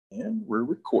And we're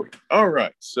recording. All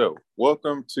right. So,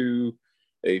 welcome to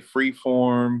a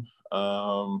freeform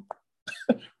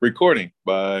recording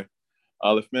by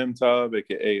Aleph Memtab,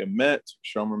 aka Amet,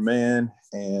 Shomer Man.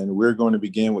 And we're going to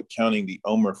begin with counting the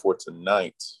Omer for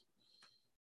tonight.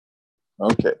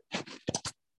 Okay.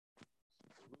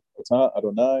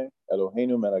 Adonai,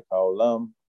 Eloheinu melech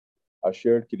haolam,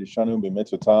 asher kiddushanu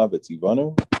b'mitzvotav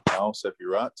v'tzivanu, al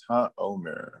sefirat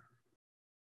ha'omer.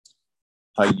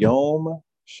 Hayom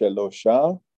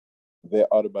Shelosha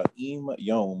ve'arba'im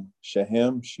yom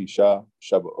shehem shisha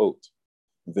shavuot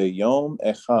ve'yom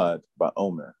echad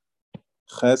ba'omer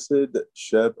chesed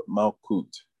sheb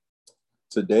malkut.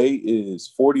 Today is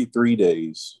 43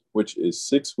 days, which is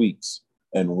 6 weeks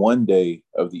and 1 day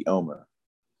of the Omer,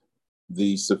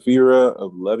 the Sephira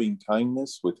of loving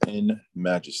kindness within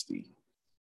majesty.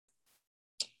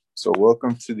 So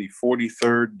welcome to the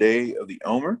 43rd day of the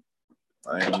Omer.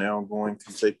 I am now going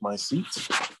to take my seat.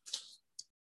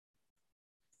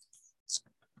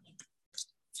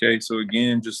 Okay, so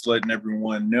again, just letting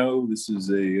everyone know, this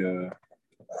is a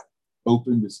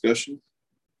open discussion.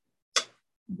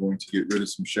 I'm going to get rid of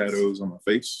some shadows on my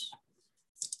face.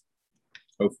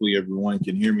 Hopefully everyone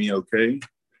can hear me okay. I'm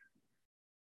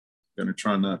gonna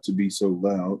try not to be so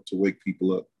loud to wake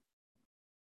people up.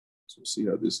 So we'll see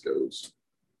how this goes.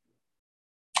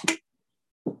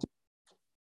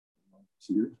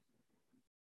 Here.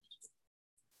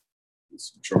 Get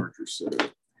some chargers set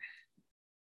up.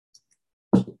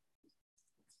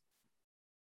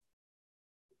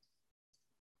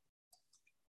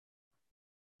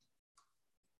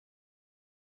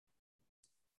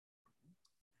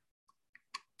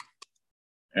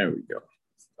 There we go.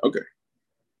 Okay.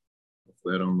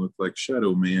 Hopefully I don't look like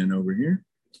Shadow Man over here.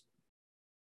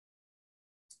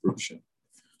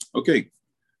 Okay,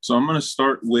 so I'm going to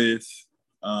start with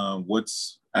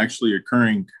what's actually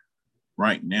occurring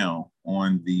right now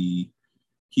on the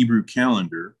Hebrew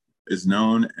calendar is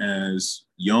known as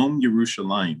Yom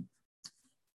Yerushalayim.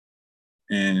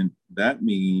 And that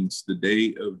means the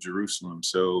day of Jerusalem.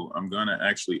 So I'm going to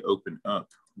actually open up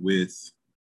with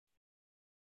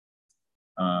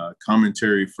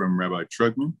commentary from Rabbi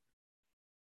Trugman.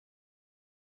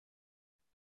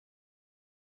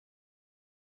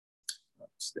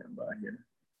 Stand by here.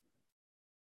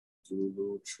 Do a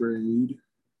little trade.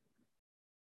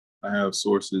 I have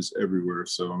sources everywhere,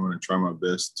 so I'm going to try my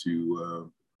best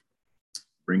to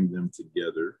bring them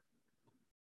together.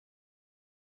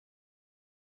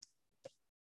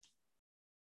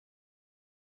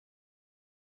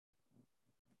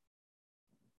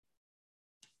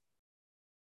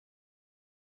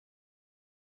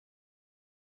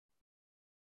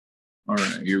 All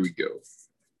right, here we go.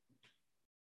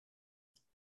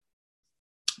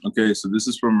 Okay, so this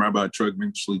is from Rabbi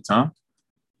Trugman Shlita.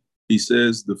 He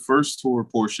says the first Torah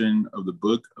portion of the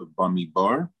book of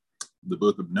Bamidbar, the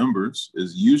book of Numbers,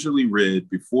 is usually read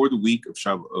before the week of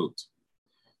Shavuot.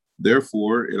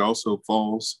 Therefore, it also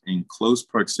falls in close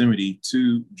proximity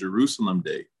to Jerusalem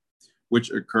Day, which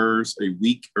occurs a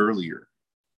week earlier.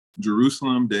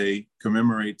 Jerusalem Day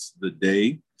commemorates the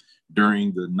day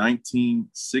during the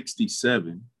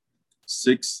 1967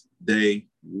 Six-Day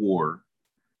War,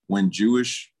 when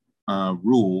Jewish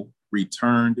rule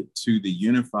returned to the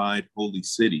unified Holy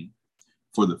City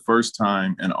for the first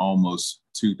time in almost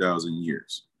 2,000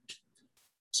 years.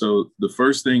 So the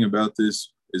first thing about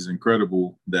this is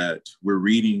incredible that we're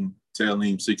reading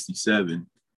Tehillim 67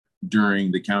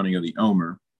 during the counting of the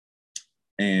Omer,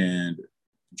 and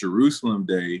Jerusalem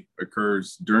Day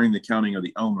occurs during the counting of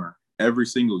the Omer every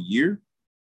single year,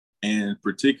 and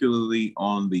particularly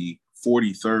on the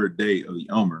 43rd day of the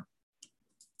Omer,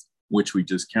 which we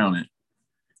just counted.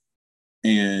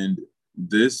 And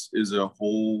this is a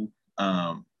whole,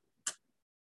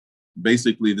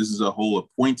 basically, this is a whole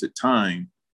appointed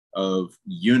time of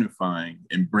unifying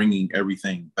and bringing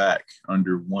everything back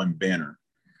under one banner,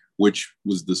 which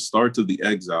was the start of the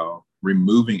exile,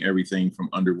 removing everything from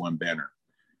under one banner.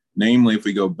 Namely, if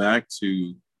we go back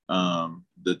to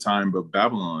the time of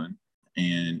Babylon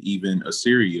and even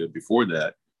Assyria before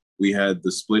that, we had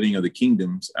the splitting of the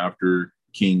kingdoms after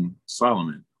King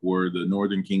Solomon, where the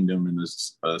northern kingdom and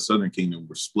the southern kingdom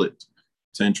were split.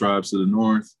 10 tribes to the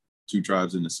north, 2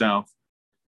 tribes in the south.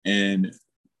 And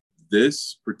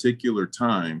this particular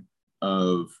time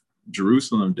of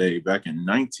Jerusalem Day back in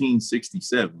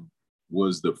 1967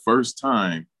 was the first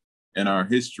time in our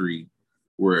history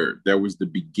where there was the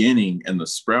beginning and the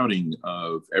sprouting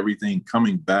of everything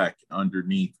coming back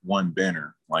underneath one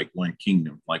banner, like one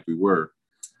kingdom, like we were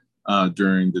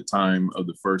during the time of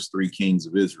the first 3 kings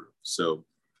of Israel. So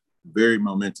very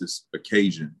momentous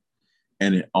occasion.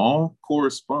 And it all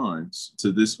corresponds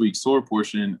to this week's Torah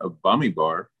portion of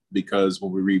Bamidbar, because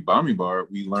when we read Bamidbar,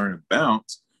 we learn about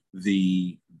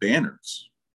the banners.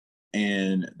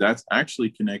 And that's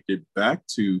actually connected back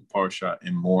to Parsha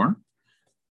and more,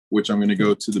 which I'm going to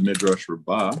go to the Midrash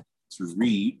Rabbah to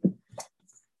read.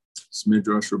 It's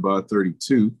Midrash Rabbah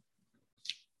 32.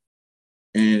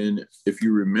 And if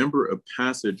you remember a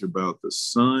passage about the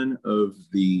son of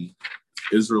the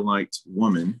Israelite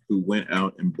woman who went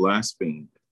out and blasphemed,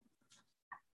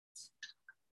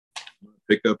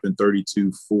 pick up in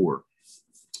 32:4.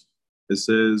 It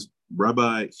says,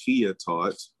 Rabbi Chia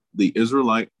taught, the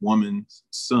Israelite woman's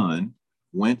son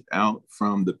went out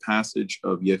from the passage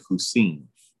of Yehusim,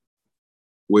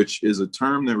 which is a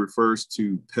term that refers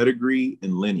to pedigree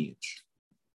and lineage.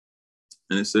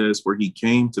 And it says, where he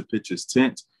came to pitch his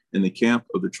tent in the camp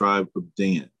of the tribe of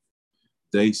Dan.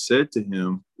 They said to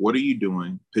him, what are you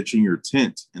doing pitching your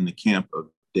tent in the camp of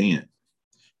Dan?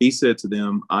 He said to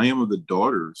them, I am of the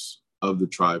daughters of the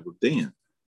tribe of Dan,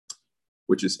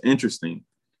 which is interesting.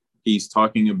 He's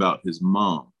talking about his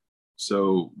mom.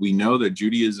 So we know that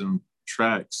Judaism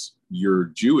tracks your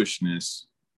Jewishness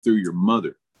through your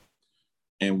mother.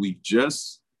 And we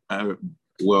just,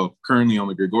 currently on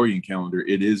the Gregorian calendar,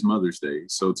 it is Mother's Day.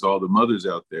 So to all the mothers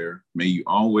out there, may you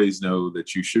always know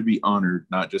that you should be honored,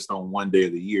 not just on one day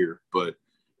of the year, but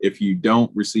if you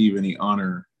don't receive any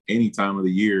honor any time of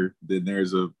the year, then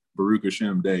there's a Baruch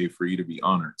Hashem day for you to be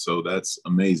honored. So that's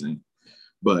amazing.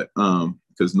 But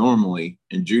because normally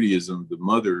in Judaism, the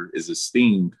mother is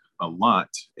esteemed a lot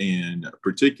and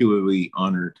particularly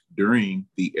honored during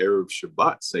the Erev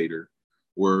Shabbat Seder,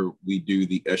 where we do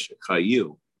the Eshet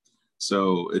Chayil.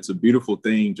 So it's a beautiful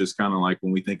thing, just kind of like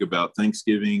when we think about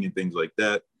Thanksgiving and things like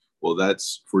that. Well,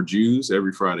 that's for Jews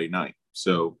every Friday night.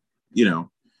 So, you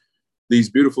know, these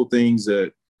beautiful things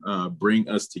that bring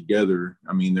us together.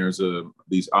 I mean, there's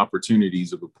these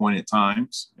opportunities of appointed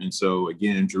times. And so,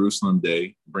 again, Jerusalem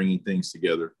Day, bringing things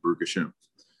together, Baruch Hashem.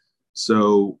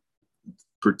 So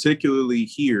particularly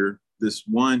here, this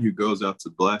one who goes out to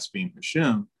blaspheme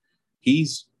Hashem,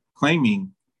 he's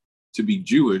claiming to be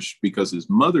Jewish because his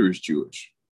mother is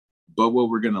Jewish. But what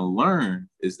we're going to learn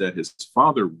is that his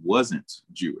father wasn't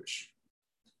Jewish.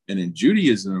 And in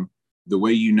Judaism, the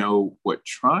way you know what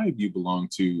tribe you belong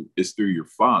to is through your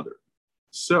father.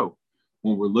 So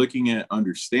when we're looking at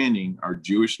understanding our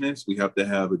Jewishness, we have to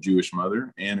have a Jewish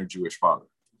mother and a Jewish father.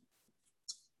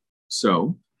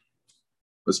 So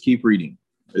let's keep reading.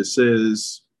 It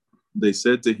says, they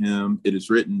said to him, it is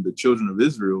written, the children of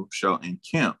Israel shall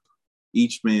encamp,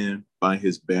 each man by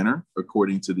his banner,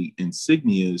 according to the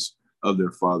insignias of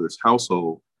their father's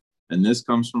household. And this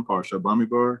comes from Parsha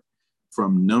Bamidbar,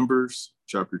 from Numbers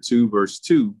chapter 2, verse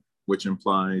 2, which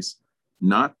implies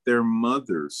not their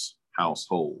mother's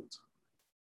household.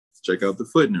 Check out the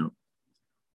footnote.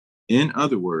 In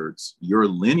other words, your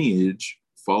lineage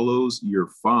follows your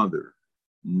father,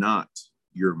 not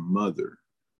your mother.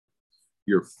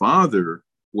 Your father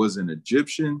was an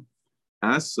Egyptian.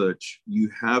 As such,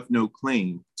 you have no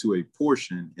claim to a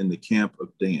portion in the camp of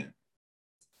Dan.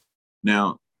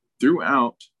 Now,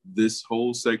 throughout this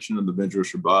whole section of the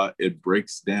Midrash Rabbah, it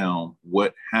breaks down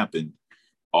what happened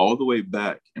all the way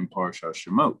back in Parshat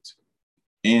Shemot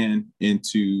and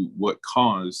into what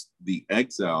caused the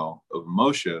exile of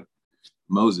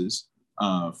Moses,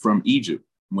 from Egypt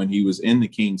when he was in the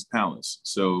king's palace.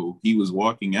 So he was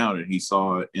walking out and he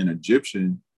saw an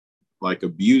Egyptian like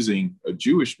abusing a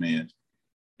Jewish man.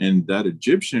 And that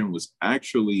Egyptian was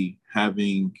actually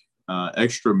having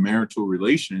extramarital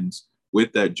relations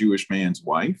with that Jewish man's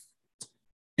wife.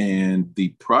 And the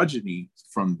progeny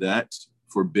from that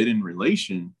forbidden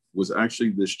relation was actually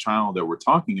this child that we're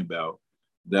talking about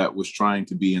that was trying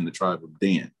to be in the tribe of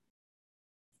Dan.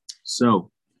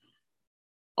 So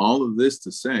all of this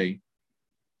to say,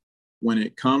 when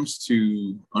it comes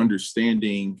to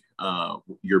understanding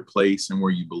your place and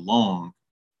where you belong,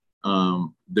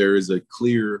 there is a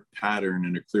clear pattern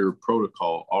and a clear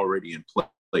protocol already in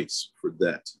place for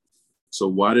that. So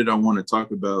why did I want to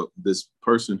talk about this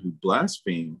person who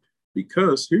blasphemed?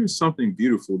 Because here's something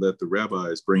beautiful that the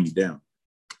rabbis bring down.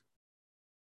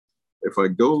 If I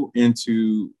go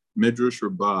into Midrash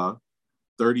Rabbah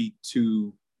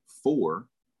 32:4,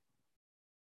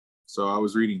 so I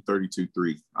was reading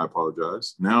 32:3, I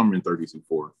apologize. Now I'm in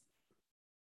 32:4.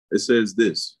 It says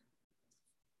this: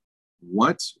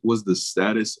 what was the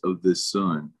status of this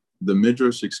son? The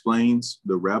Midrash explains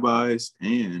the rabbis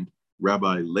and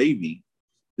Rabbi Levi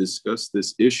discussed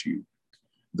this issue.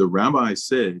 The rabbi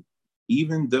said,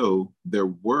 even though there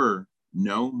were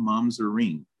no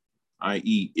mamzerim,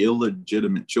 i.e.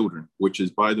 illegitimate children, which is,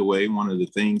 by the way, one of the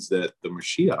things that the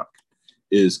Mashiach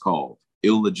is called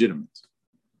illegitimate.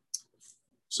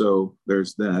 So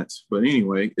there's that. But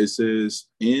anyway, it says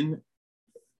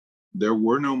there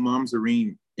were no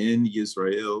mamzerim in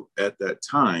Israel at that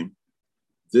time.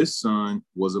 This son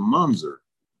was a mamzer.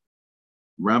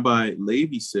 Rabbi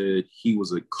Levi said he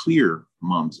was a clear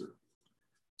mamzer.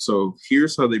 So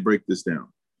here's how they break this down.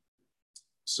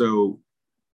 So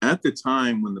at the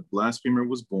time when the blasphemer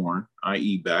was born,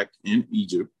 i.e. back in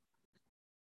Egypt,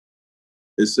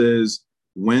 it says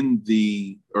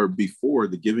before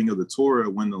the giving of the Torah,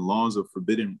 when the laws of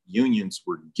forbidden unions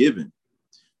were given,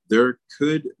 there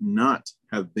could not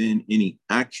have been any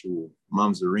actual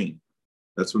mamzerim.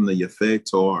 That's from the Yafeh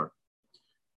Toar,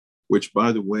 which,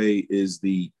 by the way, is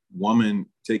the woman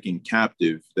taken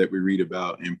captive that we read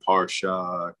about in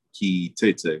Parsha Ki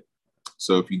Tete.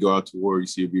 So if you go out to war, you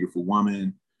see a beautiful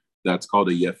woman, that's called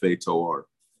a Yafeh Toar,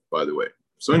 by the way.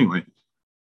 So anyway,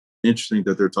 interesting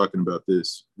that they're talking about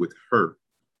this with her.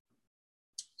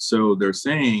 So they're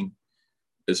saying,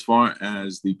 as far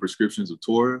as the prescriptions of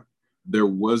Torah, there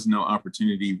was no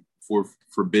opportunity for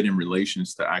forbidden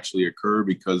relations to actually occur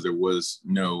because there was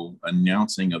no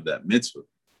announcing of that mitzvah.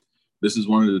 This is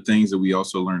one of the things that we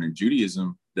also learn in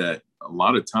Judaism, that a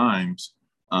lot of times,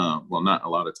 not a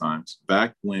lot of times,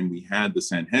 back when we had the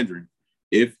Sanhedrin,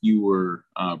 if you were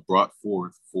brought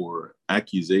forth for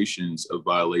accusations of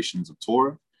violations of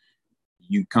Torah,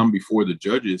 you come before the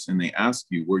judges and they ask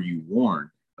you, were you warned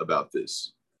about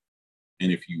this?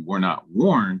 And if you were not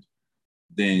warned,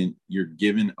 then you're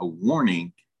given a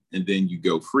warning and then you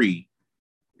go free.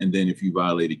 And then if you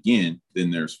violate again,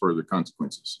 then there's further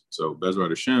consequences. So Bezrat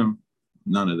Hashem,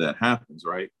 none of that happens,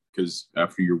 right? Because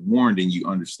after you're warned and you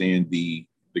understand the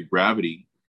gravity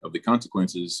of the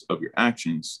consequences of your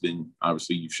actions, then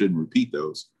obviously you shouldn't repeat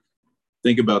those.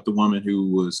 Think about the woman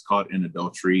who was caught in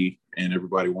adultery and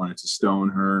everybody wanted to stone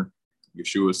her.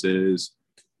 Yeshua says,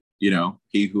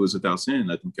 he who is without sin,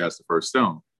 let them cast the first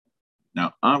stone.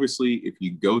 Now, obviously, if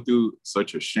you go through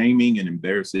such a shaming and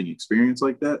embarrassing experience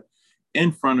like that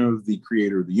in front of the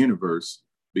creator of the universe,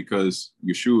 because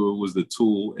Yeshua was the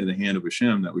tool in the hand of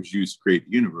Hashem that was used to create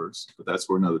the universe, but that's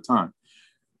for another time.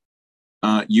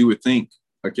 You would think,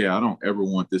 okay, I don't ever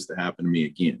want this to happen to me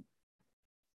again.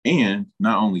 And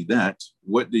not only that,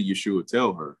 what did Yeshua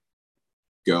tell her?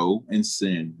 Go and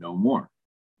sin no more.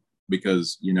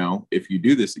 Because, if you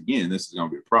do this again, this is going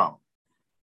to be a problem.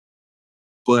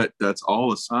 But that's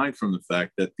all aside from the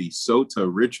fact that the Sota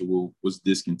ritual was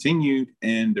discontinued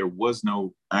and there was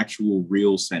no actual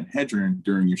real Sanhedrin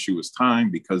during Yeshua's time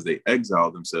because they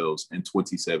exiled themselves in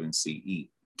 27 CE.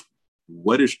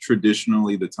 What is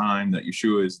traditionally the time that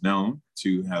Yeshua is known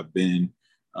to have been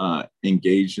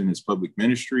engaged in his public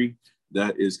ministry?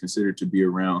 That is considered to be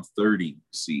around 30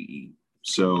 CE.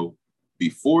 So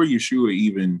before Yeshua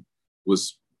even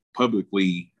was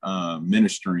publicly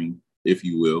ministering, if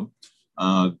you will,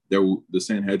 the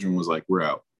Sanhedrin was like, we're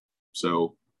out.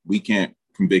 So we can't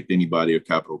convict anybody of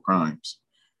capital crimes.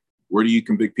 Where do you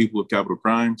convict people of capital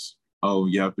crimes? Oh,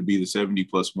 you have to be the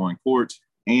 70+1 court,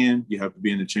 and you have to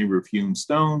be in the chamber of hewn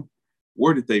stone.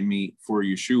 Where did they meet for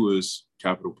Yeshua's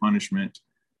capital punishment?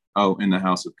 Oh, in the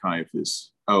house of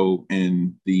Caiaphas. Oh,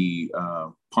 in the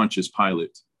Pontius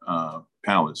Pilate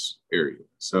palace area.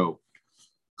 So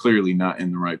clearly not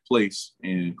in the right place.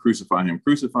 And crucify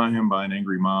him by an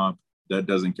angry mob. That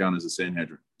doesn't count as a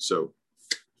Sanhedrin. So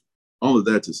all of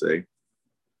that to say,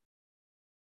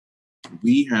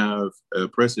 we have a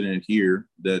precedent here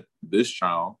that this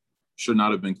child should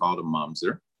not have been called a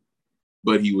mamzer,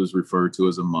 but he was referred to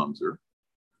as a mamzer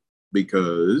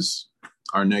because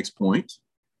our next point,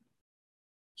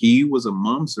 he was a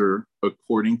mamzer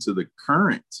according to the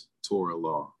current Torah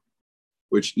law,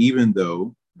 which even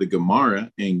though the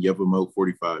Gemara in Yevamot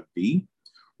 45b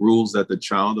rules that the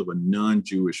child of a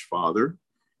non-Jewish father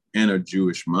and a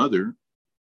Jewish mother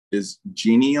is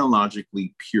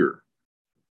genealogically pure.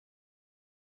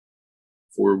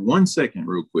 For 1 second,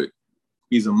 real quick,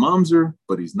 he's a mamzer,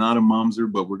 but he's not a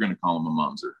mamzer, but we're going to call him a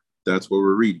mamzer. That's what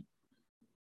we're reading.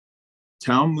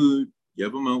 Talmud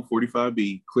Yevamot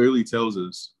 45b clearly tells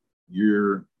us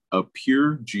you're a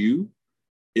pure Jew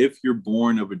if you're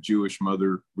born of a Jewish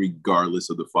mother,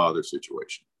 regardless of the father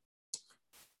situation.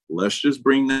 Let's just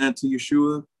bring that to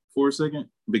Yeshua for a second,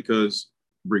 because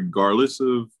regardless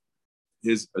of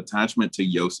his attachment to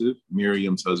Yosef,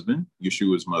 Miriam's husband,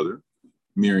 Yeshua's mother,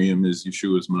 Miriam is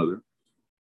Yeshua's mother.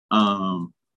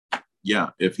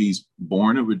 If he's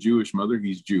born of a Jewish mother,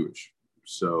 he's Jewish.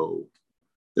 So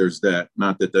there's that.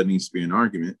 Not that that needs to be an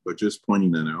argument, but just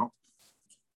pointing that out,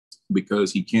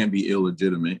 because he can't be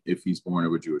illegitimate if he's born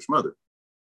of a Jewish mother.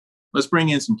 Let's bring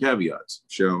in some caveats,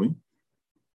 shall we?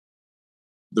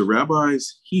 The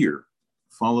rabbis here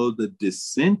follow the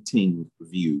dissenting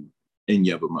view in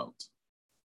Yevamot.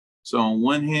 So on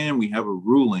one hand, we have a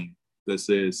ruling that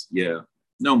says, yeah,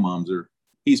 no mamzer,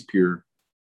 he's pure.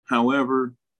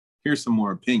 However, here's some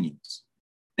more opinions,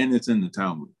 and it's in the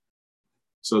Talmud.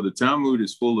 So the Talmud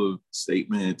is full of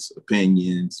statements,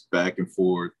 opinions, back and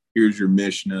forth. Here's your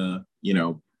Mishnah,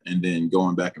 and then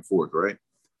going back and forth, right?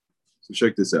 So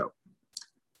check this out.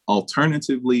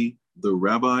 Alternatively, the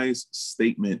rabbi's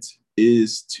statement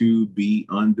is to be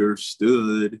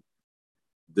understood.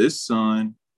 This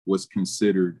son was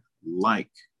considered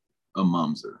like a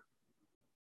mamzer.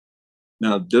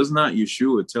 Now, does not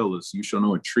Yeshua tell us you shall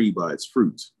know a tree by its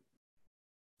fruits?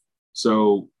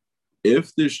 So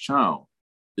if this child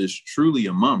is truly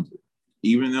a mamzer,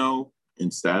 even though in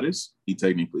status he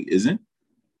technically isn't,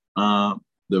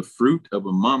 the fruit of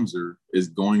a mamzer is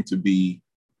going to be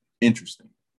interesting,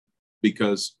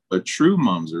 because a true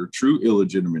mamzer, true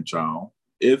illegitimate child,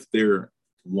 if they're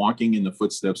walking in the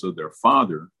footsteps of their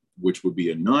father, which would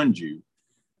be a non-Jew,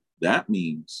 that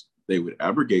means they would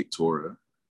abrogate Torah.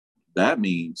 That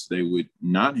means they would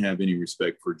not have any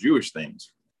respect for Jewish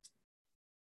things.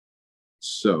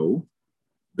 So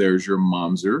there's your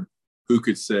mamzer who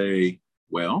could say,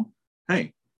 well,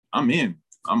 hey, I'm in.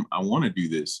 I want to do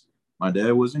this. My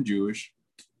dad wasn't Jewish.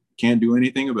 Can't do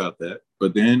anything about that.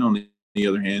 But then on the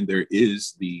other hand, there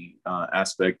is the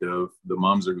aspect of the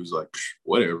mamzer who's like,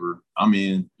 whatever, I'm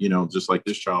in, just like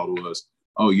this child was.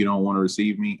 Oh, you don't want to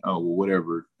receive me? Oh, well,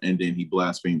 whatever. And then he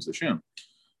blasphemes Hashem.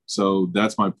 So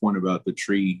that's my point about the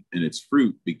tree and its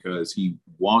fruit, because he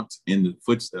walked in the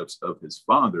footsteps of his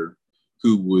father,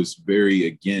 who was very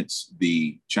against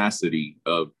the chastity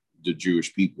of the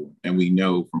Jewish people. And we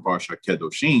know from Parshat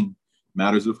Kedoshim,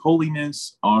 matters of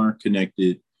holiness are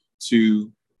connected to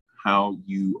how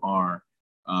you are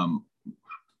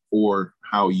or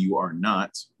how you are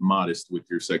not modest with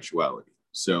your sexuality.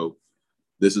 So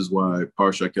this is why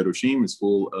Parshat Kedoshim is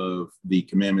full of the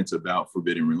commandments about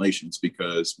forbidden relations,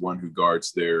 because one who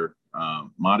guards their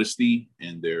modesty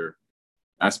and their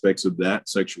aspects of that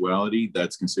sexuality,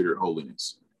 that's considered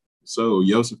holiness. So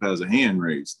Yosef has a hand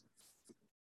raised.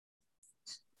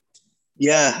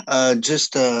 Yeah,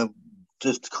 just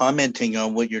commenting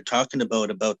on what you're talking about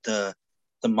the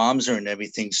mamzer and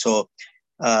everything. So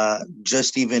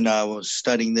just even I was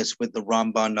studying this with the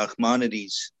Ramban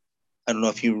Nachmanides. I don't know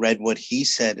if you read what he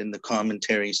said in the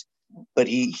commentaries, but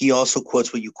he also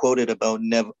quotes what you quoted about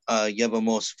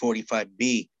Yevamos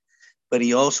 45b. But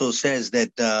he also says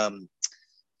that the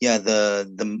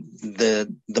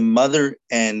mother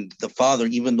and the father,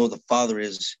 even though the father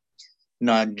is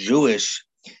not Jewish,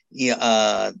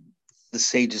 the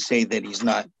sages say that he's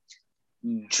not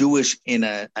Jewish in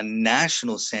a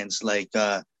national sense, like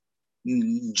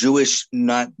Jewish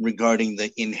not regarding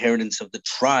the inheritance of the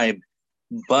tribe,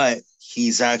 but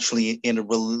he's actually in a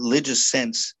religious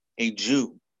sense a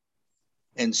Jew.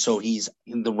 And so the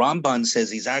Ramban says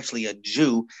he's actually a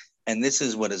Jew. And this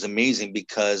is what is amazing,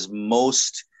 because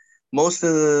most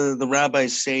of the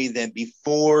rabbis say that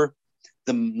before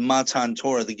the Matan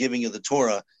Torah, the giving of the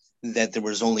Torah, that there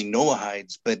was only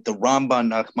Noahides. But the Ramban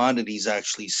Nachmanides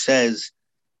actually says,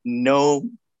 no,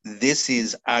 he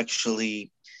is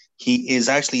actually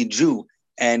a Jew.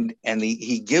 And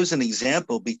he gives an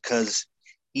example, because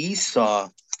Esau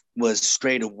was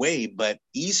straight away, but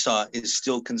Esau is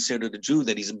still considered a Jew,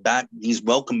 that he's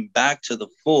welcomed back to the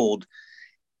fold.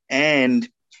 And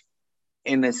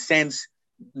in a sense,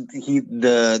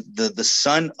 the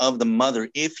son of the mother,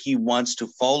 if he wants to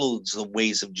follow the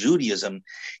ways of Judaism,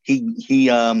 he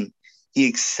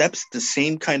accepts the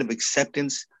same kind of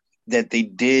acceptance that they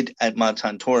did at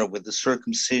Matan Torah with the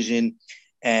circumcision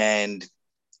and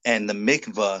the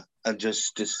mikvah, of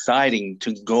just deciding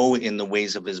to go in the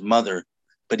ways of his mother,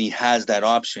 but he has that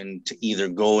option to either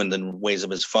go in the ways of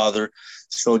his father.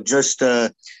 So just how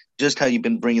you've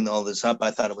been bringing all this up, I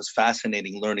thought it was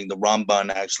fascinating learning the Ramban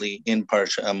actually in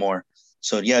Parsha Amor.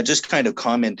 So yeah, just kind of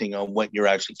commenting on what you're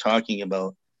actually talking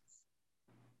about.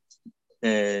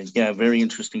 Yeah, very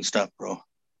interesting stuff, bro.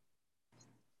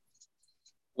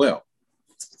 Well,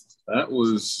 that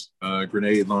was a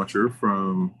grenade launcher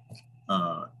from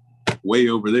way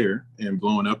over there and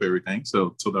blowing up everything.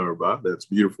 So Toda Rabah, that's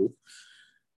beautiful.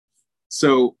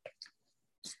 So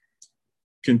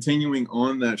continuing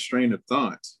on that strain of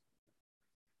thought,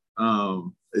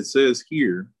 it says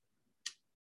here,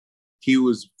 he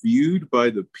was viewed by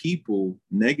the people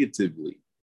negatively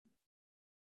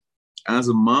as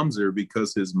a mamzer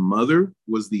because his mother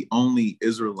was the only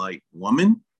Israelite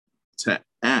woman to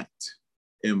act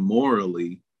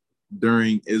immorally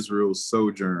during Israel's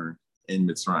sojourn in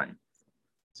Mitzrayim.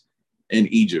 in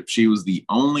Egypt. She was the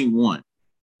only one.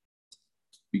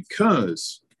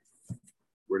 Because,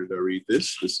 where did I read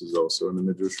this? This is also in the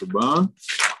Midrash Rabbah.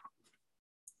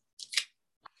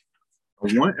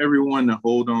 I want everyone to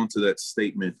hold on to that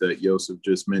statement that Yosef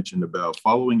just mentioned about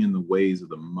following in the ways of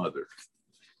the mother.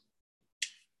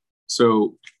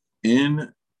 So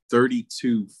in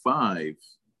 32:5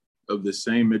 of the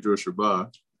same Midrash Rabbah,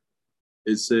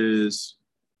 it says,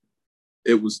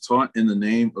 it was taught in the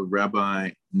name of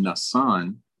Rabbi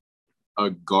Nassan, a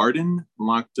garden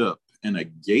locked up and a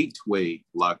gateway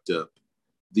locked up.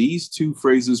 These two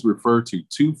phrases refer to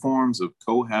two forms of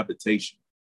cohabitation,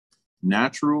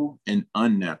 natural and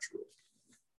unnatural.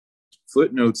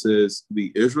 Footnote says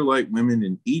the Israelite women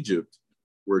in Egypt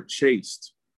were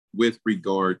chaste with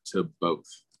regard to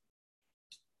both.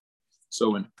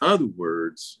 So in other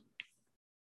words,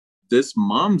 this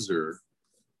mamzer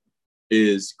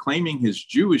is claiming his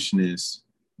Jewishness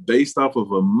based off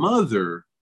of a mother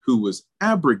who was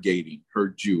abrogating her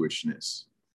Jewishness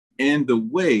and the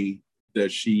way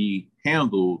that she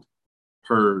handled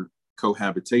her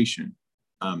cohabitation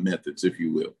methods, if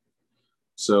you will.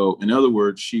 So in other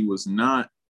words, she was not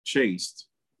chaste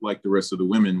like the rest of the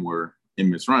women were in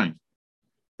Mitzrayim.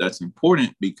 That's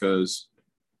important because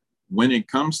when it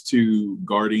comes to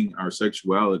guarding our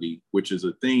sexuality, which is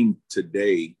a thing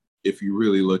today, if you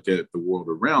really look at the world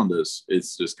around us,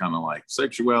 it's just kind of like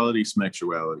sexuality,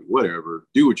 smexuality, whatever.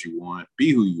 Do what you want,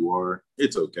 be who you are.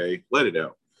 It's okay. Let it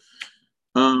out.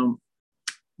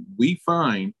 We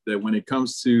find that when it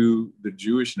comes to the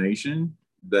Jewish nation,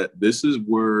 that this is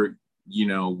where, you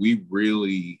know, we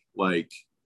really like,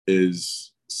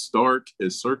 as stark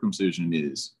as circumcision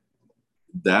is,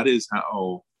 that is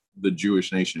how the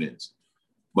Jewish nation is.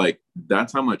 Like,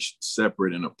 that's how much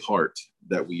separate and apart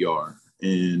that we are.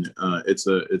 And it's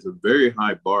a very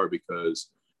high bar, because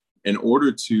in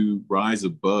order to rise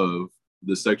above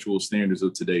the sexual standards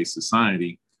of today's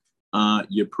society,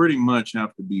 you pretty much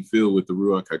have to be filled with the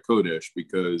Ruach HaKodesh,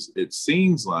 because it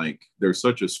seems like there's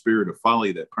such a spirit of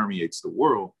folly that permeates the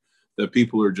world that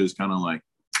people are just kind of like,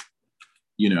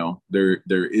 you know, there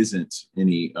isn't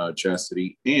any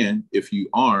chastity. And if you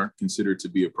are considered to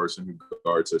be a person who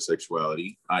guards their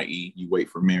sexuality, i.e. you wait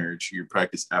for marriage, you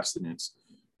practice abstinence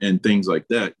and things like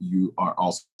that, you are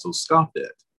also scoffed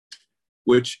at,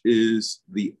 which is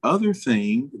the other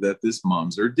thing that this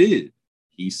mamzer did.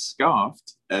 He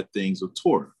scoffed at things of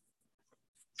Torah,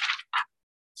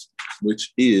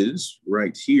 which is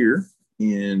right here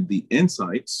in the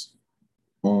insights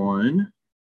on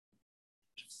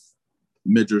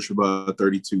Midrash Rabbah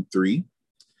 32:3.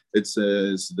 It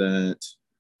says that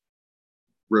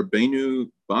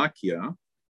Rabbeinu Bakia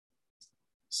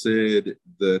said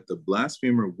that the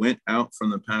blasphemer went out from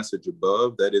the passage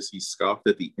above, that is, he scoffed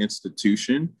at the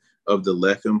institution of the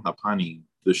Lechem Hapanim,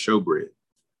 the showbread,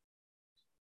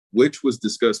 which was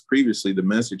discussed previously. The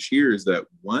message here is that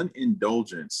one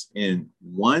indulgence in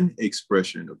one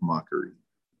expression of mockery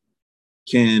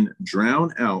can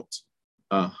drown out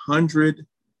 100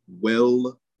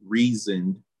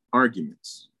 well-reasoned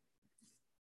arguments.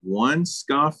 One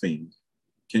scoffing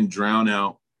can drown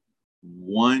out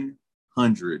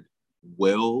 100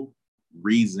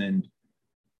 well-reasoned,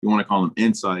 you want to call them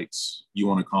insights, you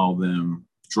want to call them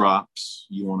drops,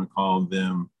 you want to call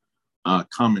them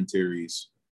commentaries,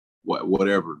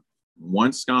 whatever.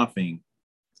 One scoffing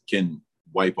can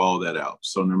wipe all that out.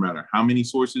 So no matter how many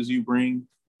sources you bring,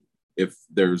 if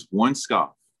there's one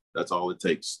scoff, that's all it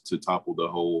takes to topple the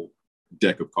whole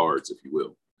deck of cards, if you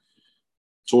will.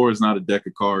 Torah is not a deck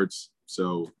of cards,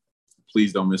 so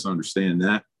please don't misunderstand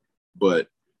that. But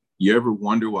you ever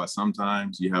wonder why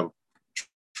sometimes you have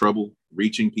trouble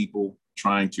reaching people,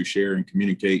 trying to share and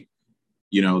communicate?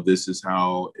 You know, this is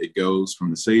how it goes from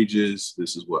the sages.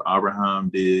 This is what Abraham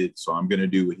did. So I'm going to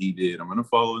do what he did. I'm going to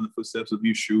follow in the footsteps of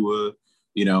Yeshua.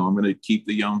 You know, I'm going to keep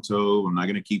the Yom Tov. I'm not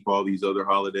going to keep all these other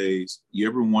holidays. You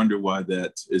ever wonder why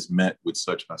that is met with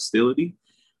such hostility,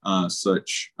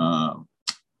 such,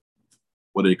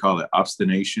 what do they call it?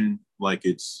 Obstination, like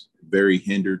it's very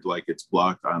hindered, like it's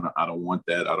blocked. I don't want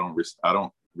that. I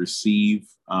don't receive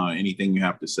anything you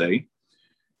have to say.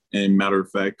 And matter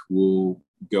of fact, we'll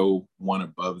go one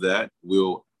above that.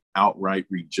 We'll outright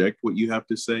reject what you have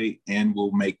to say, and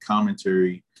we'll make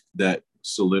commentary that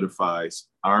solidifies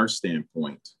our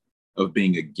standpoint of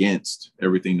being against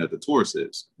everything that the Torah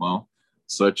says. Well,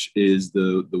 such is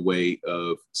the way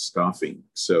of scoffing.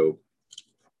 So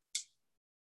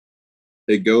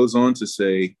it goes on to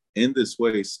say, in this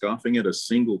way, scoffing at a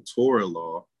single Torah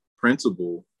law,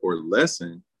 principle, or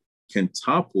lesson can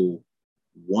topple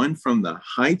one from the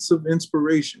heights of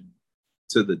inspiration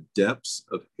to the depths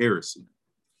of heresy.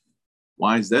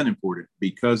 Why is that important?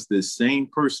 Because this same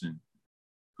person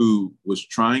who was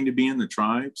trying to be in the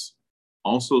tribes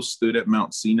also stood at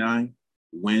Mount Sinai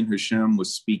when Hashem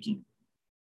was speaking.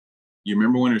 You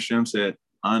remember when Hashem said,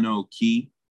 Ano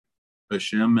ki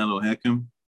Hashem Elohechem,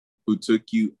 who took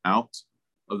you out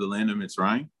of the land of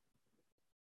Mitzrayim,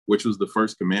 which was the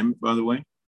first commandment, by the way?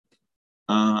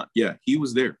 Yeah, he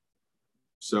was there.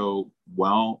 So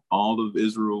while all of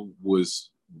Israel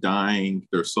was dying,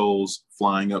 their souls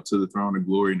flying up to the throne of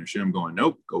glory, and Hashem going,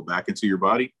 nope, go back into your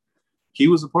body, he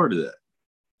was a part of that.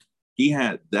 He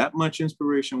had that much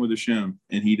inspiration with Hashem,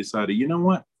 and he decided, you know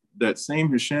what? That same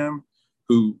Hashem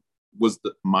who was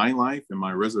my life and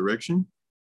my resurrection,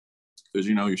 because,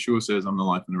 you know, Yeshua says I'm the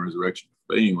life and the resurrection.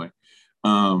 But anyway,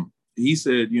 he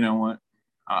said, you know what?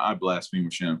 I blaspheme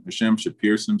Hashem. Hashem should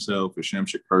pierce himself. Hashem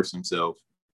should curse himself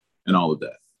and all of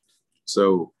that.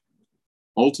 So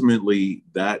ultimately,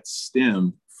 that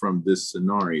stemmed from this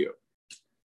scenario.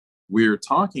 We're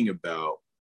talking about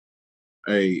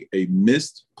a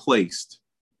misplaced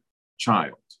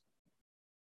child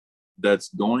that's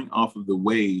going off of the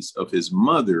ways of his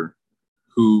mother,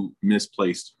 who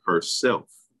misplaced herself.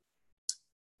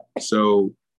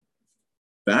 So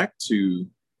back to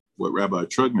what Rabbi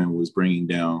Trugman was bringing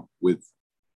down with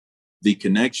the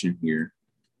connection here.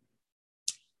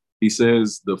 He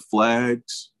says the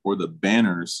flags or the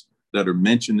banners that are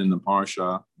mentioned in the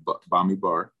Parsha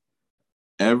Bamidbar,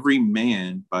 every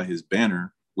man by his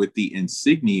banner with the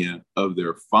insignia of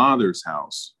their father's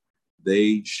house,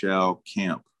 they shall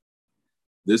camp.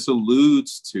 This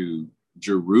alludes to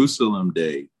Jerusalem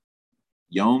Day,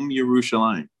 Yom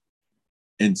Yerushalayim,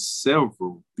 in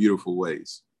several beautiful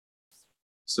ways.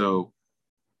 So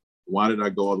why did I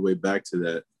go all the way back to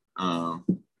that?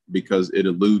 Because it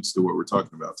alludes to what we're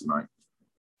talking about tonight.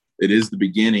 It is the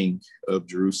beginning of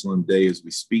Jerusalem Day as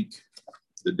we speak.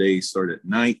 The days start at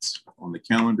night on the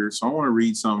calendar. So I want to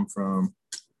read something from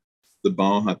the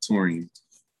Baal HaTurim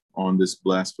on this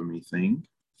blasphemy thing.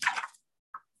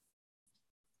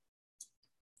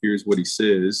 Here's what he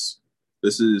says.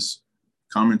 This is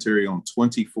commentary on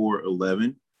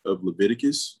 24:11 of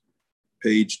Leviticus,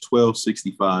 page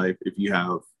 1265, if you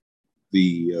have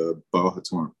the Baal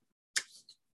HaTurim.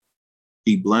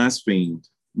 He blasphemed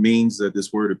means that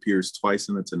this word appears twice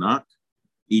in the Tanakh,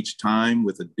 each time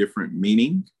with a different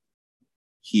meaning.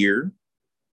 Here,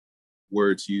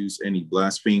 words used, and he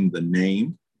blasphemed the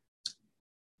name.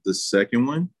 The second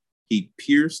one, he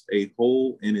pierced a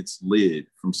hole in its lid,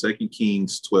 from 2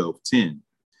 Kings 12:10.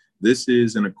 This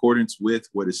is in accordance with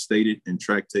what is stated in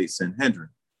Tractate Sanhedrin.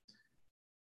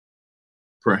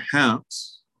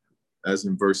 Perhaps, as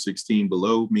in verse 16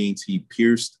 below, means he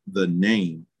pierced the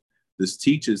name. This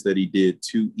teaches that he did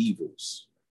two evils.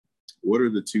 What are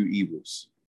the two evils?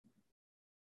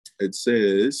 It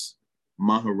says,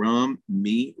 Maharam,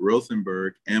 Mi,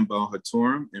 Rothenberg, and Baal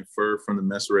HaTurim infer from the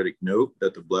Masoretic note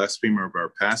that the blasphemer of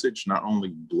our passage not only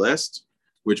blessed,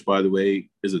 which, by the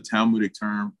way, is a Talmudic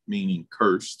term meaning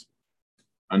cursed.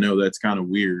 I know that's kind of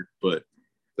weird, but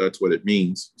that's what it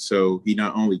means. So he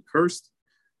not only cursed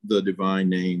the divine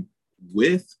name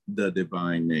with the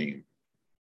divine name,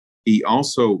 he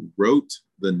also wrote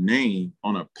the name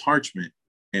on a parchment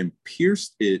and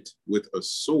pierced it with a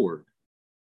sword.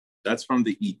 That's from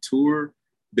the Itur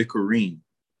Bikurim.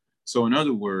 So in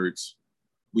other words,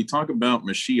 we talk about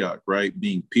Mashiach, right,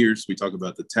 being pierced. We talk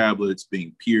about the tablets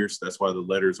being pierced. That's why the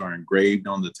letters are engraved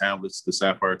on the tablets, the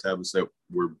sapphire tablets that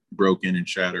were broken and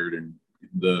shattered, and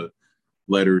the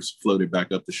letters floated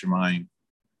back up the Shemayim.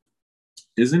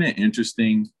 Isn't it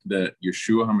interesting that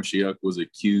Yeshua HaMashiach was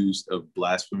accused of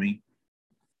blasphemy?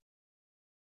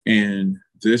 And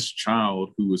this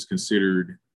child, who was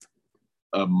considered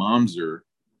a mamzer,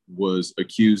 was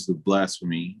accused of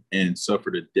blasphemy and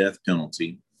suffered a death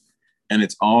penalty. And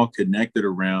it's all connected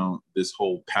around this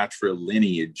whole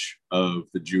patrilineage of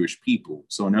the Jewish people.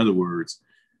 So in other words,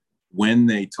 when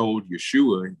they told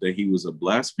Yeshua that he was a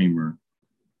blasphemer,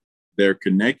 they're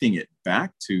connecting it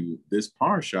back to this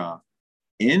parsha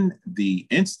in the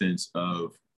instance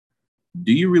of,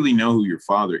 do you really know who your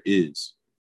father is?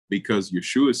 Because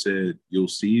Yeshua said, you'll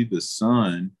see the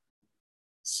Son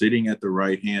sitting at the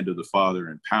right hand of the Father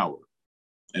in power.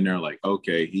 And they're like,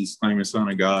 okay, he's claiming son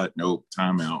of God. Nope,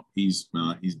 time out. He's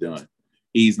done.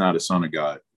 He's not a son of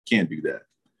God. Can't do that.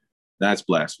 That's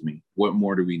blasphemy. What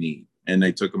more do we need? And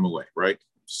they took him away, right?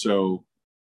 So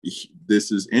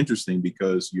this is interesting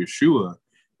because Yeshua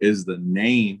is the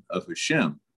name of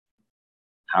Hashem.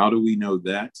 How do we know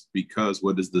that? Because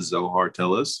what does the Zohar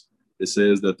tell us? It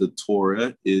says that the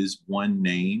Torah is one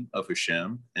name of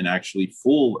Hashem and actually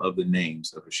full of the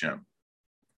names of Hashem.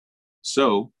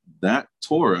 So that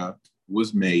Torah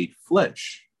was made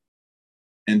flesh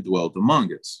and dwelt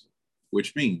among us,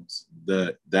 which means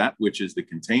that which is the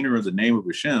container of the name of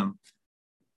Hashem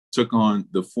took on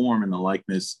the form and the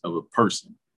likeness of a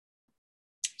person.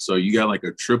 So you got like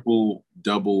a triple,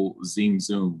 double,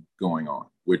 zoom going on,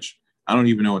 which I don't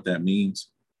even know what that means.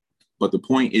 But the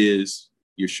point is,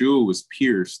 Yeshua was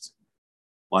pierced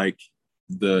like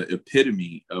the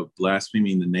epitome of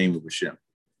blaspheming the name of Hashem.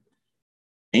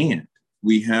 And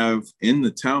we have in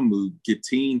the Talmud,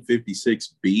 Gittin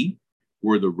 56b,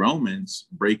 where the Romans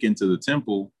break into the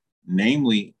temple,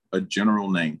 namely a general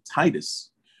named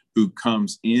Titus, who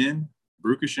comes in,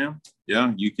 Baruch Hashem.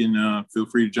 Yeah, you can feel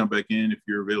free to jump back in if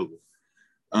you're available.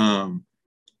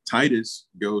 Titus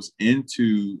goes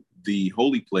into the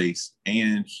holy place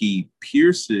and he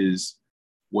pierces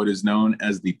what is known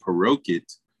as the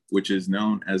parokit, which is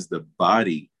known as the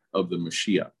body of the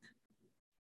Mashiach.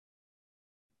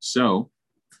 So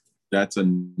that's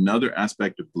another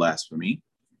aspect of blasphemy.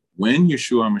 When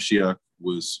Yeshua Mashiach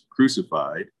was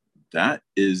crucified, that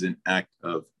is an act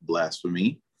of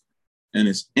blasphemy. And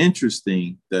it's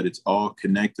interesting that it's all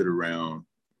connected around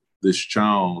this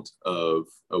child of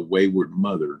a wayward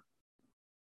mother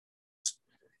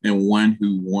and one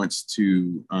who wants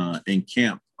to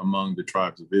encamp among the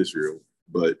tribes of Israel,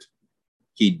 but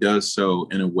he does so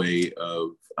in a way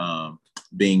of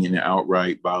being an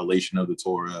outright violation of the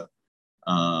Torah,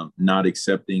 not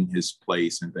accepting his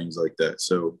place and things like that.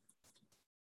 So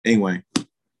anyway,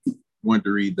 want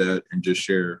to read that and just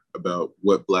share about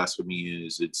what blasphemy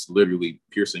is. It's literally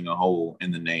piercing a hole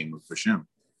in the name of Hashem.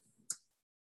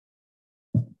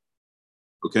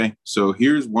 Okay, so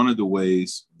here's one of the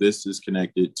ways this is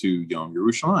connected to Yom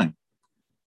Yerushalayim. It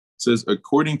says,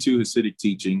 according to Hasidic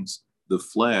teachings, the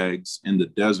flags in the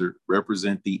desert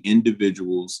represent the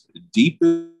individual's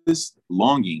deepest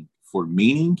longing for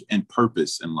meaning and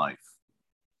purpose in life.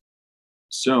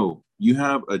 So you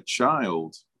have a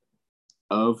child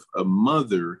of a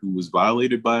mother who was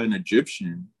violated by an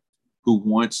Egyptian who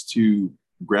wants to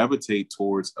gravitate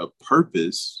towards a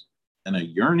purpose and a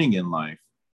yearning in life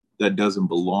that doesn't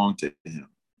belong to him.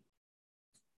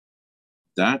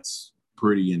 That's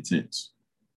pretty intense.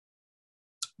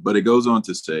 But it goes on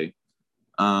to say,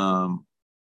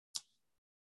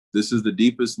 this is the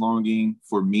deepest longing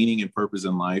for meaning and purpose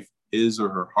in life, his or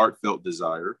her heartfelt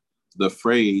desire. The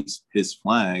phrase, his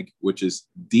flag, which is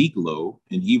diglo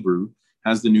in Hebrew,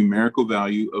 has the numerical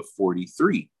value of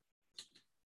 43.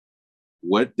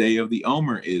 What day of the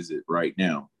Omer is it right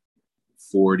now?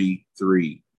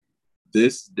 43.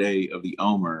 This day of the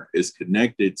Omer is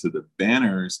connected to the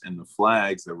banners and the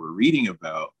flags that we're reading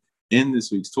about in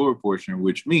this week's Torah portion,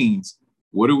 which means,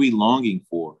 what are we longing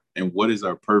for? And what is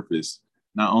our purpose?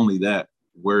 Not only that,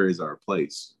 where is our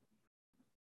place?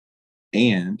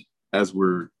 And as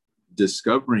we're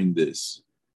discovering this,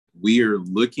 we are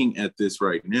looking at this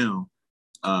right now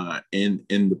in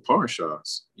the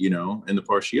parshas, in the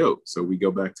parshiot. So we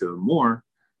go back to more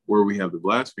where we have the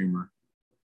blasphemer.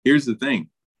 Here's the thing.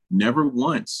 Never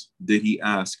once did he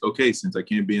ask, okay, since I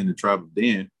can't be in the tribe of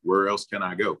Dan, where else can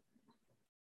I go?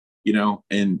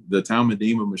 And the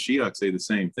Talmudim of Mashiach say the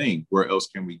same thing. Where else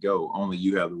can we go? Only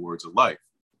you have the words of life.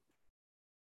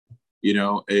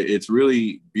 It's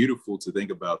really beautiful to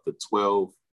think about the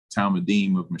 12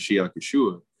 Talmudim of Mashiach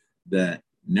Yeshua that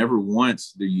never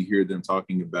once do you hear them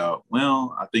talking about,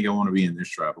 well, I think I want to be in this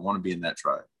tribe. I want to be in that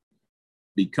tribe.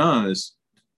 Because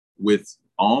with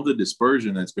all the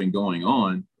dispersion that's been going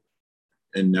on,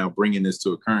 and now bringing this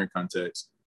to a current context,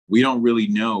 we don't really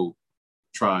know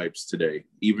tribes today.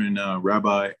 Even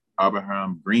Rabbi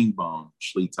Abraham Greenbaum,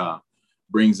 Shlita,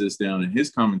 brings this down in his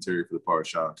commentary for the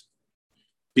Parashah.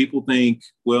 People think,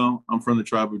 well, I'm from the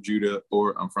tribe of Judah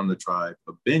or I'm from the tribe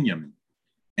of Benjamin.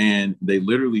 And they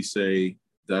literally say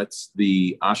that's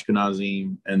the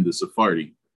Ashkenazim and the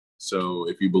Sephardi. So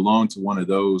if you belong to one of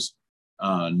those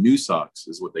Nusachs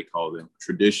is what they call them,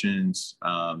 traditions,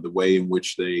 the way in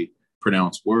which they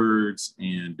pronounce words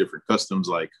and different customs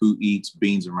like who eats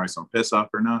beans and rice on Pesach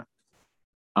or not.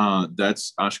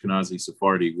 That's Ashkenazi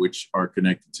Sephardi, which are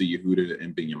connected to Yehuda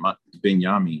and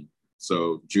Benjamin.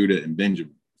 So Judah and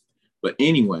Benjamin. But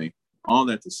anyway, all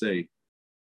that to say,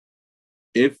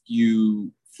 if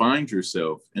you find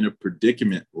yourself in a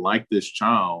predicament like this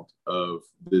child of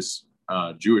this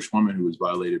Jewish woman who was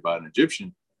violated by an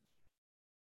Egyptian,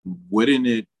 wouldn't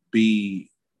it be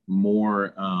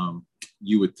more,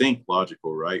 you would think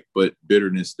logical, right? But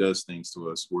bitterness does things to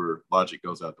us where logic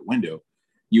goes out the window.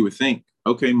 You would think,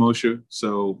 okay, Moshe,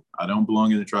 so I don't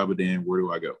belong in the tribe of Dan. Where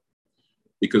do I go?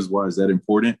 Because why is that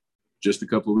important? Just a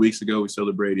couple of weeks ago, we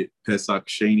celebrated Pesach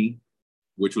Sheni,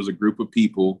 which was a group of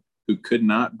people who could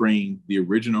not bring the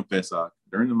original Pesach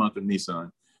during the month of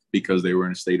Nisan because they were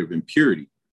in a state of impurity.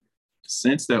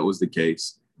 Since that was the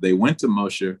case, they went to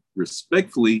Moshe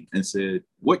respectfully and said,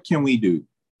 what can we do?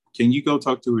 Can you go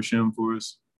talk to Hashem for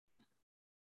us?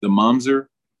 The mamzer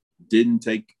didn't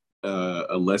take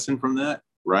a lesson from that,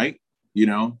 right? You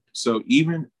know, so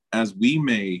even as we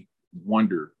may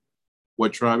wonder,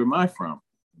 what tribe am I from?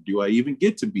 Do I even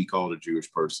get to be called a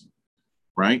Jewish person,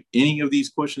 right? Any of these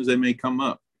questions that may come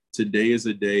up, today is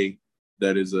a day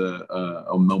that is a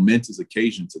momentous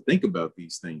occasion to think about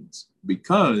these things,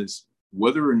 because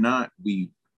whether or not we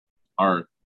are,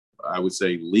 I would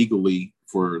say, legally,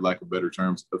 for lack of better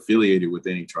terms, affiliated with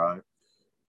any tribe,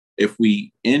 if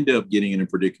we end up getting in a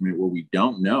predicament where we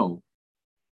don't know,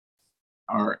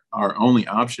 our only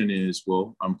option is,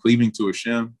 well, I'm cleaving to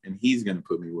Hashem and he's going to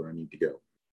put me where I need to go,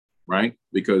 right?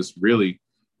 Because really,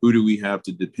 who do we have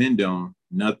to depend on?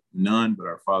 None but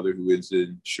our Father who is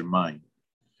in Shemayim.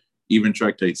 Even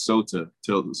Tractate Sota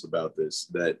tells us about this,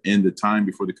 that in the time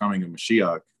before the coming of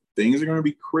Mashiach, things are going to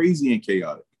be crazy and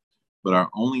chaotic, but our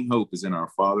only hope is in our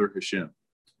Father Hashem.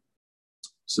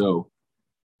 So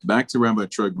back to Rabbi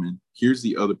Trugman, here's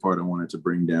the other part I wanted to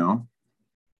bring down.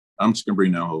 I'm just going to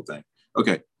bring down the whole thing.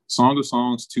 Okay, Song of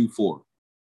Songs 2:4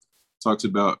 talks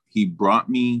about, he brought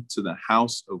me to the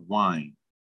house of wine,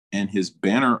 and his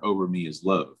banner over me is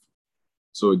love.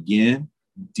 So again,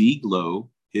 Deglo,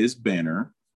 his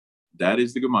banner, that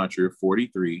is the Gematria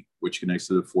 43, which connects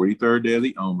to the 43rd day of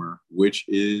the Omer, which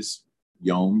is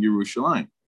Yom Yerushalayim.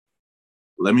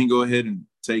 Let me go ahead and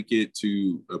take it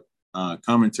to a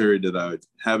commentary that I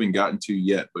haven't gotten to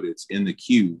yet, but it's in the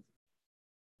queue.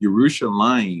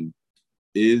 Yerushalayim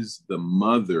is the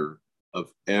mother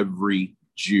of every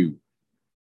Jew.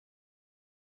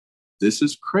 This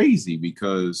is crazy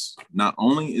because not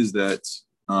only is that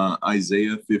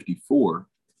Isaiah 54,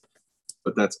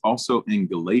 but that's also in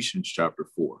Galatians chapter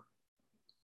 4.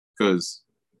 Because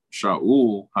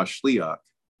Shaul Hashliach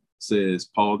says,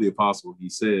 Paul the Apostle, he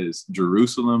says,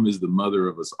 Jerusalem is the mother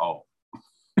of us all.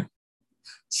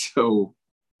 So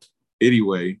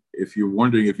anyway, if you're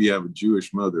wondering if you have a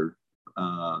Jewish mother,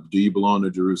 do you belong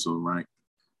to Jerusalem, right?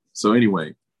 So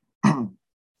anyway,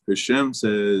 Hashem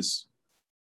says,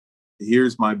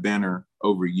 here's my banner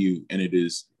over you, and it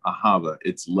is Ahava,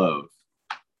 it's love.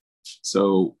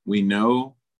 So we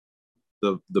know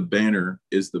the banner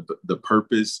is the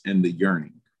purpose and the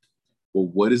yearning. Well,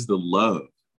 what is the love?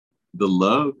 The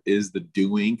love is the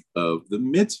doing of the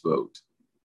mitzvot.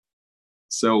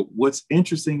 So what's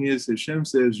interesting is Hashem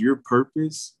says your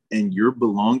purpose and your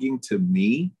belonging to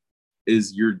me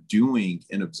is your doing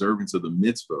and observance of the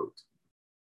mitzvot.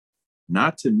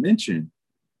 Not to mention,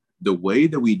 the way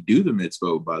that we do the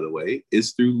mitzvot, by the way,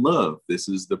 is through love. This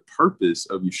is the purpose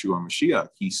of Yeshua Mashiach.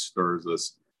 He stirs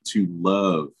us to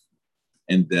love,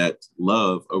 and that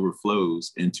love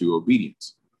overflows into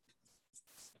obedience.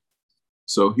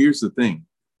 So here's the thing.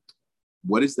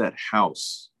 What is that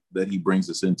house that he brings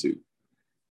us into?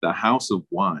 The house of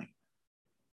wine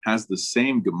has the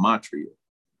same gematria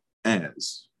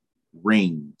as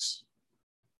rings,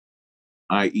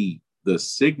 i.e., the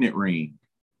signet ring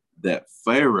that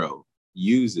Pharaoh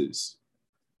uses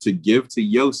to give to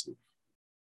Yosef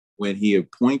when he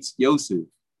appoints Yosef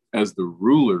as the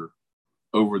ruler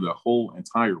over the whole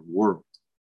entire world.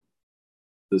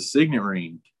 The signet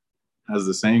ring has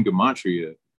the same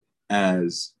gematria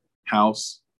as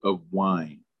house of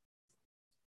wine.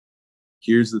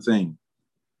 Here's the thing.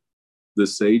 The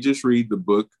sages read the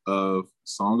book of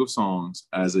Song of Songs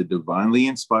as a divinely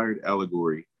inspired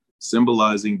allegory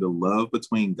symbolizing the love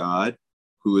between God,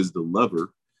 who is the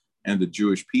lover, and the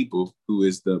Jewish people, who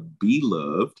is the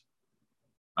beloved,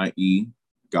 i.e.,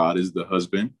 God is the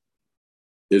husband,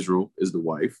 Israel is the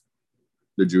wife,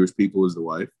 the Jewish people is the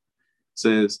wife.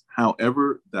 Says,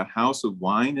 however, the house of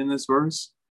wine in this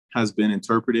verse has been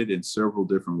interpreted in several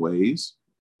different ways.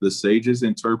 The sages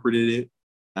interpreted it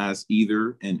as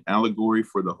either an allegory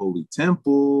for the Holy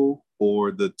Temple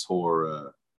or the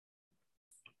Torah.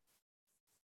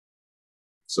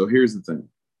 So here's the thing.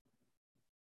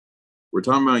 We're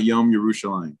talking about Yom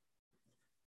Yerushalayim.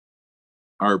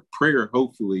 Our prayer,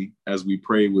 hopefully, as we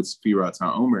pray with Sfirat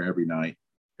HaOmer every night,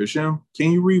 Hashem,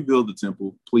 can you rebuild the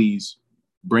temple? Please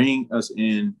bring us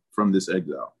in from this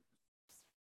exile.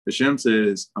 Hashem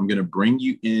says, I'm going to bring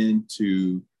you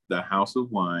into the house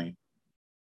of wine.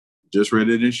 Just read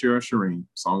it in Shir HaShirim,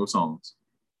 Song of Songs.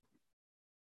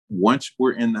 Once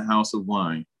we're in the house of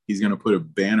wine, he's going to put a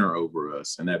banner over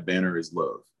us, and that banner is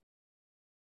love.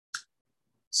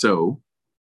 So,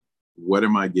 what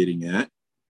am I getting at?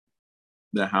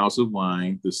 The house of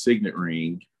wine, the signet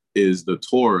ring, is the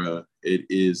Torah. It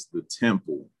is the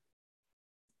temple.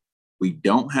 We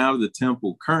don't have the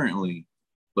temple currently,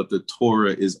 but the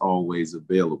Torah is always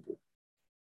available.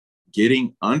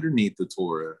 Getting underneath the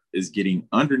Torah is getting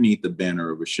underneath the banner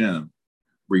of Hashem,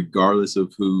 regardless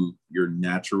of who your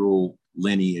natural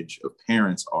lineage of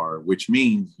parents are, which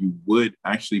means you would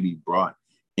actually be brought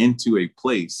into a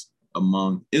place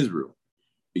among Israel.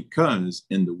 Because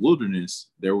in the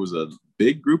wilderness, there was a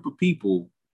big group of people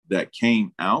that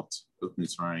came out of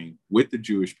Mitzrayim with the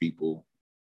Jewish people,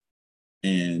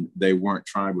 and they weren't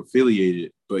tribe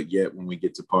affiliated, but yet when we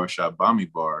get to Parshat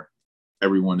Bamidbar,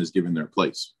 everyone is given their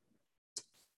place.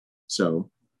 So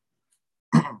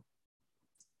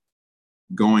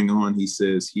going on, he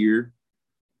says here,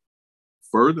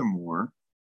 furthermore,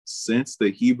 since the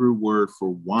Hebrew word for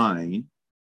wine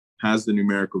has the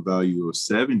numerical value of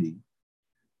 70,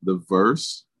 the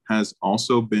verse has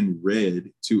also been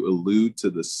read to allude to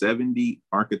the 70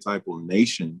 archetypal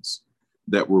nations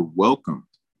that were welcomed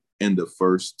in the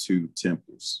first two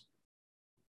temples.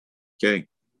 Okay.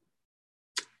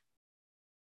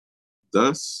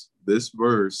 Thus, this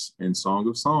verse in Song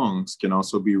of Songs can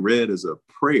also be read as a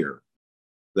prayer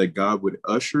that God would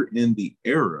usher in the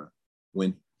era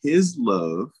when his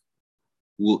love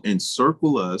will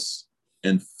encircle us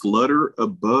and flutter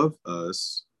above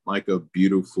us like a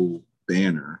beautiful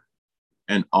banner,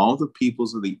 and all the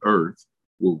peoples of the earth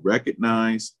will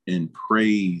recognize and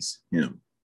praise him.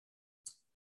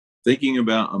 Thinking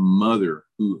about a mother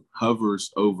who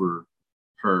hovers over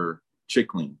her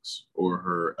chicklings or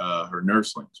her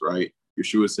nurslings, right?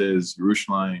 Yeshua says,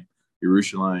 Yerushalayim,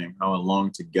 Yerushalayim, how I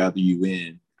long to gather you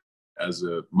in, as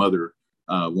a mother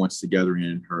wants to gather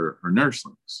in her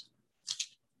nurslings.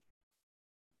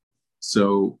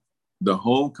 So the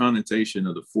whole connotation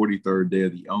of the 43rd day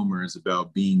of the Omer is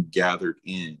about being gathered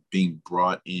in, being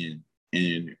brought in.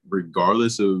 And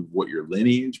regardless of what your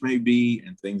lineage may be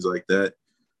and things like that,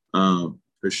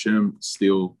 Hashem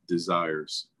still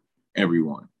desires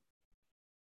everyone.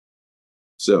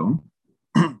 So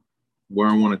where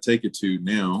I want to take it to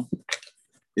now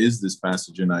is this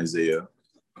passage in Isaiah.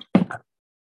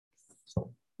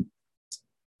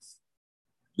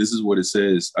 This is what it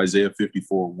says, Isaiah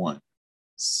 54:1.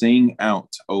 Sing out,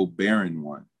 O barren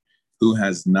one, who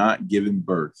has not given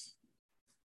birth.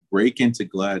 Break into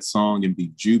glad song and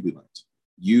be jubilant,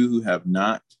 you who have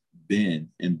not been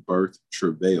in birth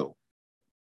travail.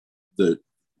 The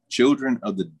children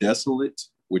of the desolate,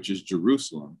 which is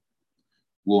Jerusalem,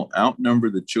 will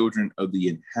outnumber the children of the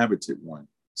inhabited one,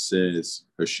 says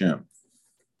Hashem.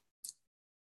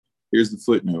 Here's the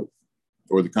footnote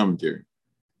or the commentary.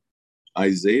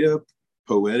 Isaiah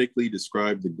poetically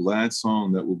described the glad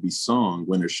song that will be sung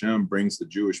when Hashem brings the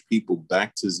Jewish people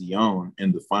back to Zion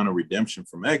in the final redemption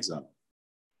from exile.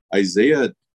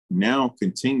 Isaiah now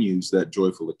continues that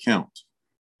joyful account.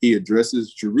 He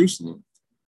addresses Jerusalem,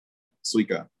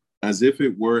 Slika, as if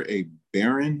it were a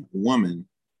barren woman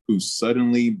who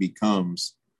suddenly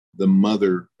becomes the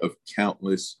mother of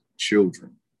countless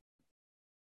children.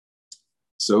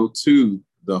 So too,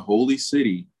 the holy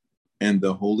city and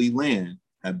the holy land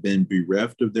have been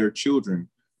bereft of their children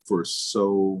for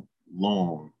so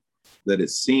long that it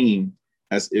seemed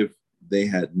as if they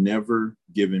had never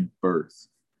given birth.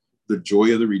 The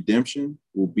joy of the redemption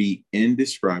will be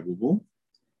indescribable.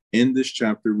 In this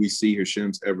chapter, we see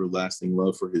Hashem's everlasting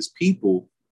love for his people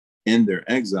in their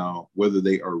exile, whether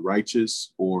they are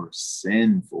righteous or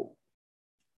sinful.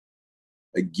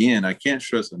 Again, I can't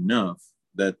stress enough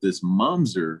that this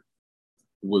mamzer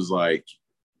was like,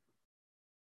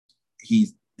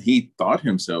 he thought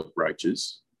himself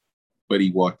righteous, but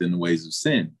he walked in the ways of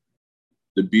sin.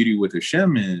 The beauty with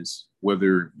Hashem is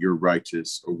whether you're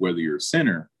righteous or whether you're a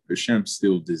sinner, Hashem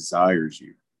still desires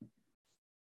you.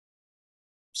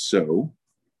 So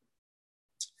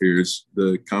here's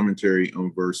the commentary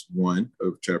on verse 1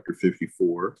 of chapter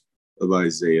 54 of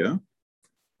Isaiah.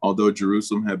 Although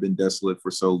Jerusalem had been desolate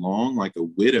for so long, like a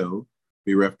widow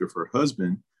bereft of her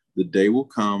husband, the day will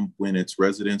come when its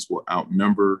residents will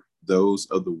outnumber those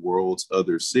of the world's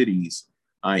other cities,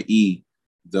 i.e.,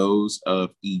 those of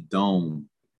Edom,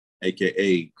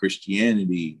 aka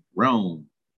Christianity, Rome,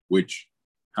 which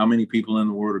how many people in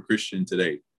the world are Christian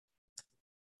today?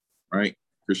 Right?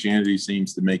 Christianity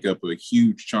seems to make up a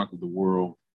huge chunk of the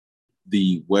world.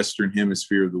 The Western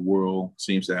hemisphere of the world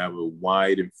seems to have a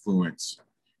wide influence.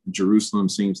 Jerusalem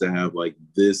seems to have like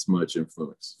this much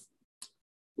influence.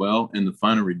 Well, in the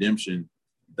final redemption,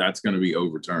 that's going to be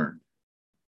overturned.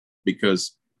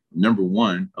 Because number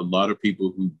one, a lot of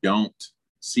people who don't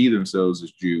see themselves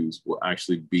as Jews will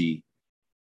actually be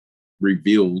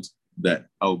revealed that,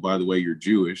 oh, by the way, you're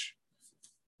Jewish.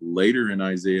 Later in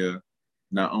Isaiah,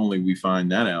 not only we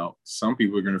find that out, some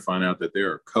people are going to find out that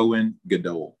they're a Cohen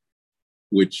Gadol,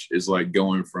 which is like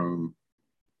going from,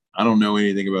 I don't know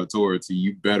anything about Torah to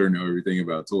you better know everything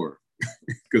about Torah,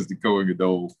 because the Cohen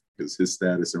Gadol is his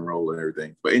status and role and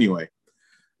everything. But anyway,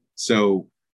 so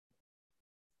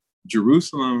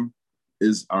Jerusalem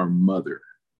is our mother.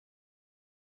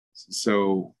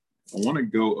 So I want to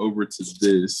go over to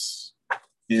this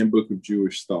Handbook of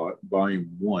Jewish Thought,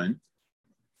 Volume 1,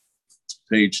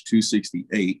 page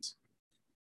 268,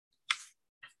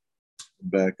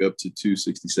 back up to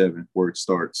 267, where it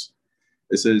starts.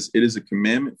 It says, "It is a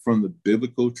commandment from the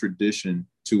biblical tradition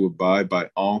to abide by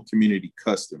all community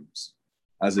customs,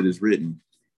 as it is written,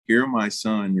 'Hear, my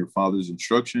son, your father's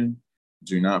instruction.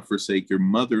 Do not forsake your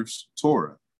mother's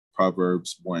Torah,'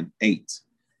 Proverbs 1:8.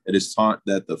 It is taught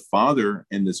that the father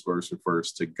in this verse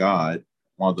refers to God,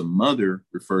 while the mother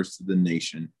refers to the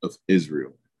nation of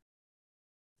Israel."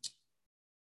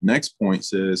 Next point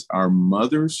says, "Our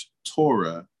mother's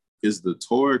Torah is the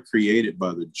Torah created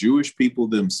by the Jewish people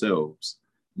themselves,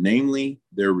 namely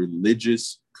their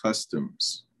religious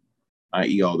customs,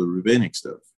 i.e. all the rabbinic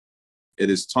stuff. It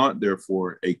is taught,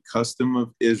 therefore, a custom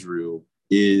of Israel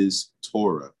is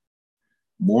Torah.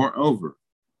 Moreover,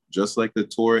 just like the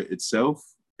Torah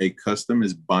itself, a custom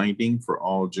is binding for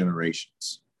all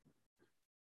generations."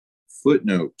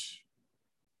 Footnote: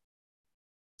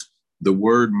 the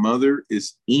word mother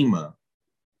is Ima.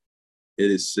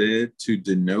 It is said to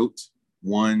denote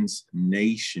one's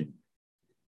nation.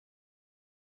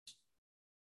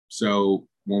 So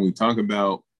when we talk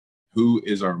about who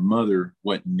is our mother,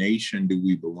 what nation do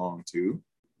we belong to?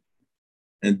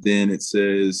 And then it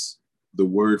says the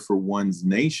word for one's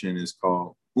nation is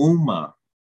called Ummah,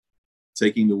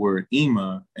 taking the word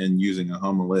Ima and using a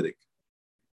homiletic.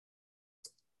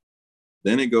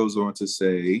 Then it goes on to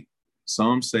say,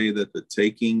 some say that the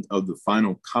taking of the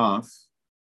final kaf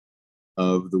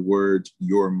of the word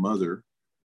your mother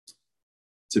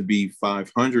to be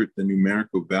 500, the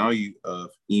numerical value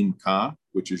of Imka,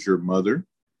 which is your mother,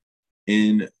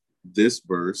 in this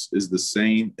verse is the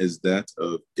same as that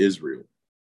of Israel.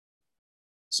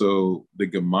 So the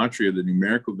gematria, the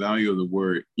numerical value of the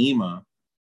word Ima,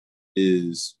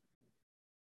 is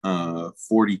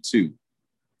 42,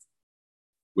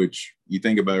 which you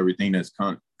think about everything that's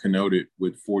connoted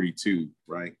with 42,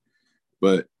 right?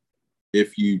 But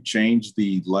if you change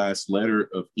the last letter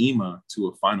of Ima to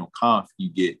a final kaf, you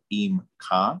get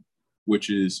Imka, which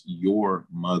is your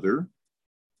mother.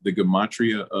 The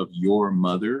gematria of your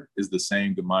mother is the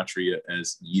same gematria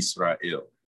as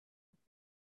Yisrael.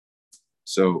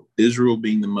 So Israel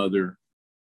being the mother,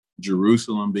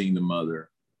 Jerusalem being the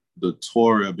mother, the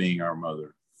Torah being our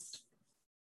mother.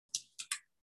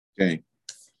 Okay.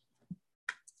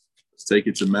 Let's take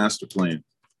it to master plan.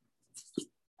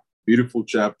 Beautiful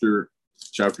chapter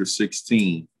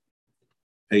 16,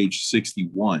 page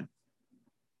 61.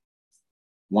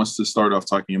 Wants to start off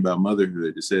talking about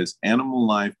motherhood. It says, animal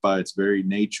life by its very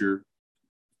nature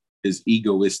is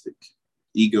egoistic.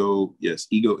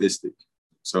 Egoistic.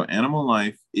 So animal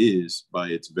life is by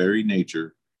its very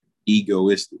nature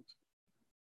egoistic.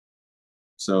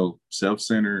 So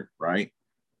self-centered, right?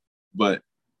 But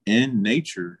in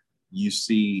nature, you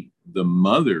see the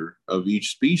mother of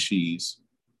each species.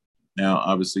 Now,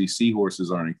 obviously,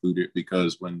 seahorses aren't included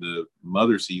because when the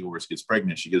mother seahorse gets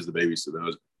pregnant, she gives the babies to the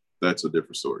husband. That's a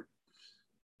different story.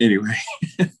 Anyway,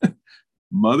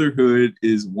 motherhood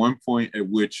is one point at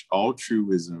which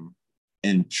altruism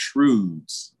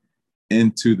intrudes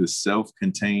into the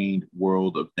self-contained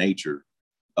world of nature.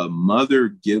 A mother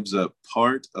gives up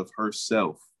part of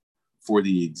herself for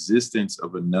the existence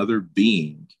of another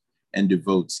being and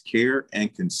devotes care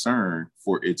and concern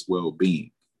for its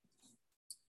well-being.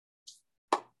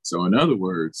 So in other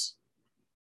words,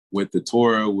 with the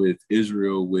Torah, with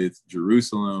Israel, with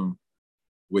Jerusalem,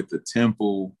 with the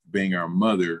temple being our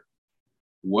mother,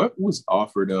 what was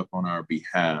offered up on our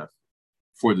behalf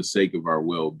for the sake of our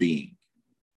well-being?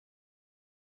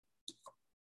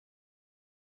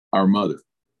 Our mother.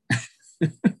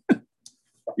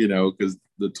 You know, because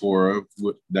the Torah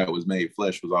that was made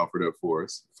flesh was offered up for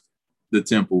us. The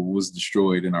temple was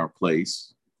destroyed in our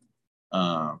place.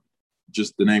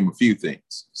 Just to name a few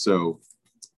things. So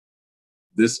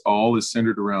this all is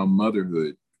centered around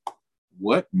motherhood.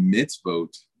 What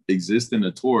mitzvot exist in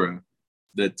the Torah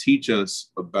that teach us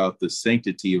about the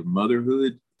sanctity of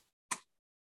motherhood?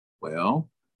 Well,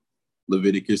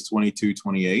 Leviticus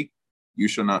 22:28, you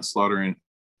shall not slaughter an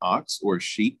ox or a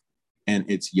sheep and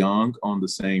its young on the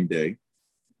same day.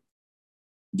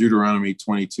 Deuteronomy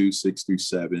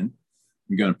 22:6-7.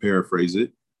 I'm going to paraphrase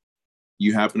it.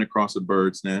 You happen across a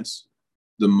bird's nest,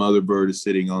 the mother bird is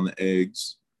sitting on the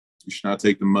eggs. You should not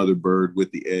take the mother bird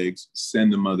with the eggs.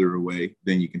 Send the mother away.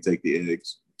 Then you can take the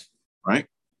eggs, right?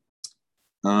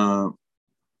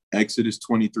 Exodus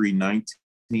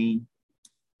 23:19,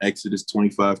 Exodus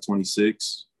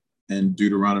 25:26, and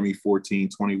Deuteronomy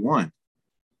 14:21.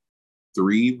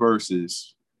 3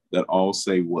 verses that all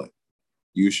say what?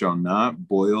 You shall not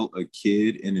boil a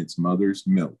kid in its mother's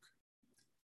milk.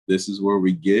 This is where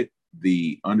we get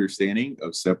the understanding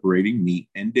of separating meat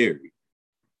and dairy.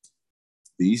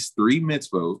 These 3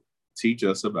 mitzvot teach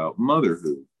us about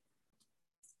motherhood.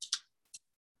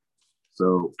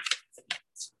 So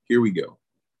here we go.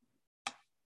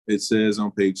 It says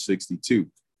on page 62,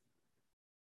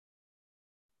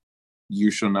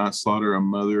 you shall not slaughter a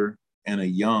mother and a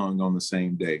young on the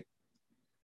same day.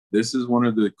 This is one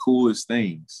of the coolest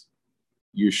things.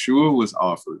 Yeshua was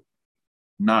offered,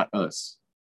 not us.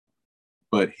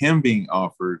 But him being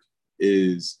offered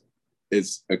is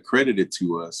accredited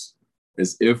to us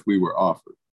as if we were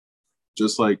offered.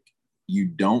 Just like you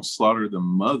don't slaughter the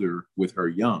mother with her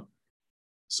young.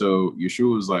 So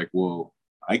Yeshua was like, well,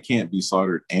 I can't be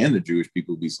slaughtered and the Jewish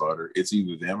people be slaughtered. It's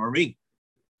either them or me.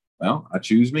 Well, I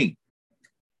choose me.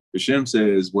 Hashem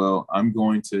says, well, I'm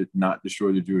going to not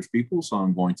destroy the Jewish people, so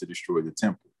I'm going to destroy the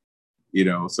temple. You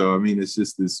know, so I mean, it's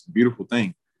just this beautiful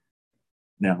thing.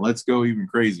 Now, let's go even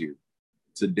crazier.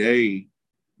 Today,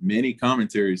 many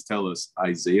commentaries tell us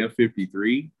Isaiah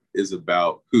 53 is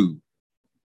about who?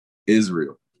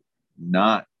 Israel,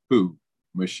 not who?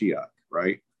 Mashiach,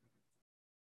 right?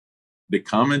 The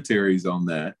commentaries on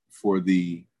that for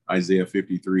the Isaiah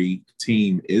 53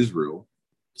 team Israel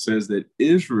says that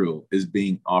Israel is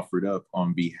being offered up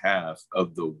on behalf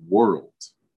of the world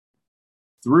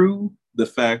through the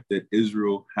fact that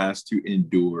Israel has to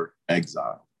endure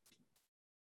exile.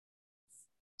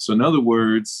 So in other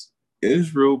words,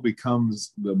 Israel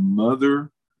becomes the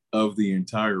mother of the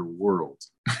entire world,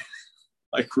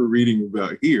 like we're reading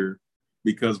about here,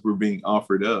 because we're being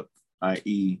offered up,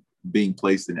 i.e. being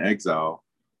placed in exile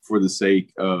for the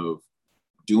sake of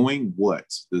doing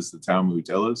what does the Talmud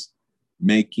tell us?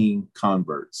 Making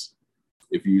converts.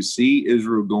 If you see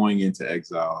Israel going into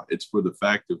exile, it's for the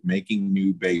fact of making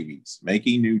new babies,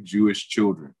 making new Jewish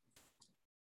children.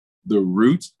 The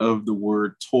root of the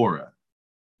word Torah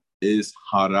is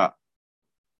hara.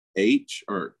 H,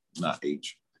 or not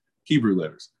H, Hebrew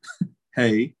letters.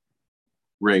 Hey,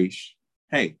 resh,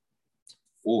 hey.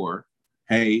 Or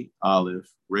hey, aleph,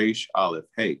 resh, aleph,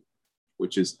 hey,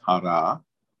 which is hara.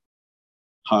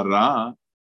 Hara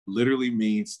literally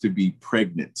means to be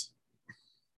pregnant.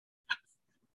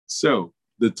 So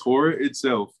the Torah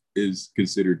itself is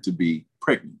considered to be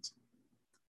pregnant.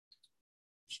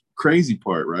 Crazy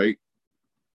part, right?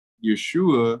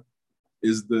 Yeshua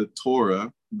is the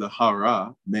Torah, the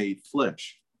hara, made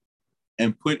flesh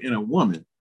and put in a woman.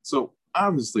 So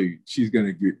obviously she's going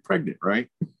to get pregnant, right?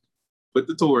 Put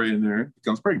the Torah in there,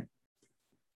 becomes pregnant.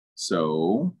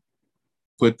 So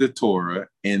put the Torah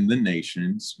in the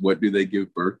nations. What do they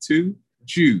give birth to?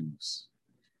 Jews.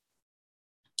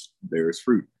 There's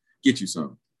fruit. Get you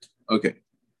some. Okay.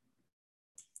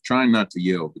 Trying not to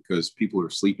yell because people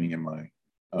are sleeping in my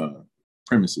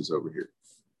premises over here.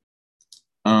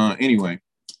 Anyway,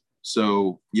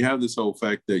 so you have this whole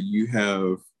fact that you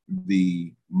have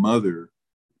the mother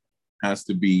has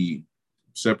to be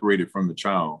separated from the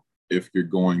child if you're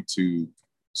going to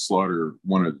slaughter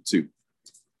one of the two.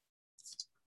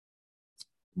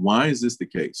 Why is this the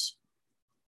case?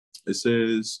 It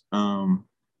says,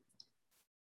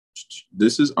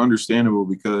 this is understandable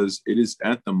because it is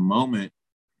at the moment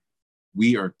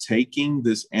we are taking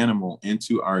this animal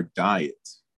into our diet.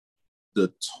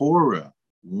 The Torah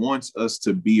wants us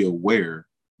to be aware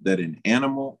that an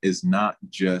animal is not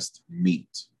just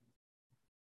meat.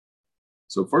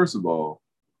 So first of all,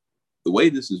 the way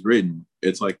this is written,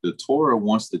 it's like the Torah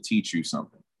wants to teach you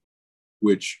something,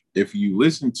 which if you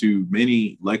listen to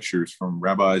many lectures from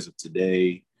rabbis of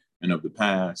today and of the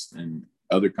past and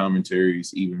other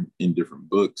commentaries, even in different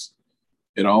books,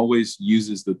 it always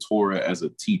uses the Torah as a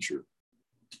teacher.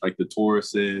 Like the Torah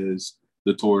says,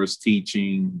 the Torah is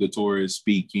teaching, the Torah is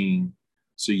speaking.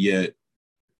 So yet,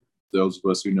 those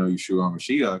of us who know Yeshua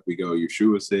HaMashiach, we go,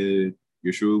 Yeshua said,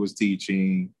 Yeshua was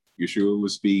teaching, Yeshua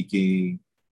was speaking.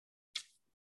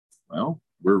 Well,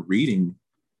 we're reading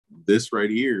this right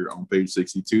here on page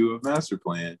 62 of Master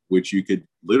Plan, which you could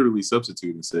literally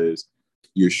substitute and says,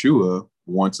 Yeshua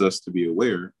wants us to be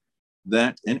aware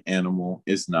that an animal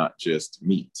is not just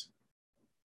meat.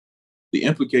 The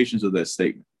implications of that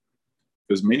statement,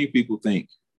 because many people think,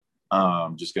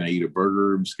 I'm just going to eat a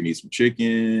burger, I'm just going to eat some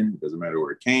chicken, it doesn't matter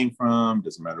where it came from, it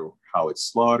doesn't matter how it's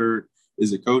slaughtered,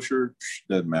 Is it kosher?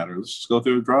 Doesn't matter. Let's just go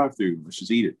through the drive-through. Let's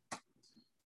just eat it.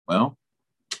 Well,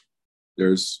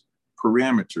 there's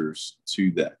parameters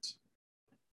to that.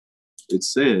 It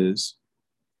says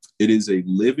it is a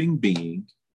living being.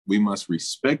 We must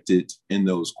respect it in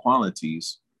those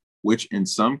qualities, which in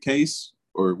some case,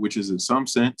 or which is in some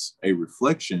sense, a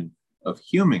reflection of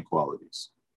human qualities.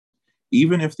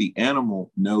 Even if the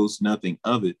animal knows nothing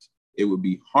of it, it would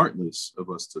be heartless of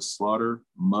us to slaughter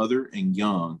mother and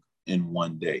young in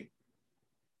one day.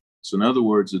 So in other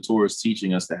words, the Torah is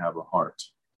teaching us to have a heart,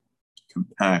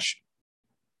 compassion.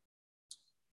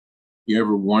 You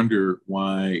ever wonder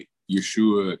why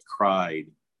Yeshua cried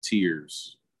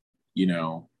tears,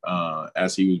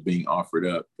 as he was being offered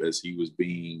up, as he was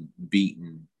being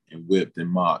beaten and whipped and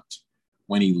mocked,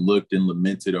 when he looked and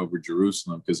lamented over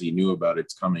Jerusalem because he knew about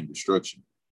its coming destruction?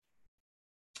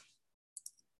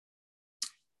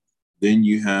 Then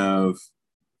you have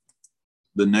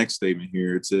the next statement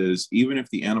here. It says, even if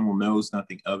the animal knows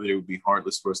nothing of it, it would be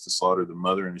heartless for us to slaughter the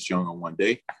mother and its young on one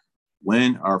day.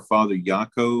 When our father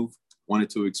Yaakov wanted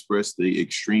to express the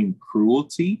extreme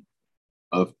cruelty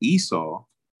of Esau,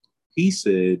 he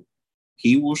said,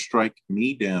 he will strike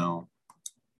me down,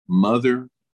 mother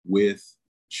with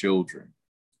children.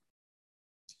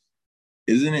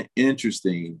 Isn't it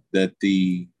interesting that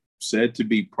the said to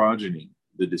be progeny,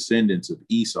 the descendants of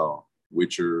Esau,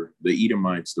 which are the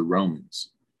Edomites, the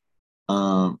Romans,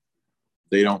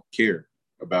 they don't care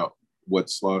about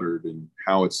what's slaughtered and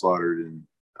how it's slaughtered, and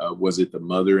was it the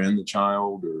mother and the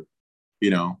child, or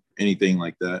anything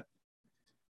like that.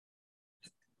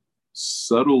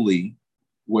 Subtly,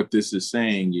 what this is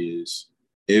saying is,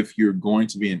 if you're going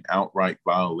to be an outright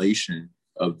violation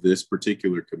of this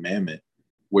particular commandment,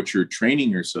 what you're training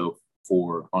yourself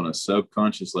for on a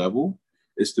subconscious level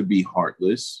is to be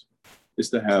heartless, is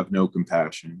to have no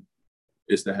compassion,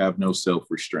 is to have no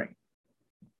self-restraint.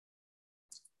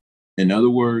 In other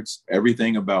words,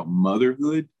 everything about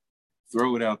motherhood,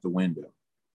 throw it out the window.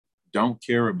 Don't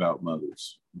care about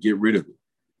mothers. Get rid of it.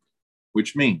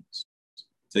 Which means,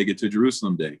 take it to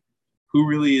Jerusalem Day. Who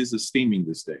really is esteeming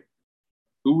this day?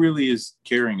 Who really is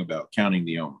caring about counting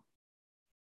the Omer?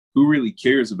 Who really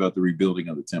cares about the rebuilding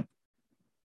of the temple?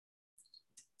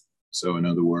 So in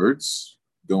other words,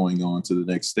 going on to the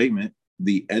next statement,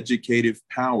 the educative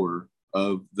power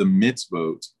of the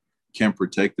mitzvot can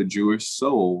protect the Jewish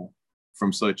soul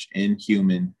from such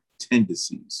inhuman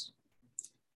tendencies,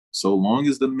 so long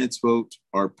as the mitzvot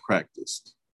are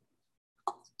practiced.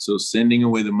 So sending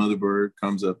away the mother bird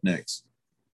comes up next.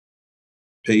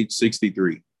 Page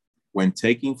 63. When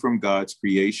taking from God's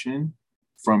creation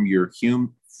for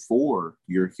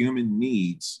your human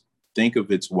needs, think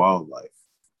of its wildlife.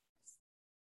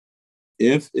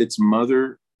 If its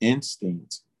mother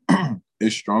instinct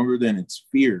is stronger than its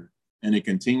fear, and it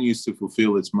continues to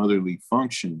fulfill its motherly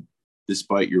function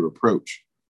despite your approach.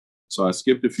 So I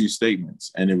skipped a few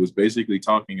statements, and it was basically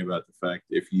talking about the fact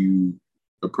if you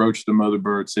approach the mother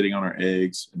bird sitting on her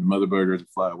eggs and the mother bird doesn't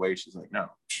fly away, she's like, no,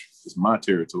 it's my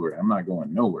territory. I'm not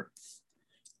going nowhere.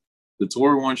 The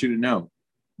Torah wants you to know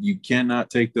you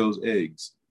cannot take those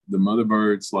eggs. The mother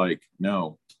bird's like,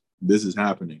 no, this is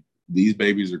happening. These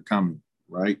babies are coming,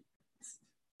 right?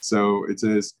 So it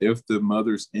says, if the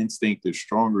mother's instinct is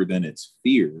stronger than its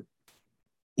fear,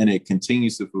 and it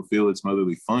continues to fulfill its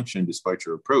motherly function despite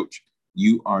your approach,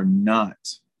 you are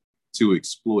not to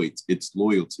exploit its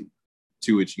loyalty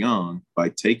to its young by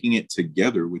taking it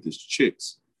together with its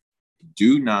chicks.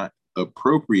 Do not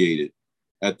appropriate it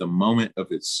at the moment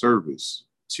of its service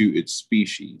to its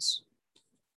species.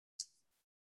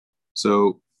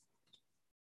 So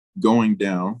going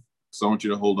down, so I want you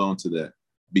to hold on to that,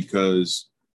 because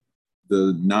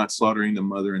the not slaughtering the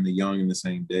mother and the young in the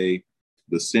same day,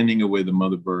 the sending away the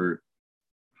mother bird,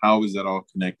 how is that all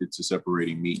connected to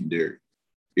separating meat and dairy?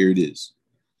 Here it is.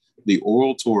 The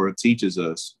oral Torah teaches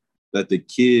us that the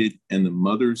kid and the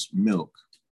mother's milk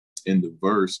in the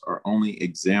verse are only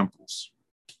examples.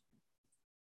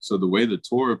 So the way the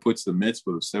Torah puts the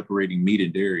mitzvah of separating meat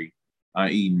and dairy,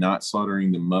 i.e. not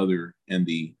slaughtering the mother and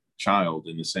the child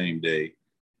in the same day,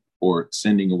 or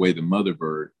sending away the mother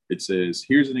bird, it says,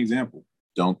 here's an example.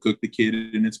 Don't cook the kid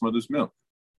in its mother's milk.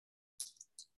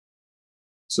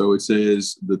 So it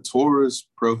says the Torah's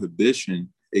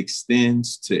prohibition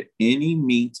extends to any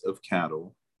meat of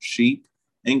cattle, sheep,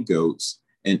 and goats,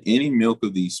 and any milk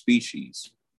of these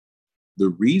species. The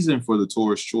reason for the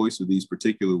Torah's choice of these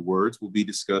particular words will be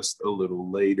discussed a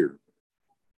little later,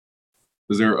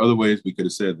 because there are other ways we could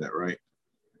have said that, right?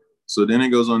 So then it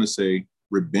goes on to say,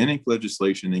 rabbinic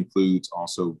legislation includes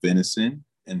also venison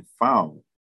and fowl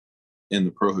in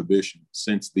the prohibition,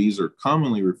 since these are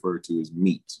commonly referred to as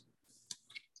meat.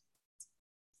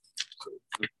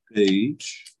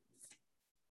 page,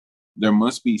 there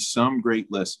must be some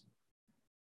great lesson.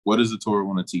 What does the Torah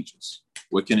want to teach us?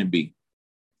 What can it be?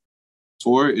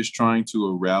 Torah is trying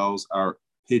to arouse our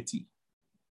pity.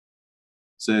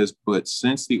 Says, but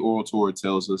since the oral Torah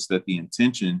tells us that the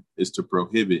intention is to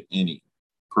prohibit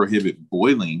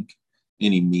boiling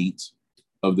any meat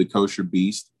of the kosher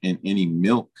beast and any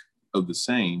milk of the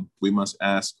same, we must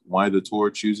ask why the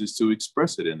Torah chooses to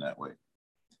express it in that way.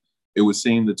 It would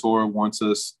seem the Torah wants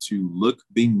us to look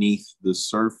beneath the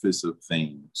surface of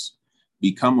things,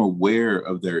 become aware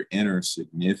of their inner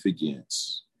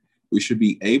significance. We should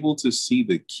be able to see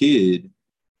the kid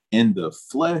in the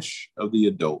flesh of the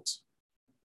adult.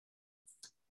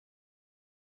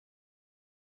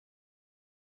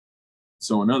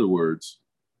 So in other words,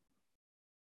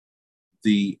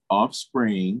 the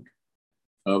offspring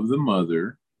of the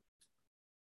mother,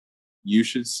 you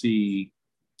should see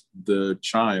the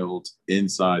child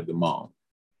inside the mom,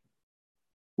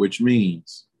 which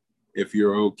means if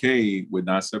you're okay with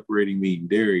not separating meat and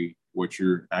dairy, what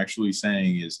you're actually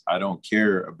saying is, I don't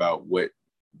care about what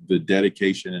the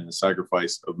dedication and the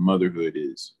sacrifice of motherhood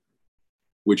is,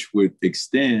 which would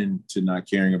extend to not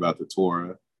caring about the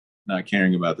Torah, not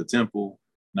caring about the temple,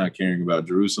 not caring about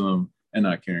Jerusalem, and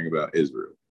not caring about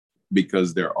Israel,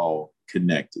 because they're all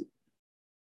connected.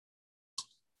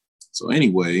 So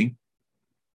anyway,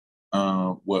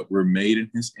 what we're made in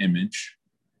his image,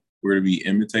 we're to be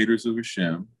imitators of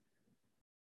Hashem,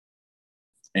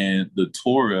 and the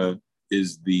Torah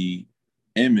is the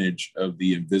image of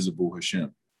the invisible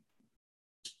Hashem.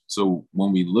 So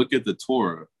when we look at the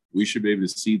Torah, we should be able to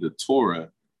see the Torah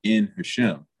in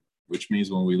Hashem, which means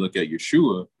when we look at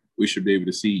Yeshua, we should be able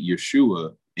to see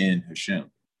Yeshua in Hashem.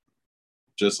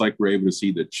 Just like we're able to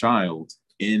see the child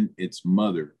in its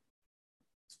mother.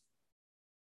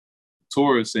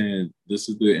 Torah is saying this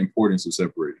is the importance of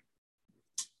separating.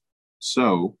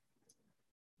 So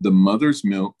the mother's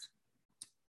milk,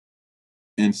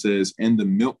 and says in the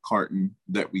milk carton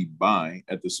that we buy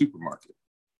at the supermarket,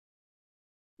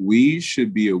 we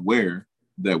should be aware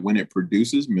that when it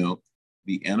produces milk,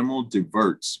 the animal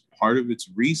diverts part of its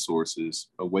resources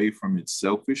away from its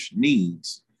selfish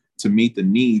needs to meet the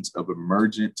needs of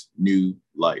emergent new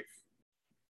life.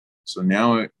 So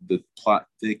now the plot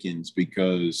thickens,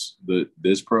 because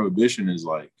this prohibition is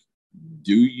like,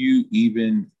 do you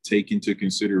even take into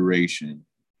consideration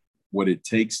what it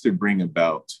takes to bring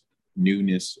about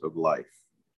newness of life?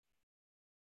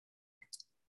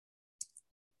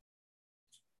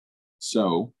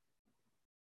 So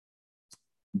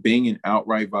being an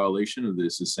outright violation of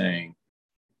this is saying,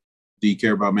 do you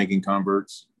care about making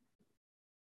converts?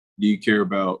 Do you care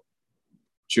about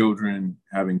children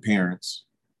having parents?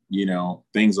 You know,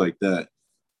 things like that.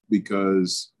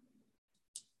 Because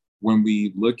when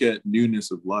we look at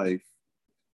newness of life,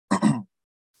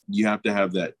 you have to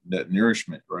have that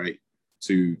nourishment, right?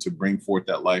 To bring forth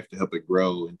that life, to help it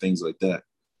grow and things like that.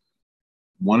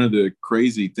 One of the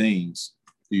crazy things,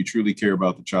 do you truly care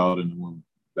about the child in the womb?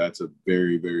 That's a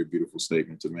very, very beautiful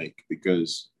statement to make,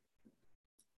 because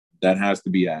that has to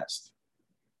be asked.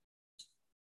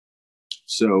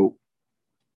 So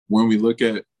when we look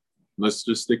at, let's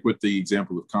just stick with the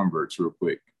example of converts real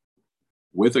quick.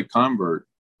 With a convert,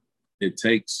 it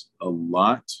takes a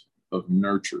lot of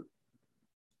nurture,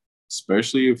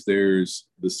 especially if there's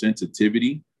the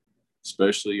sensitivity,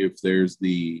 especially if there's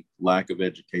the lack of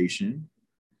education,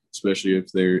 especially if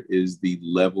there is the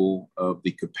level of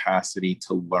the capacity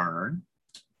to learn,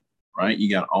 right? You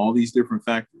got all these different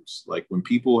factors. Like when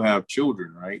people have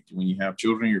children, right? When you have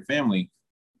children in your family,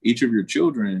 each of your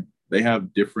children, they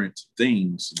have different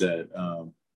things that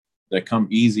that come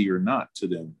easy or not to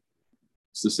them.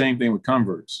 It's the same thing with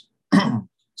converts.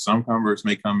 Some converts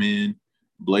may come in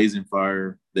blazing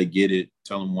fire. They get it.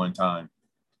 Tell them one time.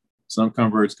 Some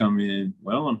converts come in,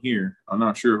 well, I'm here. I'm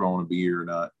not sure if I want to be here or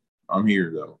not. I'm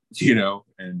here though, you know,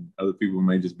 and other people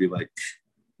may just be like,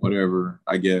 whatever,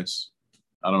 I guess.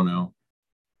 I don't know.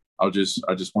 I just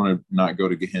want to not go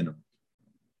to Gehenna.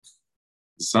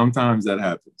 Sometimes that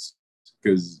happens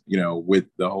because, you know, with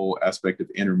the whole aspect of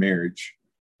intermarriage,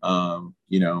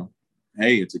 you know,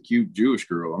 hey, it's a cute Jewish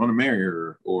girl, I'm going to marry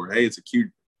her. Or, hey, it's a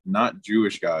cute, not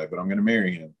Jewish guy, but I'm going to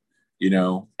marry him, you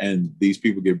know, and these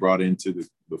people get brought into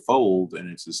the fold,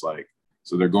 and it's just like,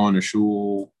 so they're going to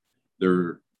shul,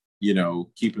 they're, you know,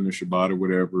 keeping their Shabbat or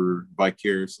whatever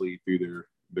vicariously through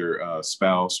their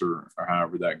spouse or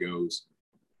however that goes.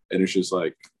 And it's just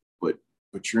like,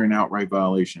 but you're an outright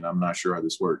violation. I'm not sure how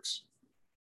this works.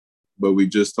 But we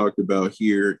just talked about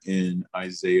here in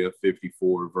Isaiah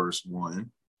 54, verse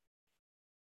 1,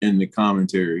 in the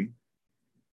commentary,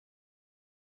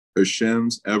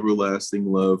 Hashem's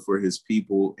everlasting love for his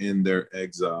people in their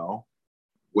exile,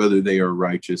 whether they are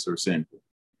righteous or sinful.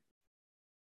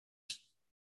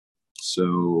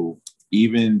 So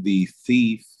even the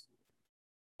thief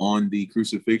on the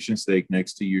crucifixion stake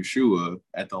next to Yeshua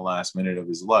at the last minute of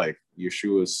his life,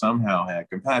 Yeshua somehow had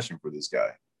compassion for this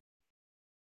guy.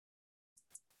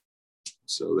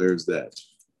 So there's that.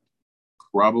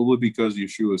 Probably because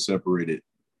Yeshua separated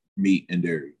meat and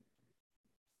dairy.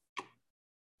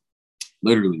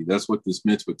 Literally, that's what this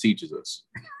mitzvah teaches us.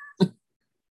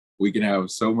 We can have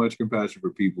so much compassion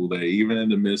for people that even in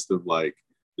the midst of like,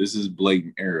 this is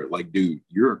blatant error. Like, dude,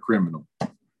 you're a criminal.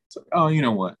 It's like, oh, you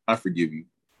know what? I forgive you.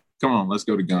 Come on, let's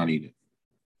go to Gan Eden.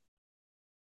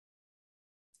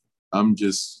 I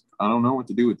don't know what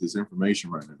to do with this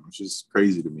information right now. It's just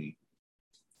crazy to me.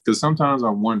 Because sometimes I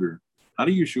wonder, how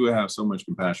do Yeshua have so much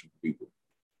compassion for people?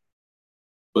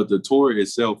 But the Torah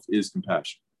itself is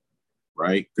compassion,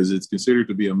 right? Because it's considered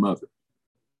to be a mother.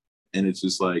 And it's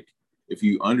just like, if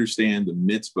you understand the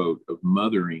mitzvot of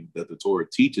mothering that the Torah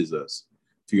teaches us,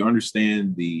 if you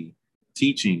understand the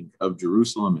teaching of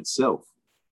Jerusalem itself,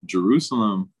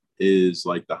 Jerusalem is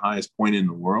like the highest point in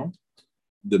the world.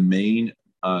 The main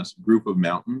group of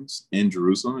mountains in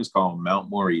Jerusalem is called Mount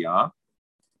Moriah.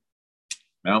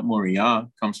 Mount Moriah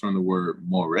comes from the word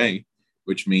more,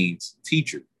 which means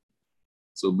teacher.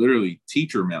 So literally,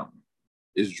 teacher mountain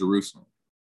is Jerusalem.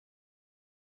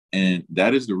 And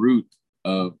that is the root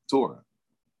of Torah.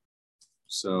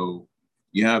 So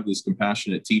you have this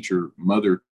compassionate teacher,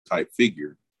 mother type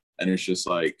figure. And it's just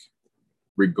like,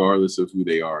 regardless of who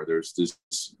they are, there's this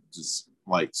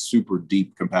like super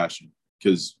deep compassion.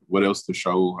 Because what else does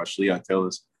Shaul HaShliach tell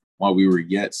us? While we were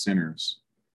yet sinners,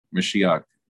 Mashiach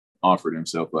offered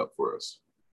himself up for us.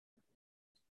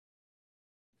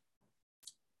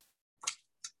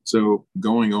 So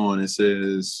going on, it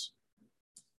says,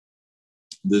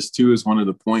 this too is one of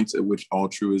the points at which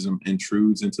altruism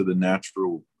intrudes into the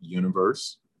natural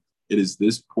universe. It is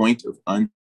this point of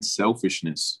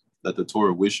unselfishness that the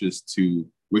Torah wishes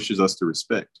us to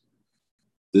respect.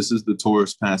 This is the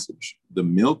Torah's passage. The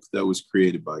milk that was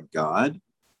created by God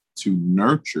to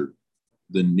nurture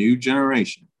the new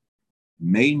generation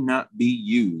may not be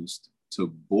used to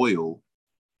boil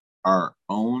our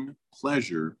own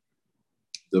pleasure,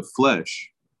 the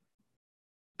flesh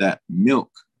that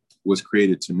milk was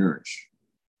created to nourish.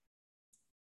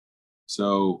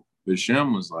 So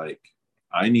Hashem was like,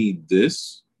 I need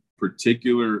this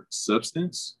particular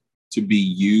substance to be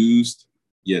used.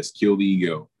 Yes, kill the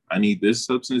ego. I need this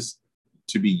substance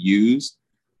to be used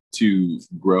to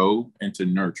grow and to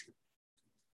nurture.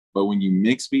 But when you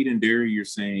mix meat and dairy, you're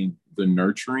saying the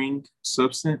nurturing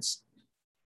substance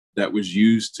that was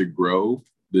used to grow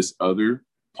this other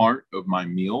part of my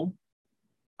meal,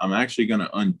 I'm actually going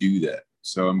to undo that.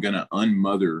 So I'm going to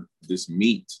unmother this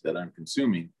meat that I'm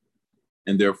consuming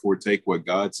and therefore take what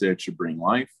God said should bring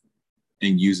life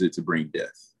and use it to bring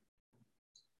death.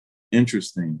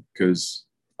 Interesting, because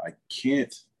I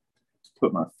can't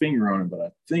put my finger on it, but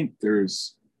I think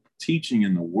there's teaching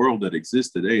in the world that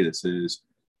exists today that says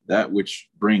that which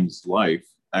brings life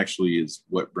actually is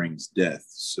what brings death.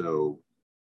 So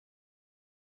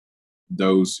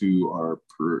those who are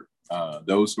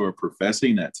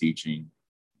professing that teaching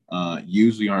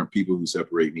usually aren't people who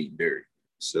separate meat and dairy.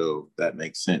 So that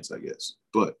makes sense, I guess.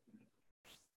 But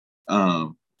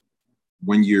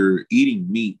when you're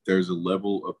eating meat, there's a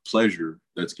level of pleasure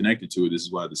that's connected to it. This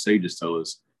is why the sages tell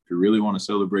us, if you really want to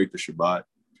celebrate the Shabbat,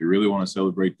 if you really want to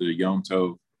celebrate the Yom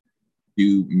Tov,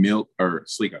 do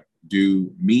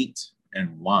meat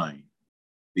and wine.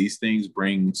 These things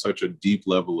bring such a deep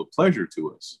level of pleasure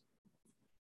to us.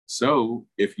 So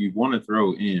if you want to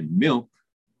throw in milk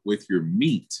with your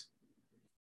meat,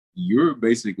 you're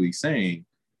basically saying,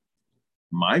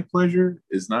 my pleasure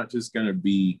is not just going to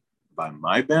be by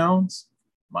my bounds.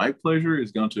 My pleasure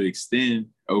is going to extend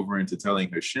over into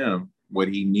telling Hashem what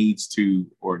he needs to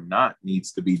or not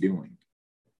needs to be doing.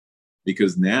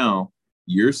 Because now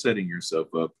you're setting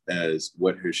yourself up as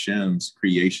what Hashem's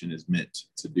creation is meant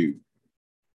to do.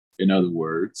 In other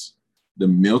words, the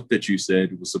milk that you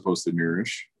said was supposed to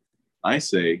nourish, I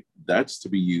say that's to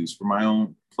be used for my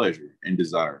own pleasure and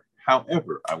desire,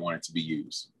 however I want it to be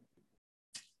used.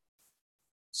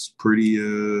 It's pretty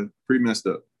messed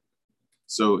up.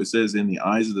 So it says, in the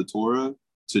eyes of the Torah,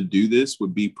 to do this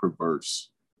would be perverse.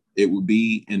 It would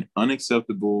be an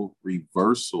unacceptable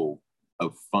reversal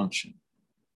of function.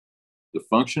 The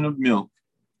function of milk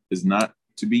is not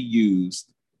to be used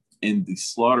in the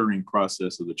slaughtering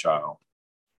process of the child.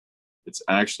 It's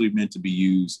actually meant to be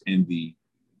used in the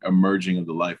emerging of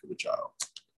the life of the child.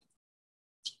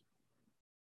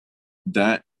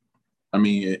 That I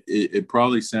mean, it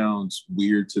probably sounds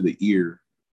weird to the ear,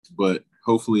 but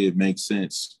hopefully it makes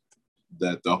sense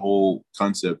that the whole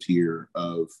concept here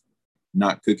of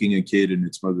not cooking a kid in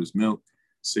its mother's milk,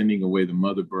 sending away the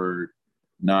mother bird,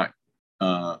 not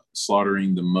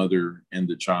slaughtering the mother and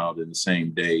the child in the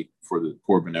same day for the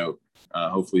korbanot.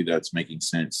 Hopefully that's making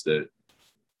sense, that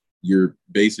you're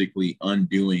basically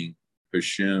undoing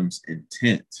Hashem's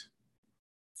intent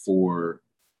for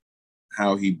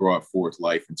how he brought forth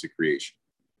life into creation,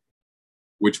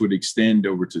 which would extend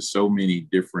over to so many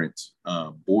different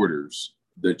borders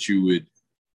that you would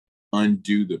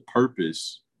undo the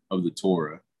purpose of the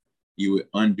Torah. You would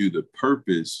undo the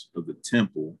purpose of the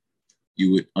temple.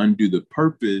 You would undo the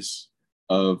purpose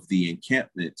of the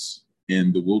encampments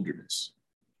in the wilderness.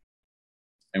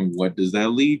 And what does that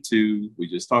lead to? We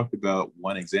just talked about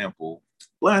one example,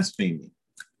 blasphemy.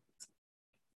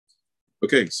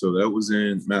 Okay, so that was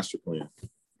in Master Plan.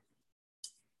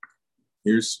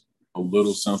 Here's a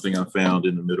little something I found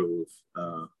in the middle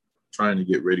of trying to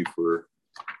get ready for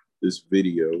this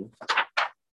video.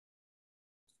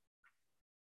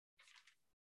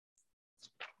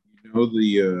 You know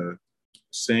the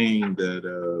saying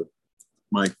that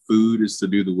my food is to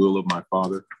do the will of my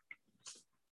Father?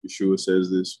 Yeshua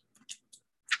says this.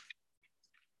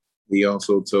 He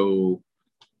also told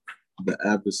the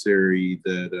adversary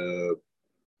that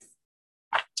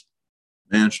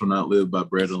man shall not live by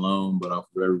bread alone, but off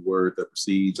of every word that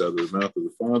proceeds out of the mouth of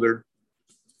the Father.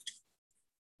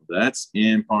 That's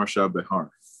in Parsha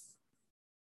Behar.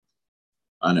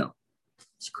 I know.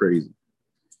 It's crazy.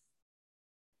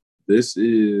 This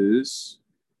is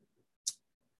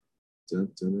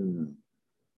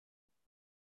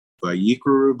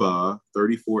Vayikra Rabbah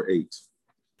 34:8.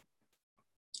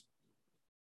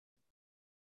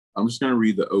 I'm just going to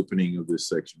read the opening of this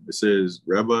section. It says,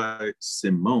 Rabbi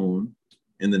Simon,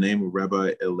 in the name of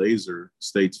Rabbi Elazar,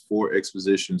 states 4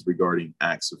 expositions regarding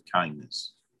acts of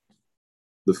kindness.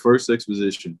 The first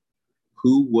exposition,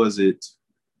 who was it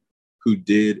who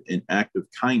did an act of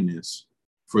kindness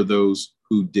for those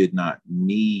who did not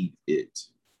need it?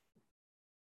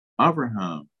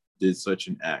 Abraham did such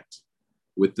an act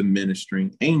with the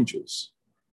ministering angels,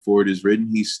 for it is written,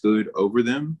 he stood over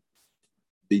them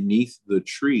beneath the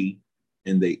tree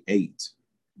and they ate.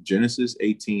 Genesis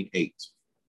 18:8.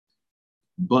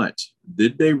 But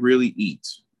did they really eat?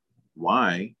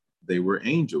 Why? They were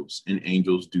angels, and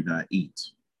angels do not eat.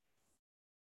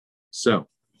 So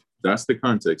that's the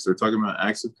context. They're talking about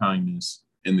acts of kindness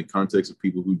in the context of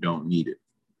people who don't need it.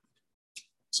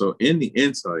 So in the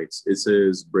insights, it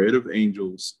says bread of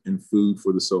angels and food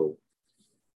for the soul.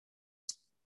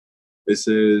 It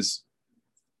says,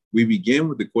 we begin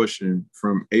with the question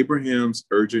from Abraham's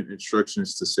urgent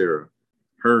instructions to Sarah,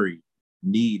 hurry,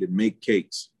 knead, and make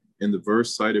cakes. In the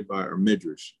verse cited by our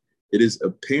Midrash, it is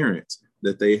apparent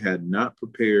that they had not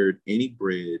prepared any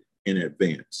bread in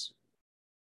advance.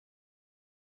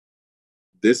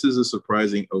 This is a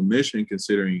surprising omission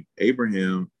considering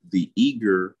Abraham, the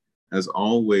eager as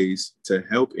always to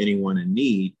help anyone in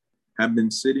need, had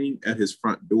been sitting at his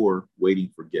front door waiting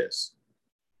for guests.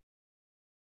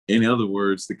 In other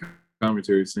words, the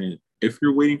commentary is saying, if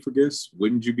you're waiting for guests,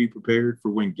 wouldn't you be prepared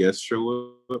for when guests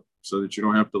show up so that you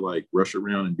don't have to like rush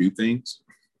around and do things?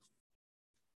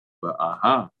 But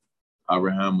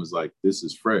Abraham was like, this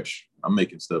is fresh. I'm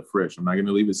making stuff fresh. I'm not going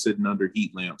to leave it sitting under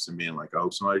heat lamps and being like, I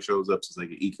hope somebody shows up so they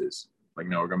can eat this. Like,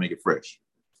 no, we're going to make it fresh.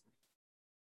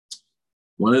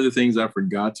 One of the things I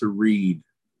forgot to read,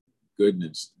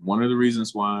 goodness, one of the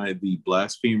reasons why the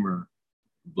blasphemer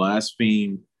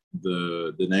blasphemed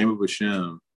the name of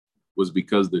Hashem was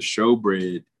because the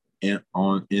showbread in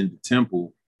the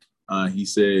temple, he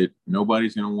said,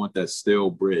 nobody's going to want that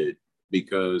stale bread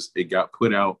because it got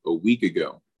put out a week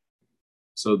ago.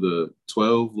 So the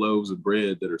 12 loaves of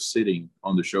bread that are sitting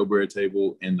on the showbread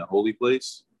table in the holy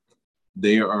place,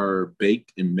 they are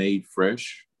baked and made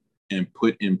fresh and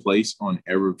put in place on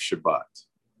Erev Shabbat.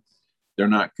 They're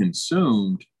not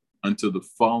consumed until the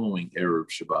following Erev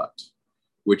Shabbat,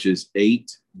 which is 8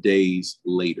 days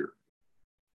later.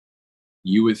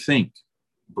 You would think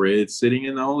bread sitting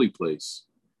in the holy place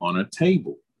on a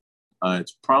table,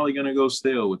 it's probably going to go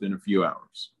stale within a few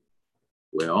hours.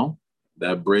 Well,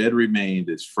 that bread remained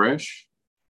as fresh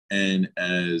and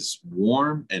as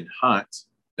warm and hot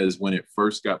as when it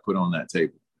first got put on that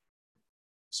table.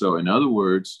 So in other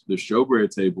words, the showbread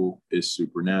table is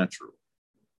supernatural.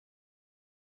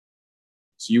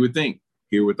 So you would think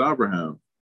here with Abraham,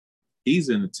 he's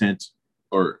in a tent,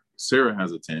 or Sarah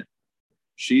has a tent.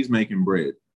 She's making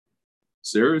bread.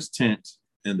 Sarah's tent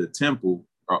and the temple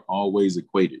are always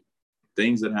equated.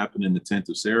 things that happened in the tent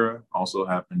of Sarah also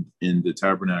happened in the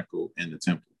tabernacle and the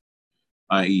temple,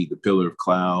 i.e., the pillar of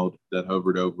cloud that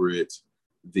hovered over it,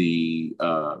 the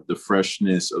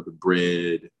freshness of the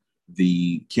bread,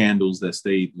 the candles that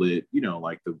stayed lit,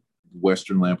 like the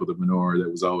Western lamp of the menorah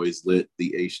that was always lit,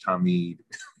 the Aish Tamid.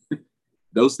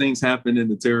 Those things happened in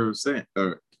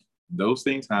the those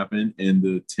things happened in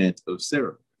the tent of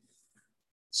Sarah.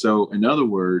 So, in other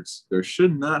words, there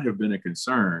should not have been a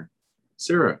concern.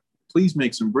 Sarah, please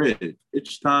make some bread.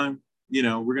 It's time.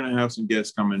 We're going to have some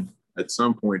guests coming at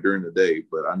some point during the day.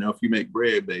 But I know if you make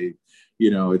bread, babe,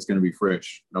 it's going to be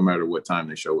fresh no matter what time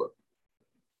they show up.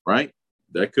 Right?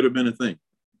 That could have been a thing.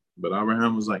 But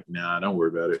Abraham was like, nah, don't worry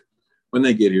about it. When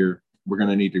they get here, we're going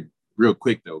to need to, real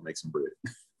quick, though, make some bread.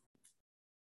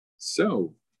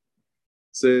 So,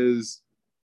 says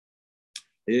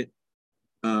it.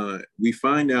 We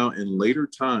find out in later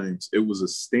times it was a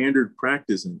standard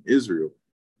practice in Israel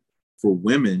for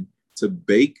women to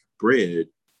bake bread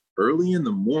early in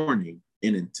the morning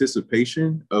in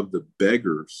anticipation of the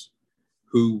beggars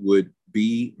who would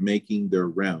be making their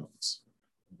rounds.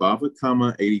 Bava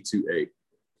Kama 82a.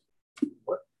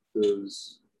 What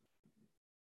does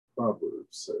Proverbs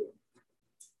say?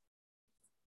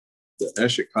 The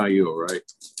Eshet Chayil, right?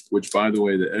 Which, by the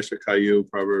way, the Eshet Chayil,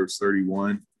 Proverbs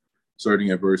 31, starting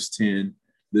at verse 10,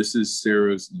 this is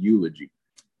Sarah's eulogy,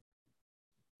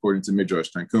 according to Midrash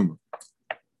Tanchuma.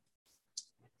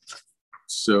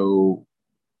 So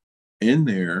in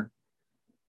there,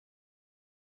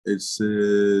 it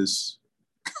says,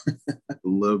 I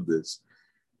love this.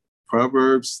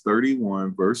 Proverbs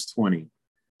 31, verse 20,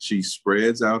 she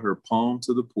spreads out her palm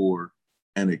to the poor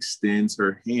and extends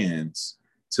her hands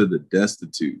to the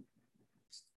destitute.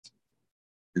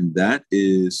 And that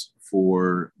is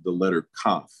for the letter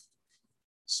Kaf.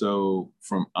 So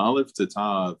from Aleph to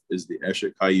Tav is the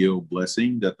Eshet Chayil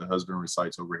blessing that the husband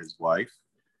recites over his wife.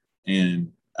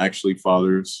 And actually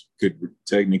fathers could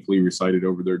technically recite it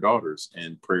over their daughters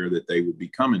in prayer that they would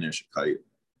become an Eshet Chayil.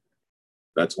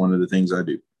 That's one of the things I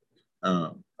do.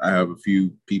 I have a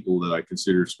few people that I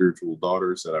consider spiritual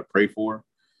daughters that I pray for.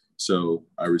 So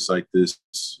I recite this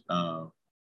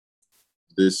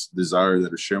this desire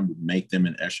that Hashem would make them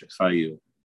an Eshet Chayil.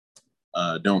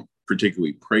 Don't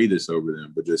particularly pray this over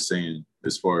them, but just saying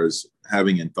as far as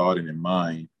having in thought and in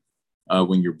mind,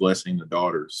 when you're blessing the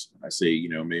daughters, I say,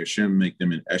 may Hashem make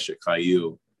them an Eshet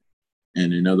Chayil.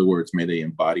 And in other words, may they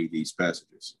embody these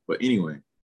passages. But anyway,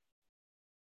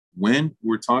 when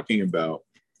we're talking about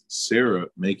Sarah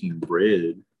making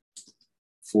bread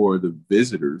for the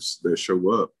visitors that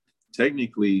show up,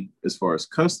 technically, as far as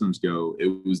customs go,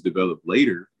 it was developed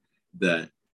later that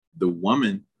the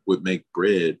woman would make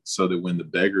bread so that when the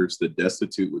beggars, the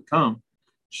destitute would come,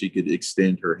 she could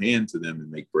extend her hand to them and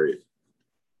make bread.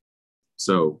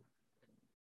 So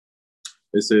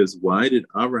it says, why did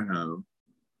Abraham,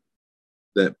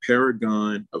 that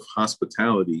paragon of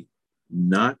hospitality,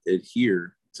 not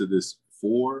adhere to this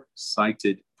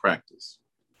four-cited practice?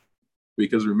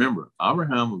 Because remember,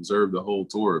 Abraham observed the whole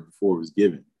Torah before it was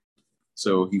given.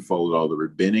 So he followed all the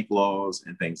rabbinic laws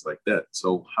and things like that.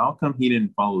 So how come he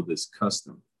didn't follow this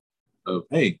custom of,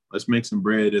 hey, let's make some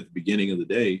bread at the beginning of the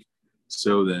day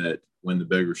so that when the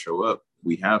beggars show up,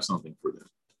 we have something for them?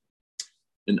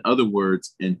 In other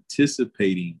words,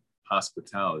 anticipating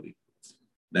hospitality.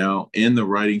 Now, in the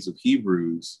writings of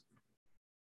Hebrews,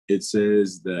 it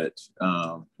says that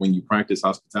when you practice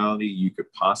hospitality, you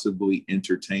could possibly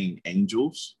entertain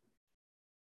angels.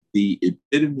 The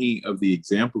epitome of the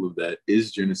example of that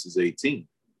is Genesis 18.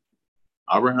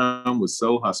 Abraham was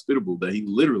so hospitable that he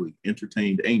literally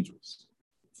entertained angels.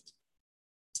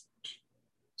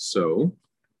 So,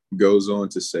 goes on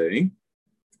to say,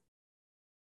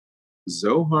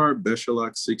 Zohar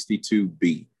Beshalach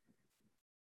 62b.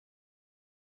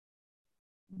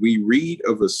 We read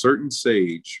of a certain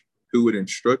sage who would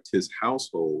instruct his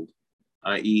household,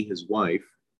 i.e. his wife.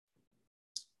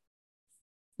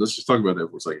 Let's just talk about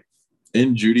that for a second.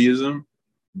 In Judaism,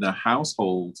 the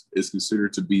household is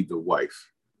considered to be the wife.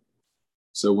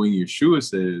 So when Yeshua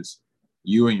says,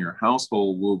 you and your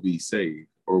household will be saved,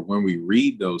 or when we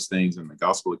read those things in the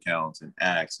gospel accounts and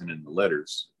Acts and in the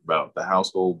letters about the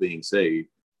household being saved,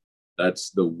 that's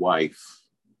the wife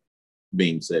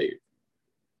being saved.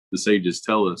 The sages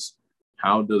tell us,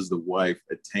 how does the wife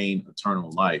attain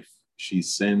eternal life? She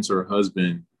sends her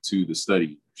husband to the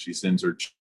study. She sends her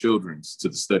children to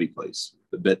the study place,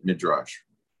 the Bet Midrash.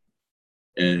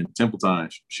 And temple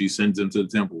times, she sends them to the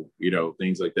temple,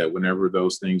 things like that, whenever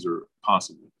those things are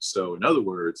possible. So in other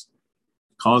words,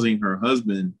 causing her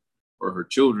husband or her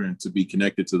children to be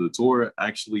connected to the Torah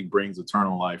actually brings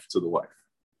eternal life to the wife.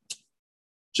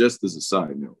 just as a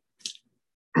side note.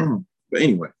 But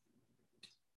anyway,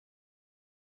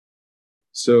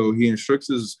 so he instructs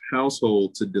his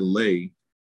household to delay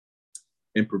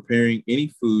in preparing any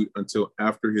food until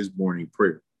after his morning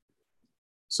prayer.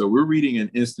 So we're reading an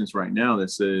instance right now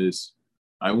that says,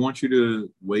 I want you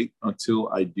to wait until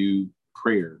I do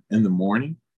prayer in the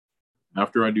morning.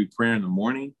 After I do prayer in the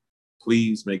morning,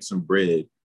 please make some bread.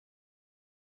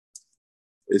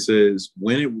 It says,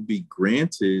 when it will be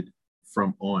granted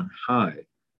from on high.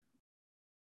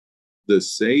 The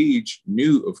sage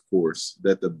knew, of course,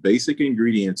 that the basic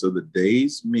ingredients of the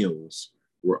day's meals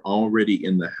were already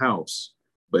in the house,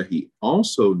 but he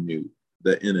also knew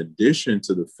that in addition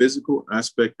to the physical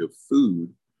aspect of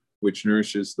food, which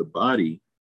nourishes the body,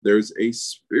 there's a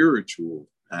spiritual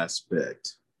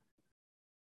aspect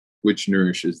which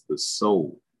nourishes the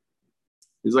soul.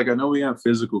 He's like, I know we have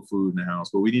physical food in the house,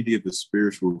 but we need to get the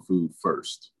spiritual food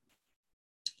first.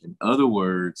 In other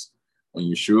words, when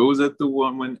Yeshua was with the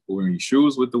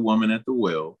woman at the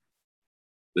well,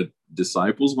 the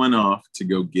disciples went off to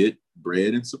go get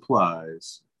bread and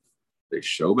supplies. They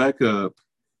show back up.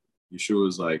 Yeshua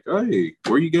was like, hey,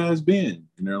 where you guys been?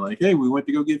 And they're like, hey, we went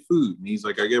to go get food. And he's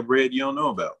like, I get bread you don't know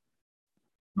about.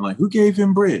 I'm like, who gave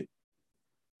him bread?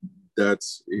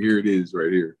 Here it is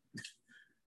right here.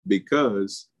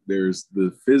 Because there's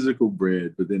the physical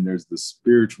bread, but then there's the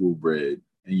spiritual bread.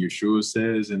 And Yeshua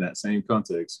says in that same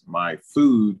context, my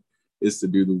food is to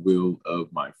do the will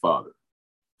of my Father.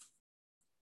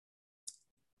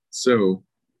 So,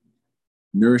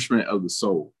 nourishment of the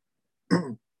soul.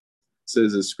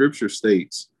 Says, as scripture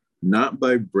states, not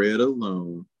by bread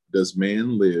alone does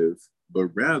man live, but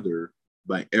rather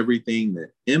by everything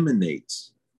that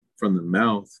emanates from the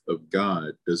mouth of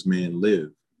God does man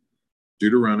live.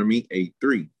 Deuteronomy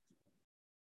 8:3.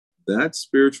 That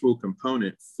spiritual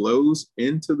component flows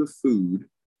into the food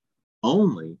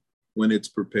only when it's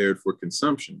prepared for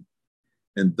consumption,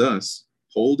 and thus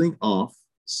holding off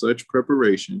such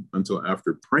preparation until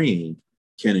after praying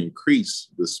can increase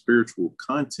the spiritual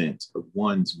content of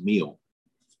one's meal.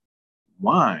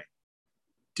 Why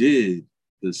did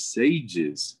the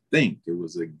sages think it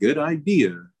was a good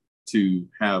idea to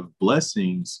have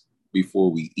blessings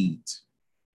before we eat?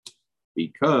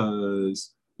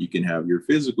 Because you can have your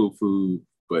physical food,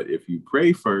 but if you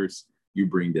pray first, you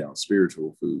bring down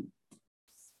spiritual food.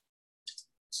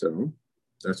 So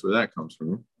that's where that comes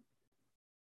from.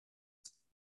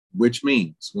 Which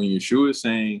means when Yeshua is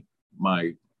saying,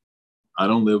 I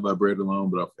don't live by bread alone,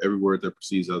 but of every word that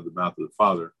proceeds out of the mouth of the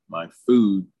Father, my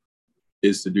food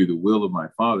is to do the will of my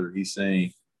Father. He's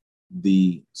saying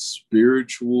the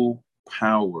spiritual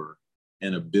power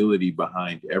and ability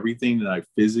behind everything that I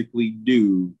physically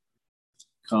do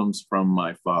comes from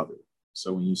my Father.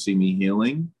 So when you see me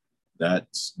healing,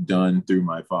 that's done through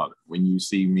my Father. When you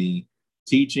see me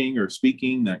teaching or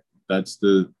speaking, that's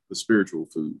the spiritual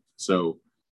food. So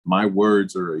my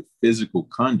words are a physical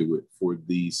conduit for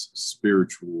these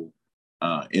spiritual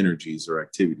energies or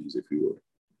activities, if you will.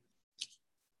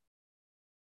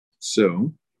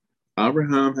 So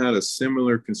Abraham had a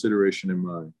similar consideration in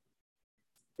mind.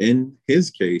 In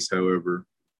his case, however,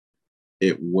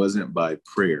 it wasn't by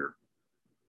prayer.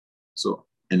 So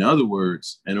in other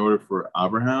words, in order for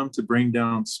Abraham to bring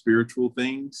down spiritual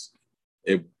things,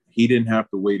 he didn't have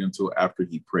to wait until after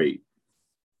he prayed.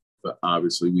 But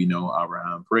obviously we know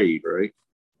Abraham prayed, right?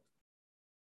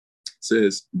 It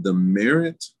says, the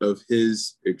merit of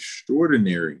his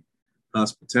extraordinary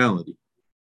hospitality,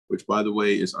 which by the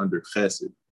way is under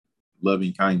chesed,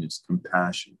 loving kindness,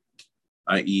 compassion,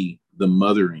 i.e. the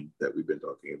mothering that we've been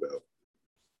talking about,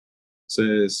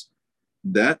 says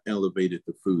that elevated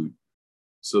the food.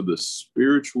 So the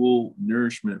spiritual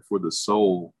nourishment for the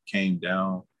soul came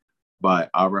down by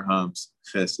Abraham's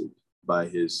chesed, by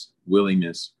his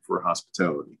willingness for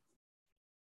hospitality.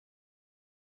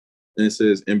 And it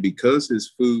says, and because his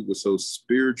food was so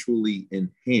spiritually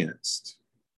enhanced,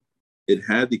 it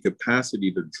had the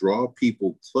capacity to draw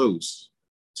people close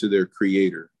to their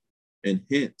creator, and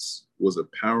hence was a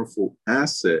powerful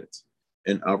asset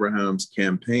in Abraham's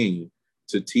campaign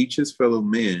to teach his fellow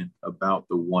men about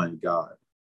the one God.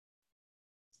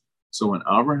 So when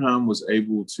Abraham was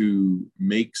able to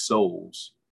make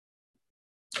souls,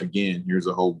 again, here's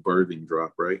a whole birthing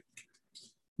drop, right?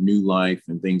 New life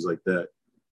and things like that.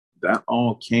 That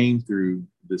all came through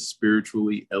the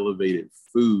spiritually elevated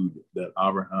food that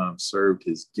Abraham served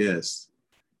his guests,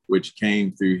 which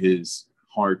came through his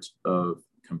heart of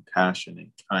compassion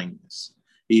and kindness.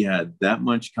 He had that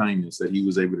much kindness that he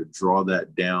was able to draw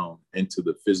that down into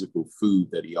the physical food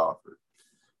that he offered.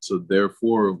 So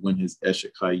therefore, when his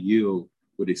Eshet Chayil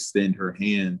would extend her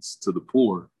hands to the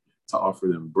poor to offer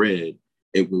them bread,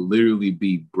 it will literally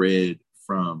be bread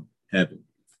from heaven.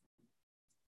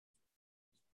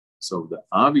 So the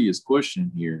obvious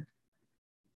question here,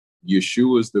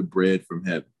 Yeshua is the bread from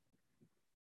heaven.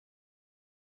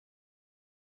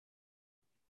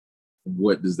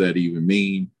 What does that even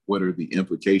mean? What are the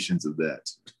implications of that?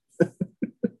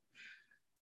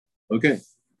 Okay.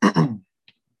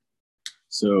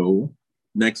 So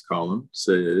next column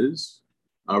says,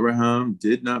 Abraham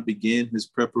did not begin his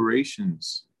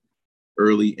preparations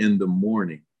early in the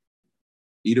morning.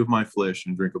 Eat of my flesh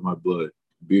and drink of my blood.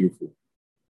 Beautiful.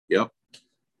 Yep.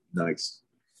 Nice.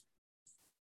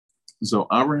 So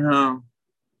Abraham,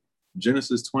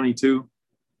 Genesis 22,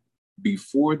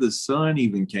 before the sun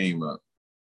even came up,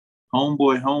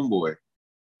 homeboy,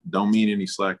 don't mean any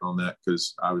slack on that,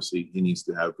 because obviously he needs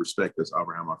to have respect as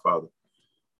Abraham, our father.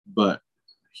 But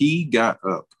he got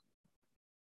up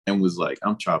and was like,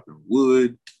 I'm chopping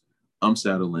wood, I'm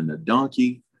saddling a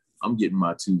donkey, I'm getting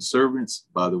my 2 servants,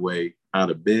 by the way, out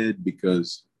of bed,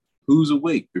 because who's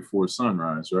awake before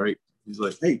sunrise, right? He's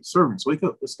like, hey, servants, wake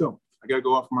up, let's go. I got to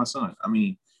go offer my son.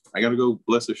 I got to go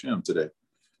bless Hashem today,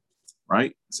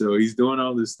 right? So he's doing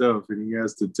all this stuff, and he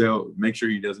has to make sure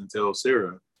he doesn't tell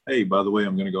Sarah, hey, by the way,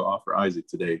 I'm going to go offer Isaac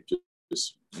today.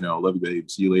 Just love you, babe.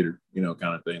 See you later,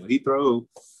 kind of thing. He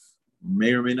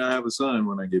may or may not have a son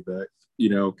when I get back,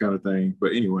 kind of thing.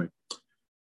 But anyway,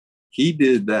 he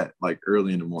did that like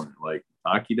early in the morning, like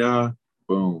Akidah,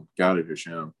 boom, got it,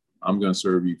 Hashem. I'm going to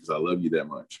serve you because I love you that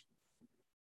much.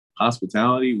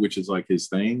 Hospitality, which is like his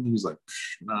thing. He's like,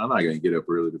 no, I'm not going to get up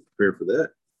early to prepare for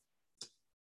that.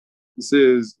 It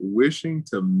says, wishing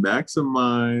to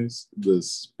maximize the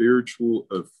spiritual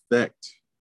effect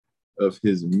of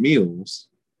his meals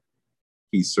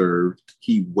he served,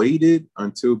 he waited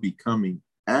until becoming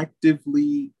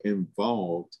actively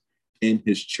involved in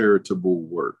his charitable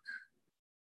work.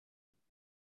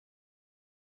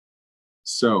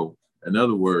 So, in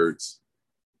other words,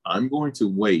 I'm going to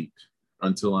wait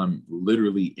until I'm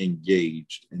literally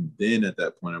engaged, and then at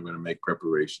that point, I'm going to make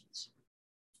preparations.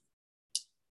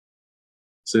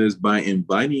 It says, by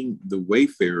inviting the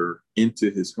wayfarer into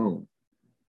his home.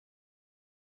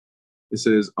 It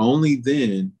says, only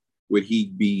then would he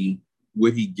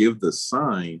give the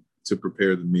sign to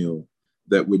prepare the meal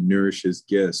that would nourish his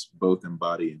guests both in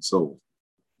body and soul.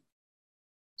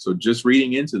 So just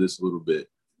reading into this a little bit,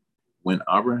 when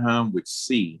Abraham would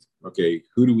see, okay,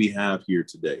 who do we have here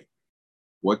today?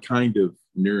 What kind of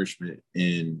nourishment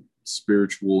and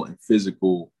spiritual and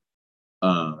physical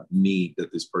need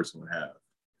that this person would have,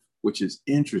 which is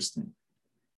interesting.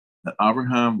 That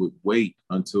Abraham would wait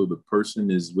until the person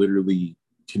is literally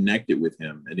connected with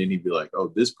him, and then he'd be like,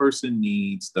 oh, this person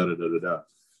needs da-da-da-da-da.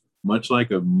 Much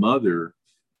like a mother,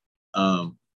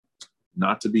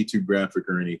 not to be too graphic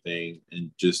or anything, and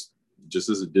just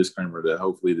as a disclaimer that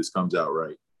hopefully this comes out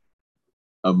right.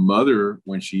 A mother,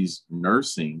 when she's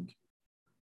nursing,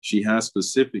 she has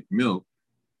specific milk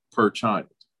per child.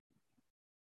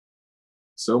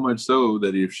 So much so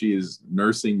that if she is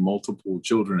nursing multiple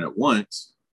children at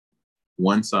once,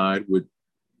 one side would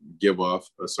give off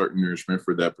a certain nourishment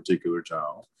for that particular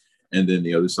child, and then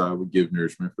the other side would give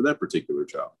nourishment for that particular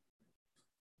child.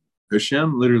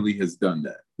 Hashem literally has done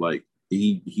that. Like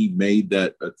he made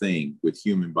that a thing with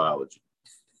human biology.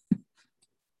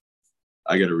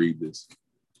 I got to read this.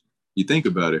 You think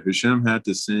about it, Hashem had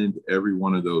to send every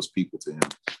one of those people to him.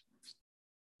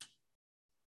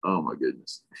 Oh my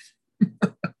goodness.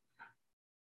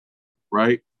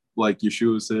 Right? Like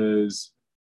Yeshua says,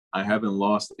 I haven't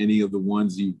lost any of the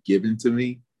ones you've given to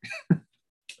me.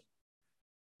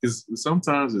 Because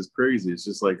sometimes it's crazy. It's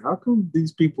just like, how come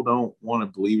these people don't want to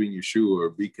believe in Yeshua or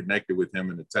be connected with him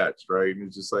and attached, right? And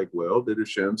it's just like, well, did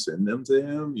Hashem send them to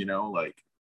him? Like,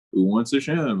 who wants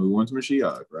Hashem? Who wants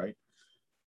Mashiach, right?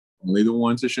 Only the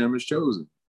ones Hashem has chosen.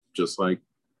 Just like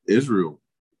Israel.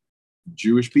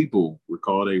 Jewish people were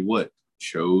called a what?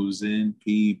 Chosen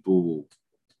people.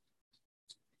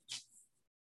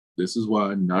 This is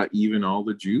why not even all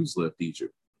the Jews left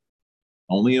Egypt.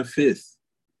 Only a fifth.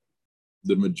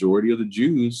 The majority of the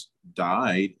Jews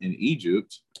died in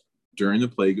Egypt during the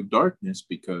plague of darkness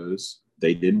because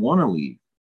they didn't want to leave.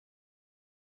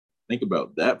 Think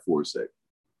about that for a second.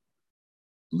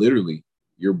 Literally,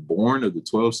 you're born of the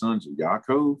 12 sons of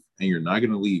Yaakov, and you're not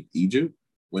going to leave Egypt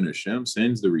when Hashem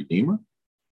sends the Redeemer?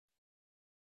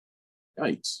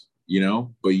 Yikes,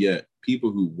 But yet,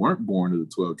 people who weren't born of the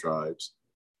 12 tribes,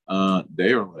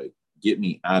 they are like, get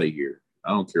me out of here.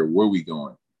 I don't care where we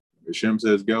going. Hashem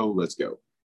says go, let's go.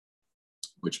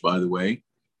 Which, by the way,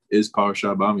 is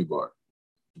Parashat Bamidbar.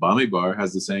 Bamidbar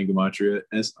has the same gematria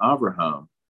as Abraham.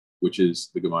 which is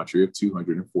the gematria of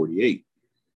 248.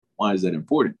 Why is that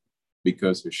important?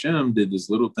 Because Hashem did this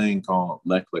little thing called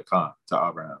Lech Lecha to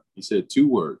Abraham. He said 2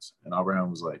 words, and Abraham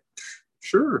was like,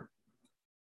 sure.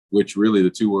 Which really the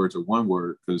 2 words are 1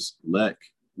 word, because Lech,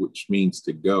 which means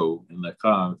to go, and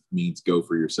Lecha means go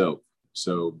for yourself.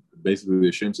 So basically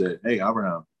Hashem said, hey,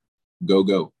 Abraham,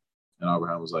 go. And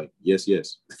Abraham was like, yes.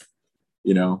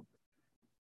 You know,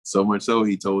 so much so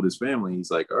he told his family,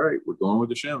 he's like, all right, we're going with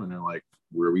Hashem. And they're like,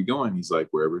 where are we going? He's like,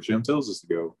 wherever Hashem tells us to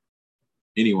go.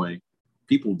 Anyway,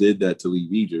 people did that to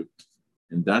leave Egypt.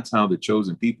 And that's how the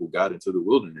chosen people got into the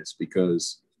wilderness,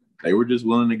 because they were just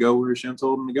willing to go where Hashem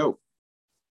told them to go.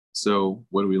 So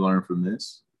what do we learn from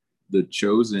this? The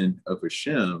chosen of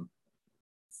Hashem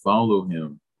follow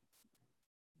him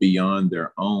beyond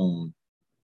their own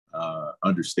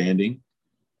understanding,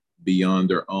 beyond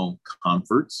their own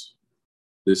comforts.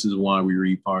 This is why we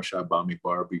read Parshat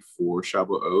Bamidbar before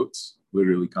Shavuot.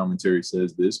 Literally, commentary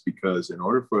says this, because in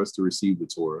order for us to receive the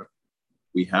Torah,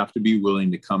 we have to be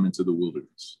willing to come into the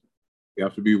wilderness. We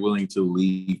have to be willing to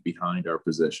leave behind our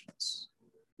possessions.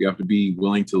 We have to be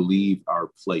willing to leave our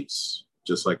place,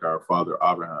 just like our father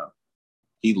Abraham.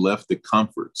 He left the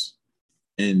comforts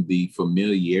and the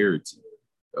familiarity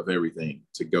of everything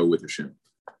to go with Hashem.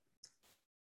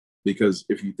 Because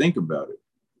if you think about it,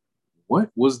 what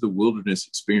was the wilderness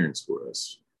experience for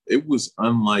us? It was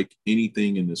unlike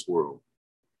anything in this world.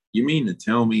 You mean to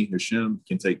tell me Hashem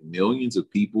can take millions of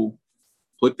people,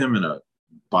 put them in a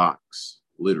box,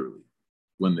 literally,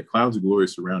 when the clouds of glory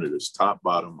surrounded us, top,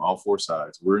 bottom, all 4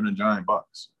 sides? We're in a giant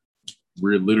box.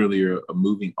 We're literally a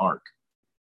moving ark,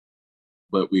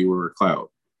 but we were a cloud.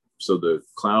 So the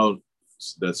cloud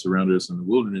that surrounded us in the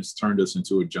wilderness turned us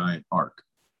into a giant ark.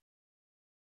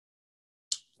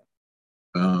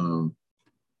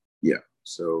 Yeah,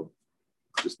 so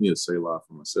just need to say a lot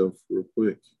for myself real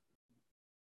quick.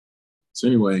 So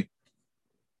anyway,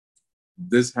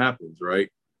 this happens, right?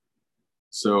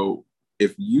 So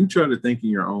if you try to think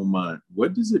in your own mind,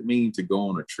 what does it mean to go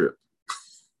on a trip?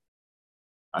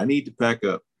 I need to pack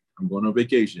up. I'm going on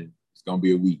vacation. It's going to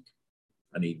be a week.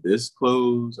 I need this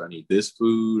clothes. I need this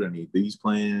food. I need these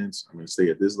plans. I'm going to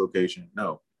stay at this location.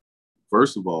 No.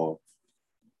 First of all,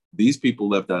 these people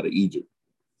left out of Egypt,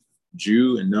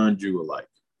 Jew and non-Jew alike.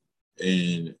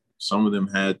 And some of them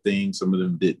had things, some of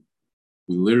them didn't.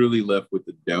 We literally left with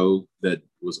the dough that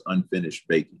was unfinished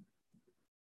baking.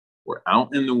 We're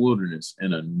out in the wilderness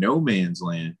in a no man's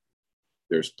land.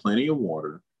 There's plenty of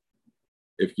water.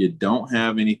 If you don't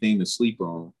have anything to sleep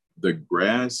on, the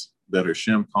grass that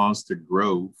Hashem caused to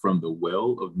grow from the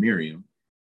well of Miriam,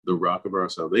 the rock of our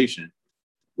salvation,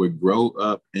 would grow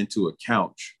up into a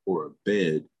couch or a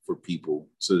bed for people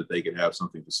so that they could have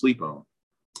something to sleep on.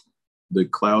 The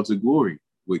clouds of glory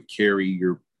would carry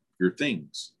your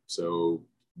things. So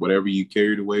whatever you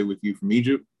carried away with you from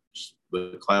Egypt,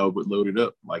 the cloud would load it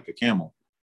up like a camel.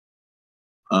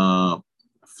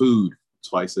 Food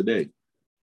twice a day.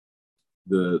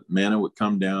 The manna would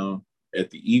come down at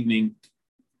the evening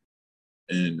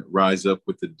and rise up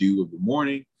with the dew of the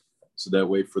morning. So that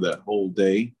way for that whole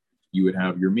day, you would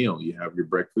have your meal. You have your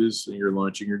breakfast and your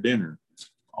lunch and your dinner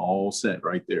all set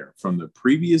right there from the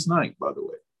previous night, by the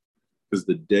way, because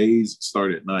the days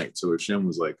start at night. So Hashem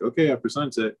was like, okay, after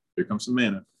sunset, here comes some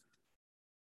manna.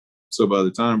 So by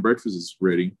the time breakfast is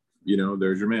ready,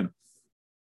 there's your manna.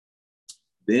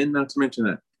 Then, not to mention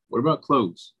that, what about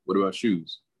clothes? What about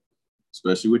shoes?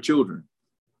 Especially with children.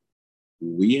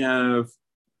 We have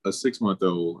a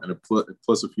 6-month-old and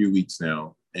plus a few weeks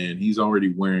now, and he's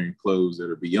already wearing clothes that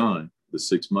are beyond the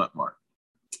 6-month mark.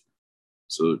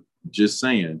 So just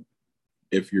saying,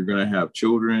 if you're going to have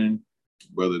children,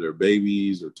 whether they're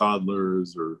babies or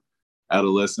toddlers or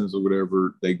adolescents or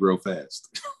whatever, they grow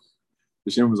fast.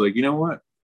 Hashem was like, you know what?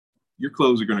 Your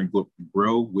clothes are going to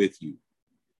grow with you.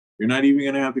 You're not even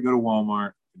going to have to go to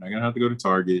Walmart. You're not going to have to go to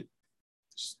Target.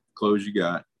 Just clothes you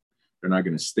got. They're not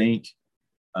going to stink.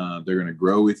 They're going to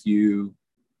grow with you.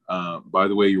 By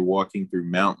the way, you're walking through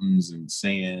mountains and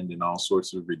sand and all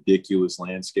sorts of ridiculous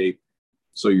landscape.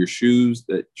 So your shoes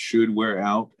that should wear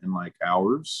out in like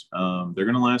hours, they're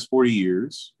going to last 40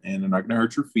 years and they're not going to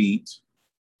hurt your feet,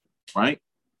 right?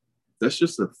 That's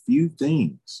just a few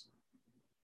things.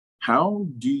 How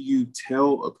do you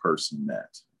tell a person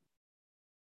that?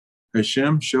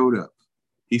 Hashem showed up.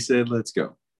 He said, let's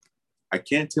go. I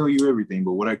can't tell you everything,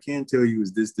 but what I can tell you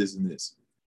is this, this, and this.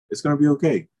 It's going to be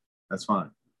okay. That's fine.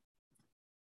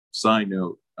 Side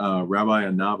note, Rabbi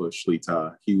Anava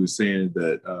Shlita, he was saying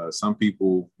that some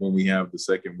people, when we have the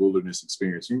second wilderness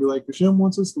experience, you'll be like, Hashem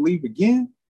wants us to leave again?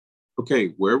 Okay,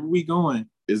 wherever we going,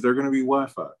 is there going to be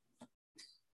Wi-Fi?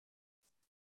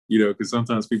 because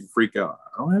sometimes people freak out.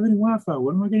 I don't have any Wi-Fi.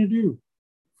 What am I going to do?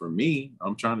 For me,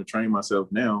 I'm trying to train myself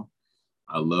now.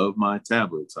 I love my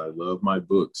tablets. I love my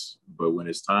books. But when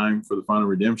it's time for the final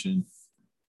redemption,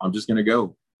 I'm just going to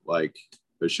go. Like,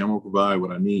 Hashem will provide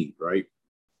what I need, right?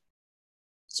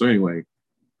 So anyway,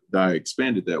 I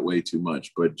expanded that way too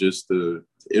much. But just to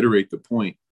iterate the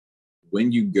point,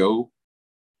 when you go,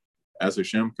 as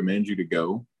Hashem commands you to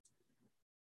go,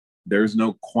 there's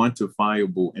no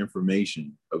quantifiable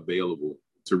information available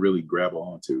to really grab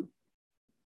onto.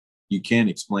 You can't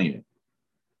explain it.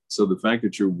 So the fact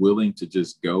that you're willing to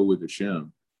just go with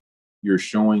Hashem, you're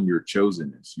showing your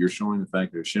chosenness. You're showing the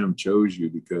fact that Hashem chose you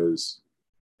because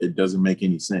it doesn't make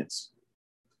any sense.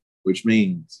 Which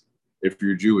means if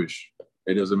you're Jewish,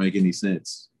 it doesn't make any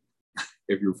sense.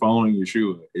 If you're following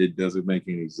Yeshua, it doesn't make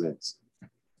any sense.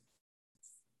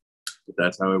 But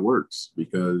that's how it works,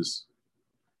 because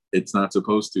it's not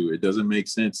supposed to. It doesn't make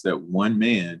sense that one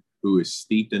man who is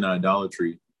steeped in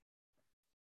idolatry,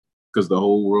 because the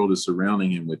whole world is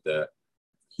surrounding him with that,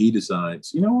 he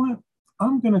decides, you know what?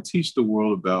 I'm going to teach the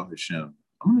world about Hashem.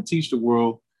 I'm going to teach the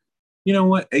world,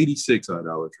 86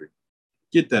 idolatry.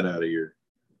 Get that out of here.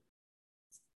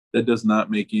 That does not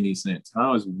make any sense.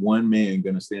 How is one man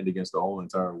going to stand against the whole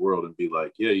entire world and be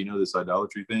like, yeah, this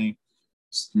idolatry thing,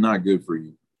 it's not good for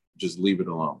you. Just leave it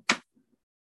alone.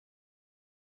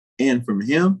 And from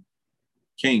him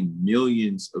came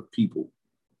millions of people.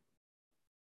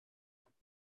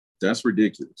 That's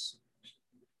ridiculous.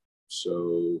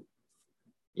 So,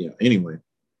 anyway,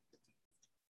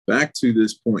 back to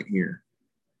this point here.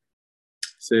 It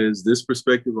says this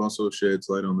perspective also sheds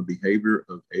light on the behavior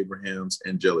of Abraham's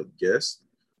angelic guests,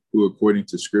 who, according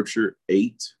to scripture,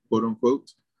 ate, quote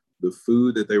unquote, the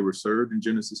food that they were served in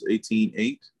Genesis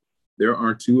 18:8. There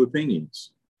are two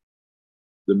opinions.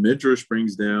 The Midrash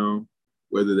brings down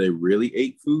whether they really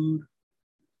ate food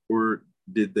or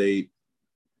did they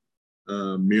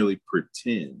merely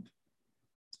pretend.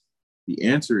 The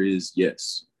answer is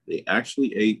yes. They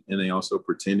actually ate and they also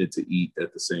pretended to eat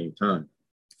at the same time.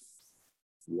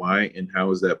 Why and how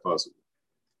is that possible?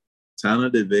 Tana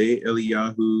Deve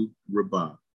Eliyahu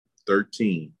Rabbah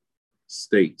 13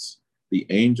 states, the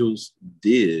angels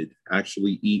did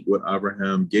actually eat what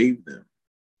Abraham gave them.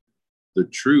 The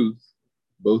truth,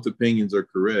 both opinions are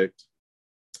correct,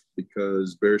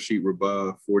 because Bereshit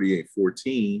Rabbah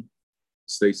 48:14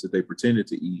 states that they pretended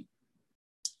to eat.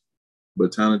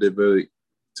 But Tana Deve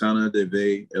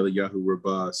Eliyahu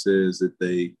Rabbah says that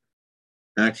they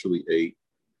actually ate.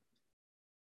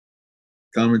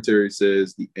 Commentary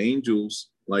says the angels,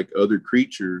 like other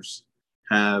creatures,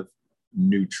 have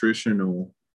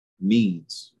nutritional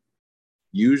needs.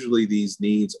 Usually these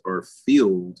needs are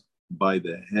filled by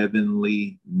the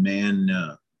heavenly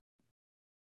manna.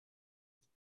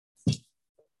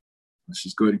 Let's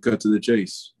just go ahead and cut to the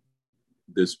chase.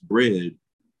 This bread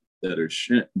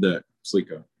that's like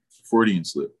a Freudian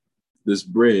slip. This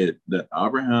bread that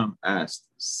Abraham asked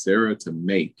Sarah to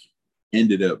make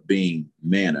ended up being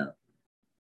manna,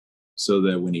 so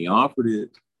that when he offered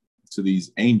it to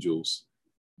these angels,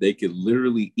 they could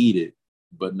literally eat it,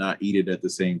 but not eat it at the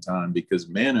same time, because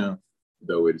manna,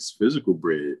 though it is physical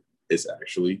bread, is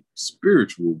actually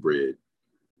spiritual bread.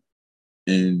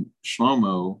 And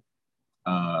Shlomo,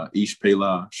 Ish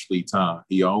Pelah Shlita,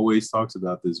 he always talks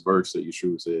about this verse that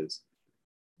Yeshua says,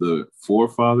 the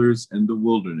forefathers in the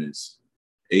wilderness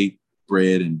ate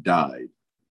bread and died,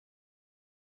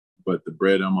 but the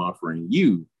bread I'm offering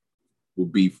you will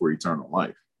be for eternal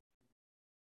life.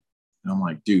 And I'm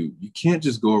like, dude, you can't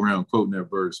just go around quoting that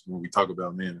verse when we talk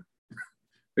about manna.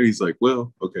 And he's like,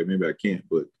 well, okay, maybe I can't,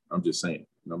 but I'm just saying.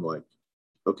 And I'm like,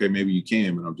 okay, maybe you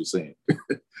can, but I'm just saying.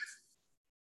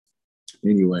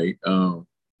 Anyway,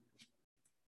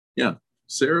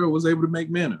 Sarah was able to make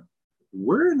manna.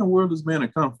 Where in the world does manna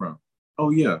come from?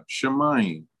 Oh yeah,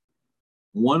 Shemayim.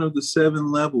 One of the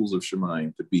 7 levels of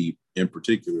Shemayim, to be in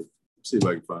particular. Let's see if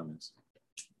I can find this.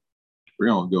 We're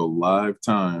going to go live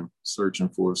time searching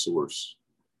for a source.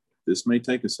 This may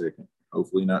take a second,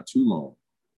 hopefully not too long.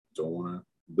 Don't want to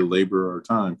belabor our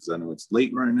time because I know it's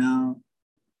late right now.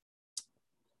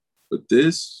 But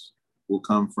this will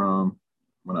come from,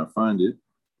 when I find it,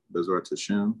 Bezrat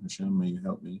Hashem. Hashem, may you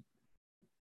help me.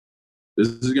 This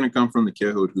is going to come from the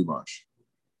Kehod Humash.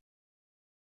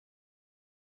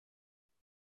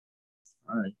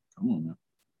 All right, come on now.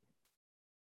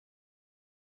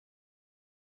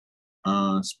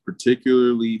 It's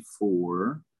particularly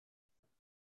for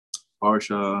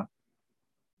Parsha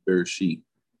Bereshit.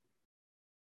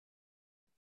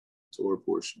 Torah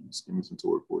portions. Give me some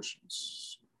Torah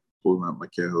portions. Pulling out my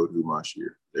Kehod Humash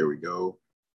here. There we go.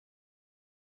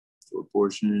 Torah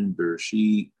portion,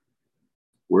 Bereshit.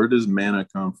 Where does manna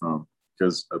come from?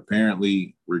 Because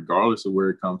apparently, regardless of where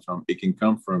it comes from, it can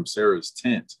come from Sarah's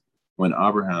tent when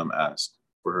Abraham asked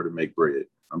for her to make bread.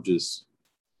 That's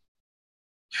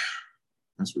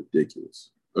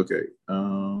ridiculous. Okay.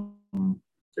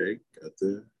 Okay, got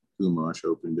the Chumash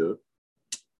opened up.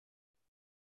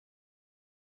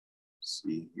 Let's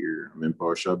see here. I'm in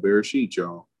Parsha Bereshit,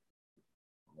 y'all.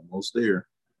 Almost there.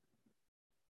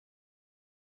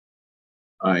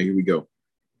 All right, here we go.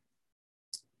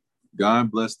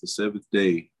 God blessed the seventh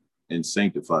day and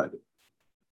sanctified it.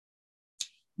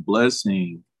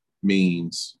 Blessing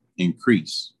means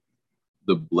increase.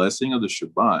 The blessing of the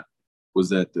Shabbat was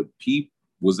that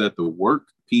the work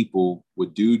people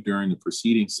would do during the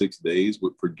preceding 6 days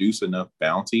would produce enough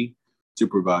bounty to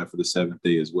provide for the seventh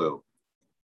day as well.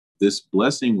 This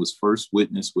blessing was first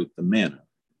witnessed with the manna.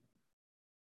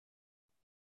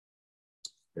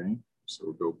 Okay, so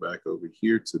we'll go back over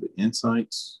here to the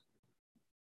insights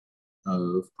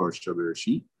of Parsha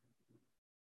Bereshit.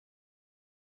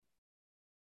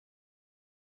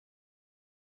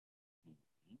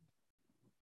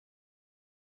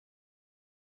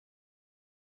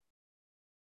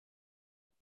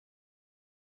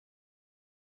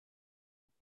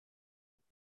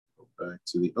 Go back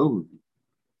to the overview.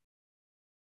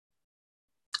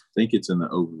 I think it's in the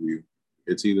overview.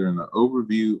 It's either in the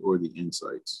overview or the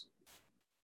insights.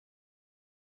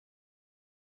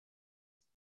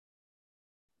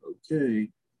 Okay.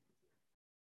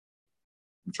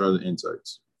 I'll try the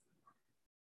insights.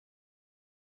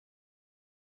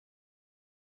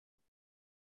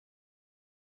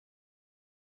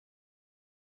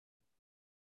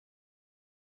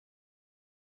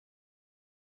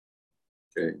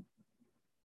 Okay.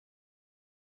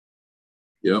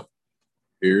 Yep.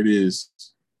 Here it is.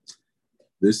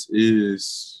 This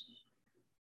is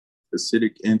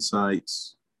Hasidic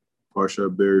Insights, Parsha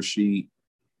Bereshit,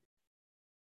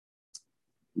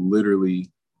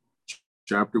 literally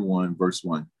chapter 1, verse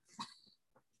 1.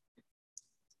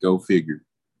 Go figure.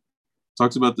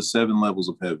 Talks about the 7 levels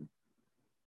of heaven.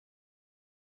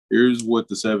 Here's what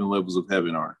the 7 levels of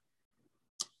heaven are.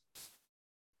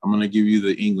 I'm going to give you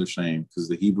the English name because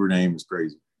the Hebrew name is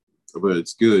crazy, but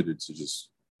it's good. Let's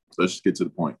just get to the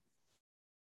point.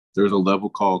 There's a level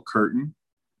called curtain,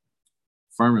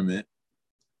 firmament,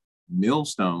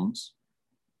 millstones.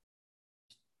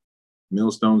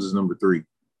 Millstones is number 3.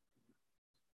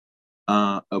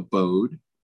 Abode,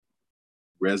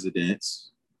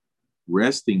 residence,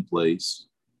 resting place,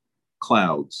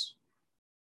 clouds.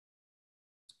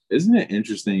 Isn't it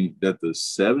interesting that the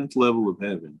 7th level of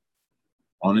heaven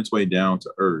on its way down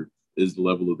to earth is the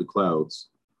level of the clouds,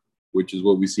 which is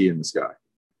what we see in the sky.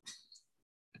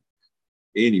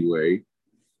 Anyway,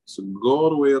 so go all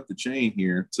the way up the chain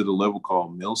here to the level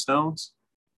called millstones.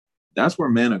 That's where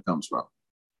manna comes from.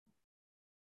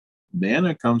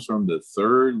 Manna comes from the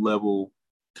 3rd level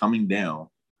coming down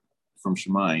from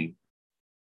Shemayim.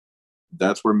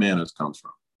 That's where manna comes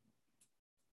from.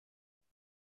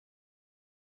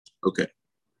 Okay.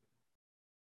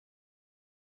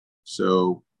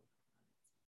 So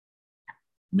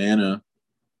manna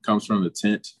comes from the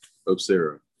tent of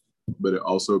Sarah, but it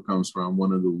also comes from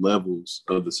one of the levels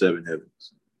of the 7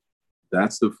 heavens.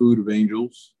 That's the food of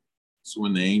angels. So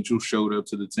when the angel showed up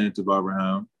to the tent of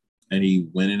Abraham and he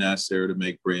went and asked Sarah to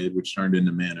make bread, which turned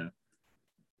into manna,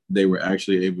 they were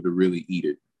actually able to really eat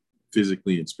it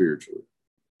physically and spiritually.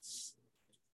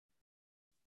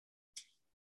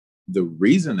 The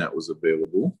reason that was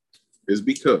available is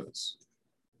because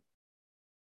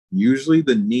usually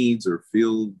the needs are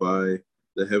filled by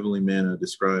the heavenly manna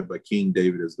described by King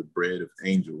David as the bread of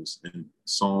angels in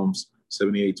Psalms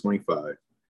 78:25,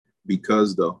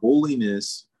 because the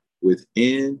holiness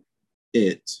within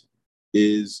it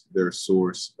is their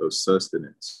source of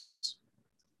sustenance.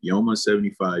 Yoma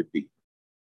 75b.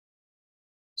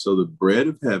 So the bread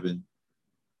of heaven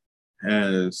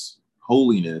has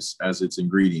holiness as its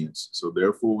ingredients. So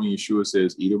therefore, when Yeshua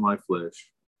says, eat of my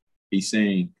flesh, he's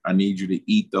saying, I need you to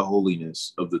eat the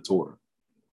holiness of the Torah,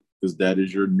 because that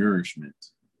is your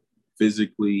nourishment,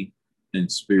 physically and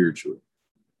spiritually.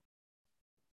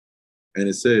 And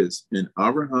it says, in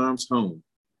Abraham's home,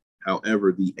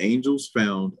 however, the angels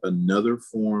found another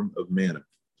form of manna,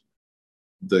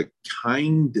 the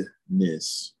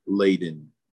kindness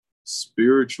laden,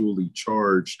 spiritually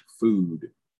charged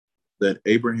food that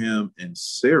Abraham and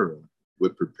Sarah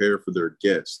would prepare for their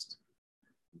guest.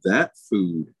 That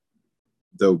food,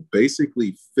 though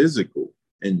basically physical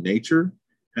in nature,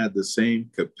 had the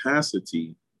same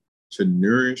capacity to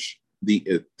nourish the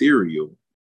ethereal.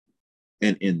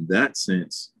 And in that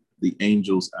sense, the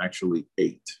angels actually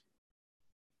ate.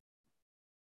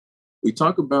 We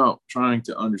talk about trying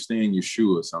to understand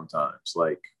Yeshua sometimes,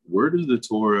 like where does the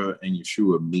Torah and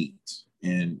Yeshua meet?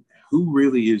 And who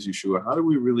really is Yeshua? How do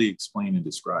we really explain and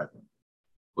describe him?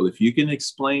 Well, if you can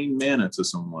explain manna to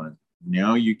someone,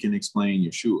 now you can explain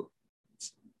Yeshua.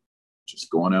 Just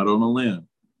going out on a limb.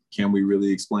 Can we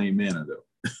really explain manna, though?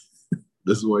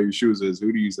 This is why Yeshua says,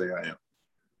 who do you say I am?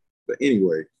 But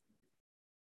anyway,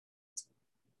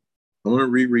 I want to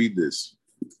reread this.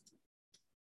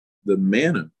 The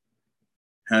manna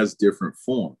has different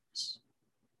forms.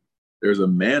 There's a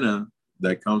manna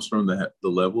that comes from the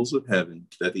levels of heaven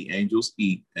that the angels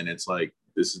eat, and it's like,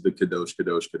 this is the Kadosh,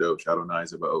 Kadosh, Kadosh, Adonai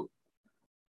Zebaoth.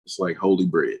 It's like holy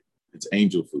bread. It's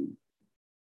angel food.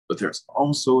 But there's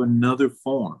also another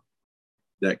form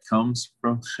that comes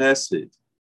from Chesed,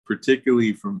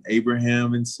 particularly from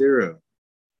Abraham and Sarah,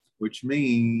 which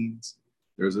means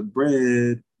there's a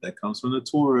bread that comes from the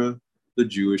Torah, the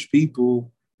Jewish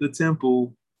people, the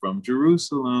temple, from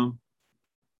Jerusalem.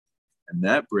 And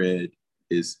that bread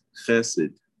is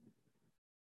Chesed.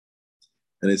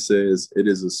 And it says it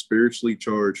is a spiritually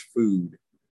charged food,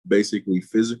 basically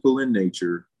physical in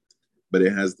nature, but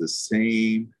it has the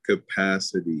same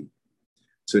capacity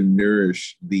to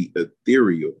nourish the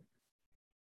ethereal.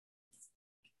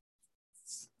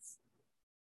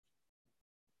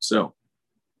 So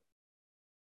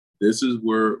this is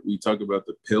where we talk about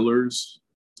the pillars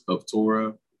of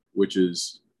Torah, which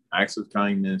is acts of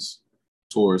kindness,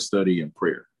 Torah study, and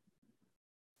prayer.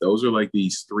 Those are like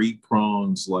these three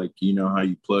prongs, like, you know how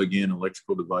you plug in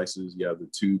electrical devices, you have the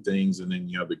two things, and then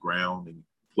you have the ground and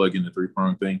plug in the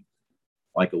three-prong thing,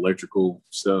 like electrical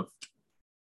stuff.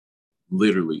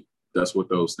 Literally, that's what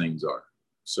those things are.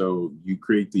 So you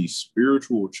create these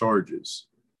spiritual charges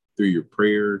through your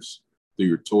prayers, through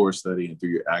your Torah study, and through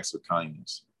your acts of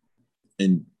kindness.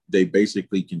 And they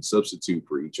basically can substitute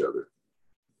for each other.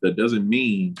 That doesn't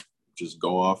mean just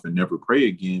go off and never pray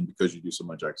again because you do so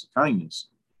much acts of kindness.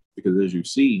 Because as you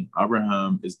see,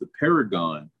 Abraham is the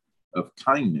paragon of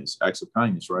kindness, acts of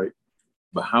kindness, right?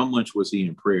 But how much was he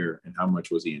in prayer and how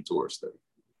much was he in Torah study?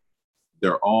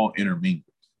 They're all intermingled.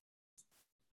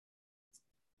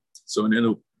 So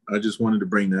I just wanted to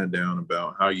bring that down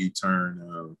about how you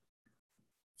turn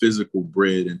physical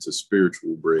bread into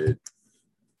spiritual bread.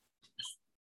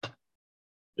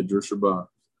 Idris Shabbat.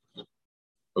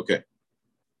 Okay,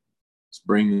 let's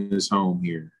bring this home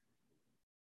here.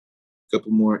 A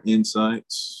couple more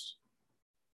insights.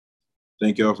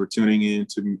 Thank y'all for tuning in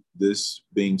to this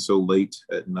being so late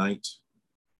at night.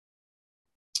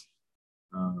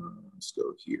 Let's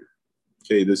go here.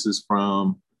 Okay, this is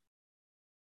from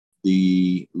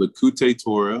the Likutei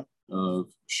Torah of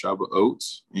Shavuot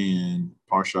and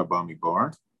Parsha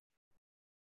Bamidbar. It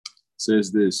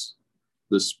says this: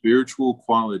 the spiritual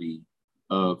quality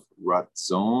of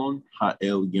Ratzon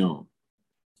Ha'elyon,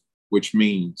 which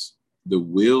means the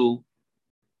will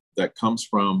that comes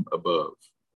from above.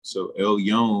 So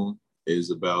Elyon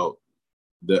is about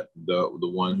the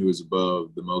one who is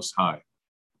above the Most High.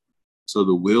 So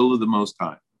the will of the Most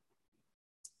High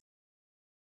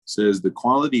says the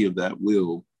quality of that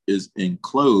will is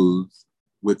enclosed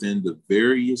within the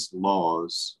various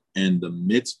laws and the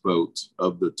mitzvot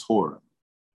of the Torah.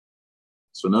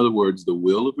 So in other words, the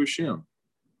will of Hashem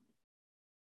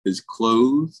is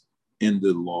clothed in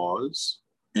the laws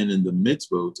and in the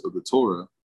mitzvot of the Torah.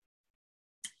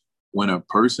 When a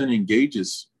person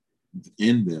engages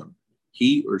in them,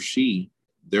 he or she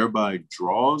thereby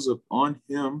draws upon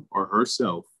him or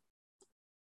herself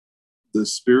the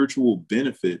spiritual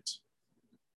benefit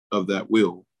of that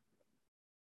will,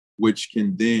 which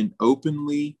can then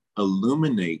openly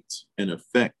illuminate and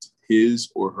affect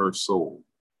his or her soul.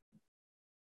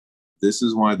 This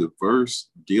is why the verse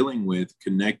dealing with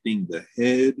connecting the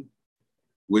head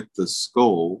with the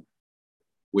skull,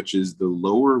 which is the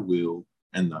lower will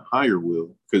and the higher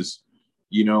will, because,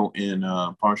 you know, in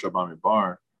Parsha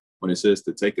Bamidbar, when it says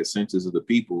to take a census of the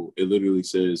people, it literally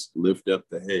says lift up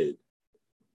the head.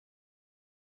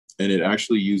 And it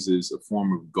actually uses a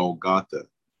form of Golgotha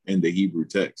in the Hebrew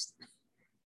text.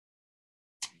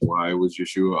 Why was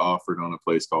Yeshua offered on a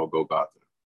place called Golgotha?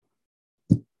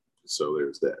 So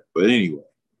there's that. But anyway,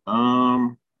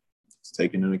 it's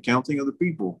taking an accounting of the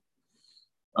people.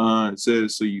 It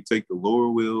says, so you take the lower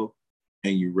will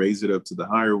and you raise it up to the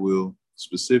higher will,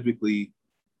 specifically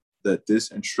that this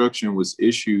instruction was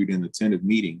issued in the tent of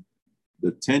meeting.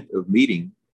 The tent of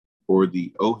meeting, or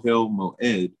the Ohel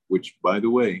Moed, which, by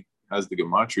the way, has the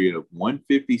gematria of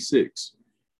 156,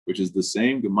 which is the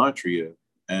same gematria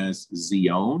as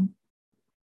Zion,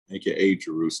 aka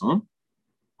Jerusalem,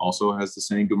 also has the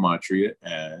same gematria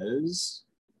as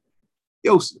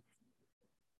Yosef,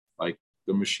 like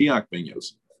the Mashiach ben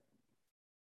Yosef.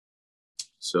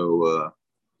 So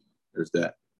there's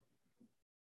that.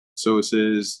 So it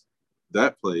says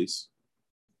that place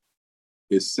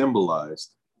is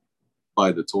symbolized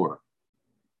by the Torah,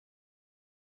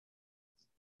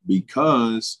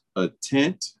 because a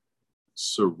tent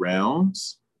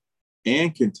surrounds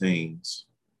and contains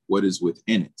what is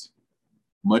within it,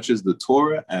 much as the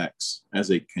Torah acts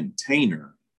as a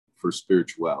container for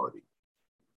spirituality.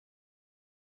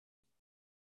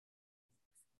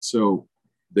 So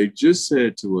they just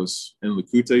said to us in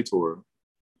Likutei Torah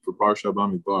for Parsha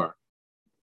Bamidbar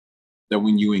that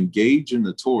when you engage in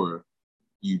the Torah,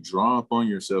 you draw upon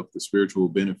yourself the spiritual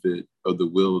benefit of the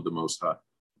will of the Most High.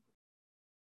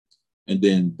 And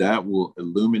then that will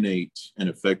illuminate and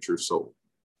affect your soul.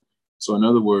 So in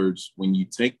other words, when you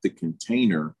take the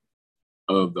container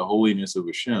of the holiness of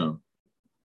Hashem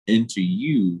into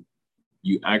you,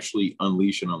 you actually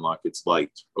unleash and unlock its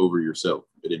light over yourself.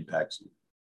 It impacts you.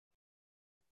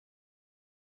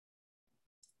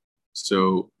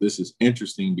 So this is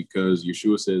interesting because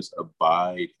Yeshua says,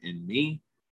 abide in me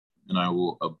and I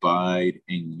will abide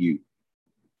in you.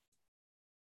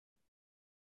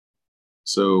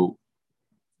 So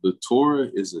the Torah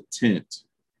is a tent,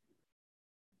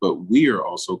 but we are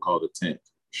also called a tent.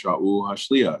 Shaul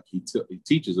HaShliach, he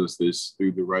teaches us this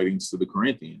through the writings to the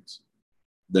Corinthians,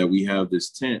 that we have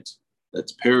this tent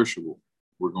that's perishable.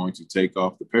 We're going to take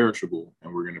off the perishable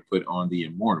and we're going to put on the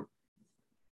immortal.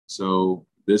 So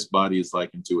this body is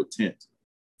likened to a tent.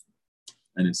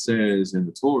 And it says in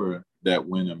the Torah that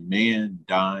when a man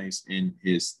dies in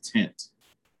his tent,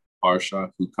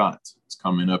 Parsha Hukat, it's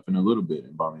coming up in a little bit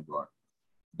in Bamidbar.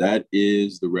 That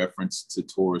is the reference to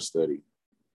Torah study,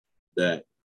 that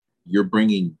you're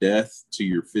bringing death to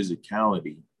your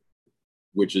physicality,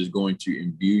 which is going to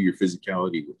imbue your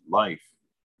physicality with life.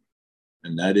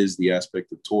 And that is the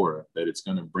aspect of Torah, that it's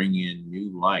going to bring in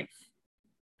new life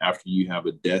after you have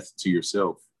a death to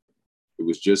yourself. It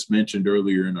was just mentioned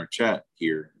earlier in our chat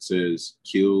here. It says,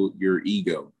 kill your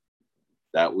ego.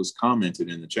 That was commented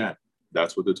in the chat.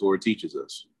 That's what the Torah teaches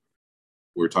us.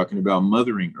 We were talking about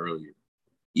mothering earlier.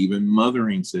 Even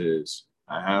mothering says,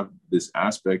 I have this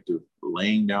aspect of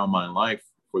laying down my life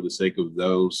for the sake of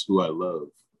those who I love.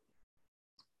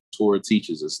 Torah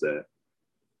teaches us that.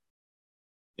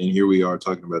 And here we are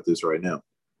talking about this right now. It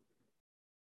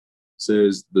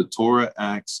says the Torah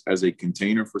acts as a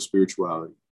container for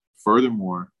spirituality.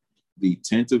 Furthermore, the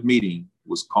tent of meeting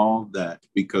was called that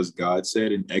because God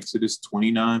said in Exodus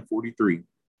 29:43,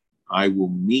 I will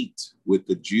meet with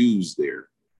the Jews there.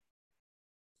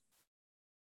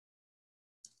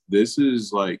 This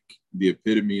is like the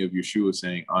epitome of Yeshua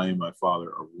saying, I and my Father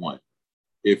are one.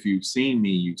 If you've seen me,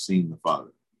 you've seen the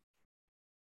Father.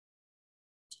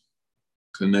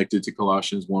 Connected to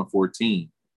Colossians 1:14,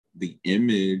 the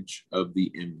image of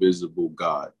the invisible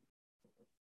God.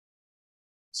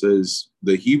 It says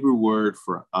the Hebrew word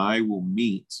for I will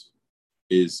meet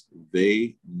is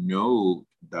they know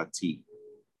dati.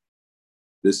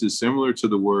 This is similar to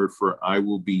the word for I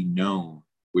will be known,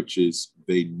 which is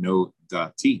they know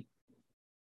dati.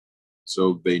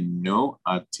 So they know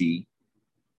ati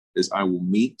is I will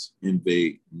meet, and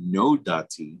they know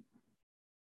dati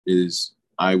is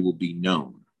I will be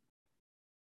known.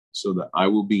 So the I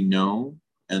will be known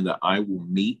and the I will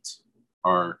meet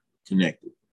are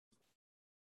connected.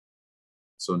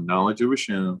 So knowledge of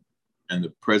Hashem and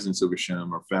the presence of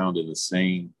Hashem are found in the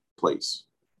same place.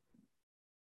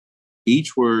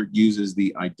 Each word uses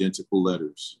the identical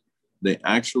letters. They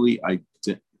actually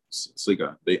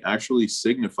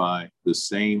signify the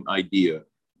same idea,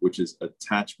 which is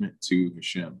attachment to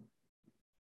Hashem.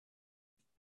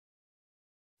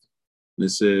 And it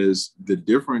says the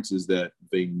difference is that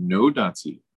they know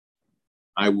dati,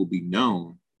 I will be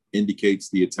known, indicates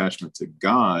the attachment to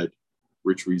God,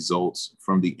 which results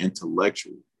from the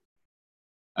intellectual,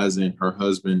 as in her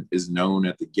husband is known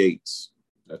at the gates.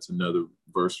 That's another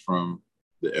verse from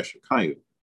the Eshekayah.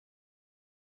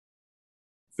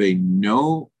 They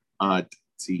know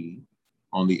ati,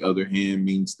 on the other hand,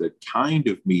 means the kind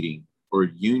of meeting or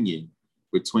union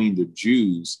between the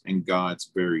Jews and God's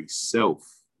very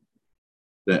self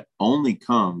that only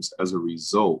comes as a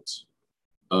result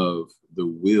of the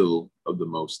will of the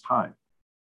Most High.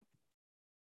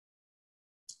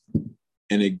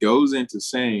 And it goes into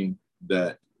saying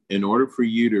that in order for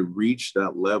you to reach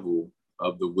that level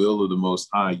of the will of the Most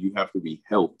High, you have to be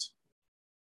helped.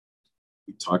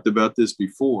 We talked about this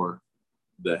before.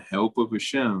 The help of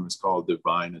Hashem is called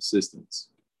divine assistance.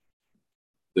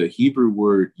 The Hebrew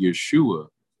word Yeshua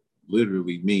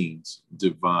literally means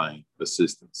divine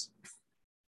assistance.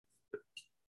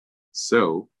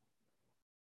 So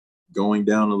Going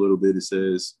down a little bit, it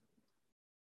says,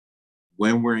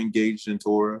 when we're engaged in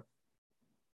Torah,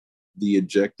 the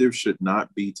objective should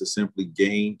not be to simply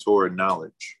gain Torah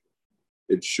knowledge.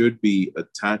 It should be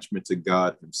attachment to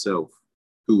God himself,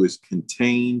 who is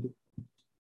contained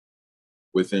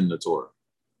within the Torah.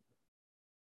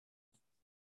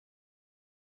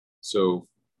 So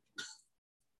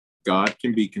God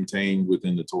can be contained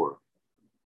within the Torah.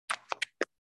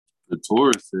 The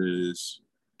Torah says,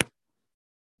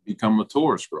 become a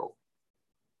Torah scroll.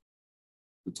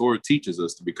 The Torah teaches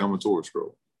us to become a Torah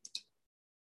scroll,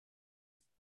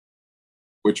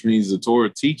 which means the Torah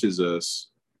teaches us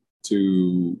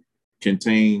to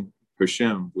contain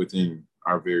Hashem within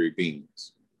our very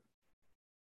beings.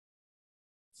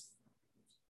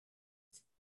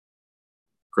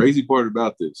 Crazy part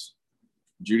about this,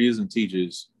 Judaism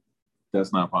teaches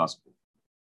that's not possible,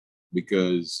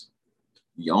 because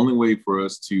the only way for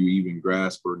us to even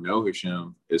grasp or know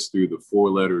Hashem is through the 4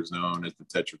 letters known as the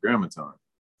Tetragrammaton.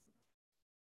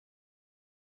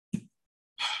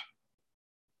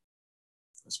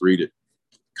 Let's read it.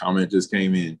 Comment just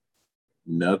came in.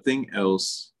 Nothing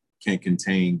else can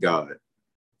contain God,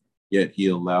 yet he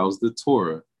allows the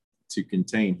Torah to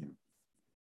contain him.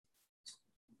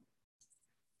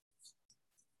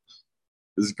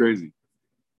 This is crazy.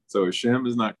 So Hashem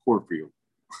is not corporeal,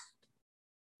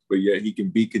 but yet he can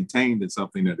be contained in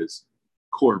something that is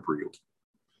corporeal.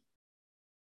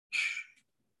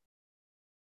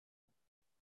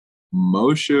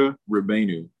 Moshe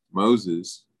Rabbeinu,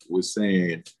 Moses, was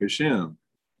saying, Hashem,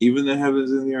 even the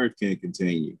heavens and the earth can't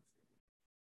contain you.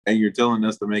 And you're telling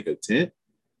us to make a tent?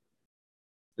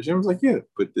 Hashem was like, yeah,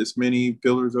 put this many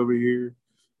pillars over here,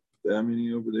 that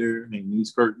many over there, and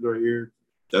these curtains right here.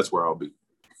 That's where I'll be.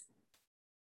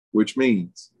 Which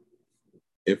means,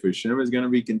 if Hashem is going to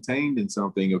be contained in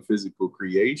something of physical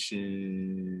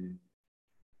creation,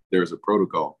 there's a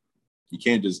protocol. You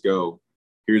can't just go,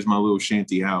 here's my little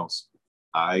shanty house.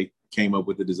 I came up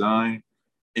with the design,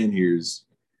 and here's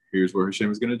where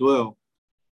Hashem is going to dwell.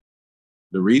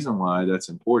 The reason why that's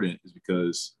important is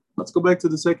because, let's go back to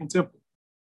the Second Temple.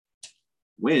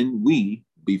 When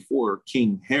before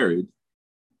King Herod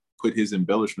put his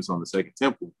embellishments on the Second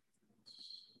Temple,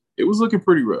 it was looking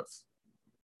pretty rough.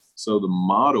 So the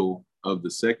model of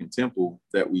the Second Temple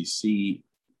that we see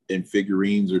in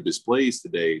figurines or displays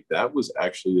today, that was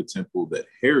actually the temple that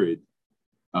Herod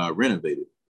renovated.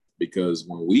 Because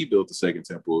when we built the Second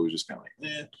Temple, it was just kind of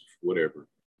like, whatever.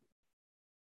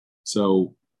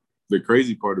 So the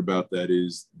crazy part about that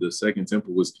is the Second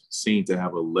Temple was seen to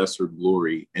have a lesser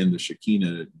glory, and the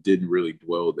Shekinah didn't really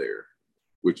dwell there,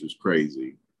 which is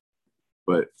crazy.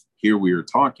 But here we are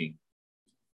talking,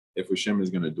 if Hashem is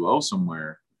going to dwell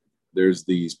somewhere, there's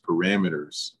these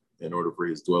parameters in order for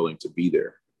his dwelling to be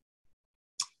there.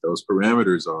 Those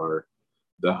parameters are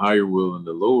the higher will and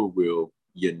the lower will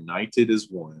united as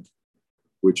one,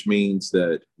 which means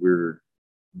that we're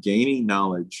gaining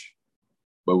knowledge,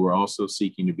 but we're also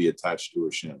seeking to be attached to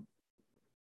Hashem,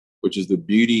 which is the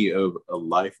beauty of a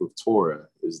life of Torah,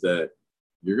 is that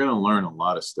you're going to learn a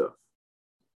lot of stuff.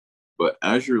 But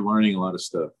as you're learning a lot of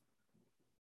stuff,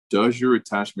 does your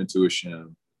attachment to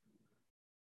Hashem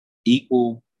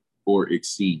equal or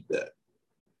exceed that?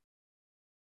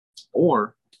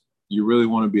 Or you really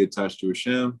want to be attached to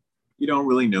Hashem, you don't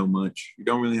really know much, you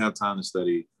don't really have time to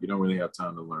study, you don't really have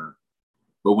time to learn.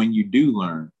 But when you do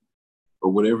learn,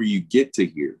 or whatever you get to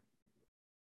hear,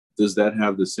 does that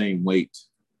have the same weight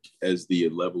as the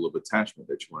level of attachment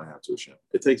that you want to have to Hashem?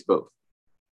 It takes both.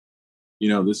 You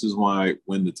know, this is why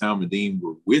when the Talmudim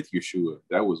were with Yeshua,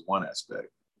 that was one aspect.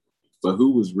 But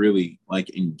who was really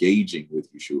like engaging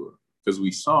with Yeshua? Because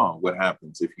we saw what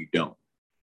happens if you don't.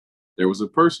 There was a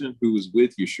person who was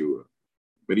with Yeshua,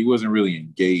 but he wasn't really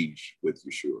engaged with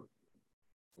Yeshua.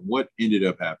 And what ended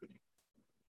up happening?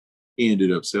 He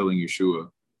ended up selling Yeshua,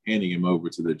 handing him over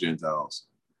to the Gentiles.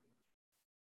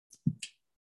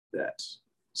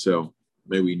 So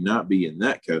may we not be in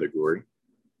that category.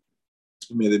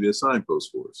 May there be a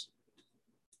signpost for us.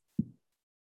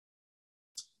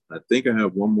 I think I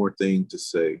have one more thing to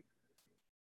say.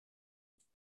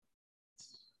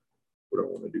 What do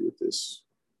I want to do with this?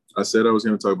 I said I was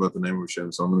going to talk about the name of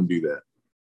Hashem, so I'm going to do that.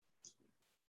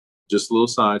 Just a little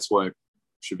side swipe.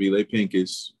 Shavile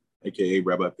Pincus, aka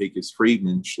Rabbi Pincus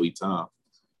Friedman, Shlita,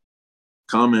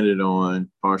 commented on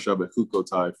Parsha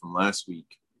Bechukotai from last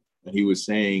week, and he was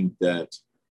saying that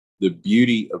the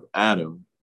beauty of Adam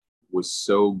was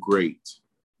so great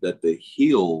that the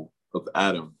heel of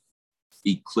Adam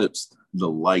eclipsed the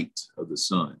light of the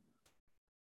sun.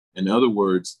 In other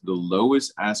words, the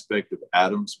lowest aspect of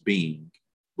Adam's being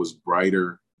was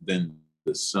brighter than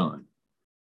the sun.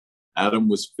 Adam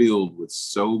was filled with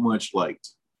so much light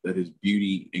that his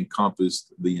beauty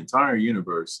encompassed the entire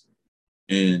universe.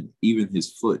 And even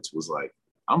his foot was like,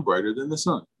 I'm brighter than the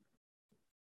sun.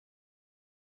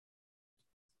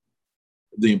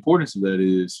 The importance of that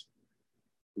is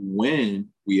when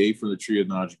we ate from the tree of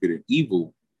knowledge of good and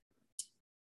evil,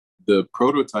 the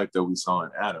prototype that we saw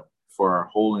in Adam for our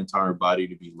whole entire body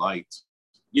to be light,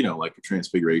 like a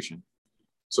transfiguration.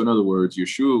 So in other words,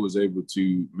 Yeshua was able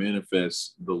to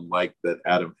manifest the light that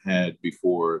Adam had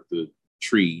before the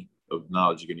tree of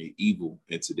knowledge of good and evil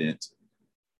incident,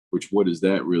 which what is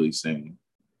that really saying?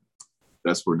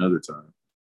 That's for another time.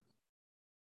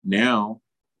 Now,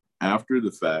 after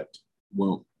the fact,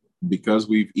 well, because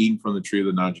we've eaten from the tree of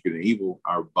the knowledge of good and evil,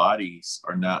 our bodies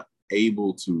are not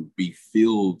able to be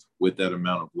filled with that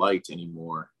amount of light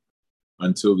anymore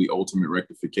until the ultimate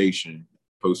rectification,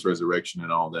 post-resurrection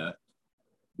and all that,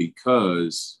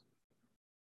 because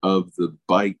of the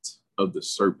bite of the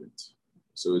serpent.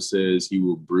 So it says he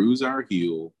will bruise our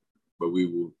heel, but we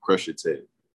will crush its head.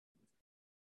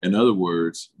 In other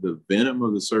words, the venom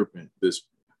of the serpent, this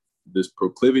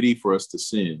proclivity for us to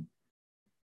sin,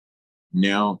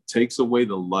 now takes away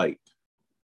the light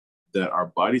that our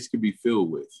bodies could be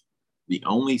filled with. The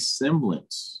only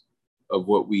semblance of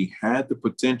what we had the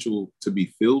potential to be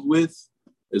filled with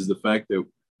is the fact that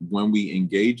when we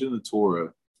engage in the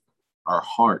Torah, our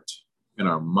heart and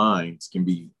our minds can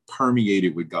be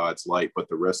permeated with God's light, but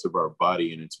the rest of our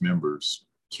body and its members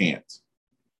can't.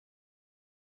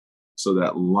 So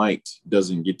that light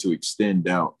doesn't get to extend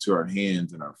out to our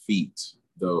hands and our feet.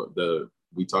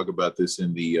 We talk about this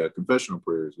in the confessional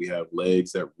prayers. We have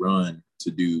legs that run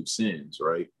to do sins,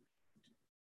 right?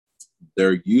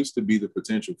 There used to be the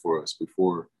potential for us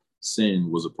before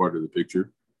sin was a part of the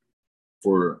picture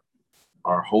for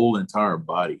our whole entire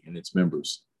body and its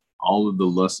members. All of the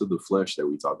lust of the flesh that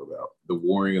we talk about, the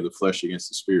warring of the flesh against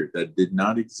the spirit, that did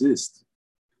not exist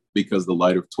because the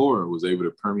light of Torah was able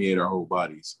to permeate our whole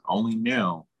bodies. Only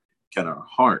now can our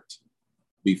heart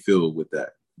be filled with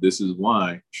that. This is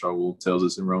why Shaul tells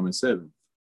us in Romans 7,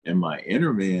 in my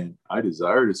inner man, I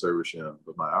desire to serve Hashem,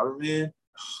 but my outer man,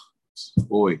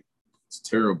 boy, it's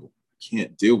terrible. I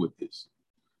can't deal with this.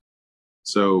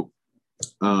 So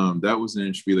that was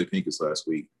in Shvile Pinkus last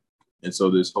week. And so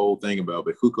this whole thing about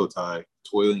Bechukotai,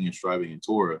 toiling and striving in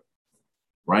Torah,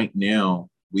 right now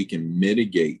we can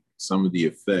mitigate some of the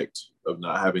effect of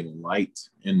not having light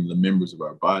in the members of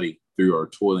our body through our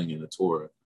toiling in the Torah,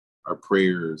 our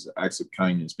prayers, acts of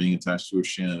kindness, being attached to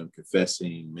Hashem,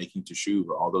 confessing, making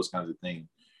teshuvah, all those kinds of things.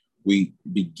 We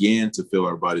begin to fill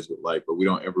our bodies with light, but we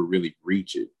don't ever really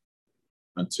reach it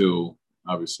until,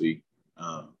 obviously,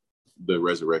 the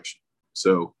resurrection.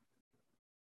 So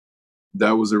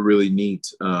that was a really neat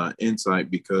insight,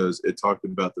 because it talked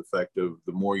about the fact of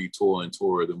the more you toil in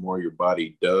Torah, the more your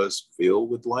body does fill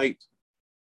with light,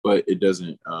 but it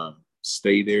doesn't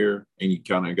stay there, and you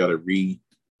kind of got to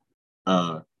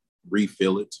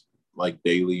refill it like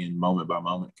daily and moment by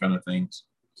moment kind of things.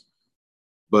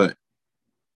 But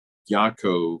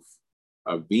Yaakov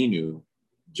Avinu,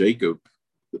 Jacob,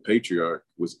 the patriarch,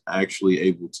 was actually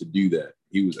able to do that.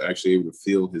 He was actually able to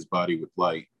fill his body with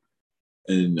light.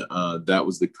 And that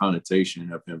was the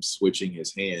connotation of him switching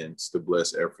his hands to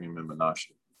bless Ephraim and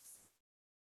Manasseh.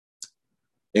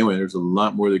 Anyway, there's a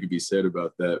lot more that could be said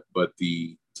about that. But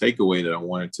the takeaway that I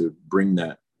wanted to bring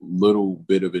that little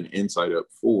bit of an insight up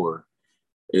for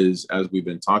is, as we've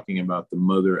been talking about the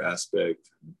mother aspect,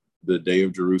 the day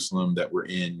of Jerusalem that we're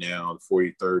in now, the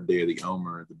 43rd day of the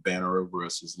Omer, the banner over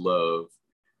us is love,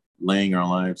 laying our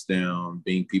lives down,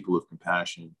 being people of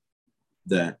compassion,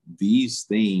 that these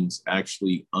things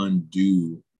actually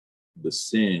undo the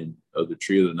sin of the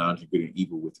tree of the knowledge of good and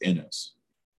evil within us.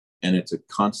 And it's a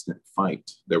constant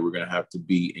fight that we're going to have to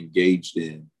be engaged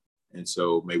in. And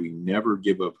so may we never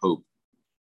give up hope.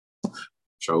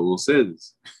 Shaul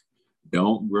says,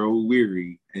 don't grow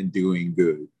weary in doing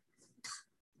good.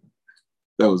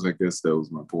 I guess that was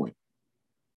my point.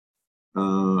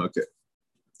 Okay.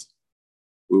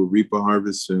 We'll reap a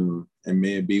harvest soon, and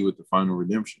may it be with the final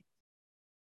redemption.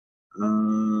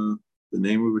 The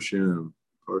name of Hashem,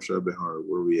 Parsha Behar,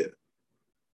 where are we at?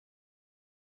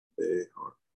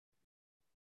 Behar.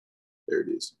 There it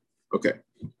is. Okay.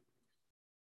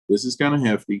 This is kind of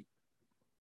hefty,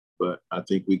 but I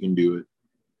think we can do it.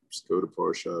 Just go to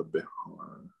Parsha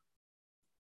Behar.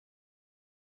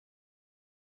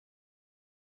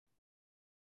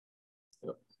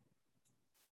 Yep.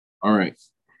 All right.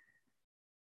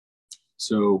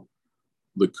 So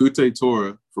Likutei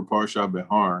Torah for Parsha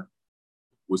Behar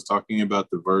was talking about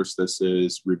the verse that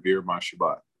says, revere my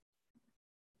Shabbat.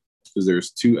 because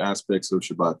there's two aspects of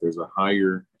Shabbat. There's a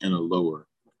higher and a lower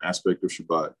aspect of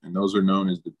Shabbat. And those are known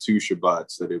as the two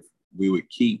Shabbats that if we would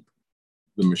keep,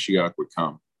 the Mashiach would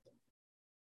come.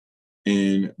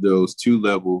 And those two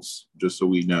levels, just so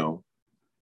we know,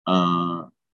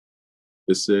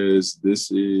 it says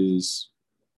this is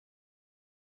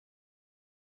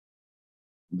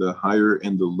the higher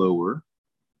and the lower.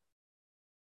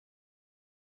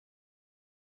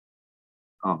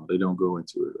 Oh, they don't go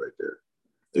into it right there.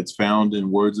 It's found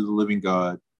in Words of the Living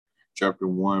God, chapter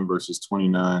 1, verses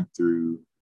 29 through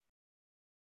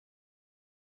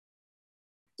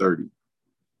 30.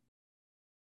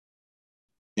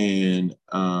 And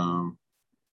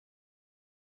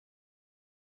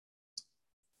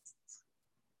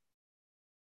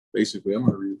basically, I'm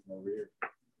going to read from over here.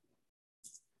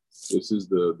 This is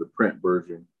the print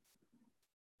version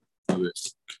of it.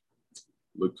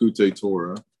 Likutei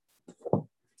Torah.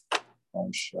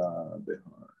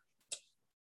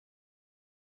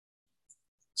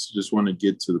 So just want to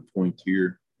get to the point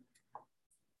here.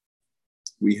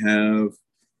 We have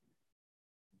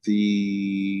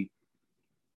the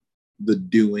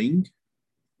doing.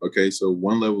 Okay, so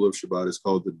one level of Shabbat is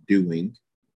called the doing.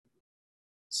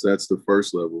 So that's the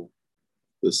first level.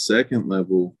 The second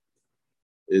level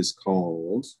is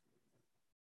called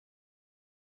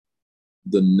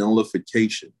the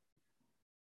nullification.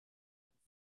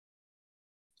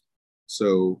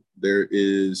 So there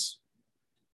is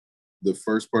the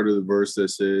first part of the verse that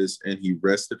says, and he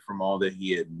rested from all that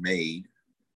he had made.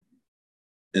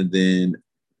 And then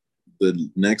the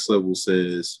next level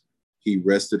says, he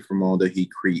rested from all that he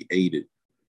created.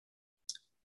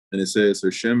 And it says,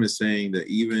 Hashem is saying that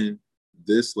even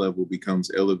this level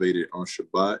becomes elevated on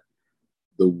Shabbat.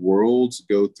 The worlds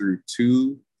go through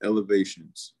two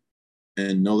elevations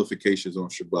and nullifications on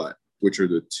Shabbat, which are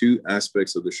the two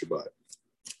aspects of the Shabbat.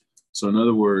 So in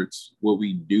other words, what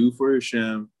we do for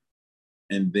Hashem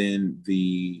and then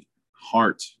the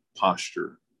heart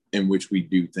posture in which we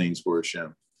do things for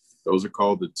Hashem. Those are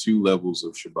called the two levels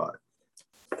of Shabbat.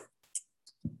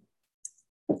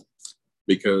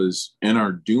 Because in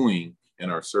our doing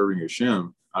and our serving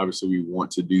Hashem, obviously we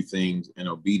want to do things in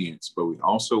obedience, but we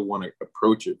also want to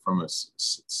approach it from a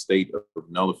state of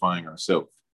nullifying ourselves,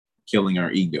 killing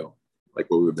our ego, like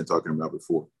what we've been talking about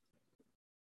before.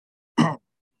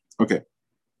 Okay,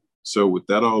 so with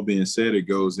that all being said, it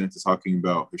goes into talking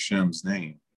about Hashem's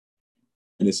name.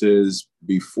 And it says,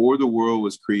 before the world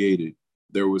was created,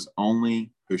 there was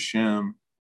only Hashem,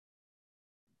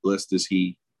 blessed is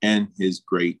he, and his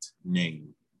great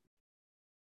name.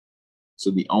 So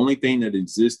the only thing that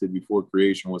existed before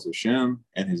creation was Hashem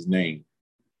and his name.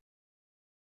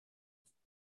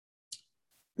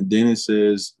 And then it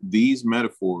says, these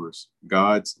metaphors,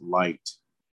 God's light,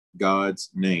 God's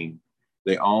name,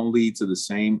 they all lead to the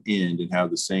same end and have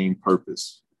the same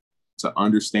purpose, to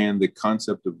understand the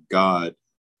concept of God,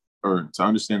 or to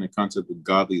understand the concept of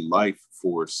godly life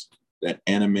force that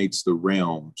animates the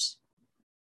realms.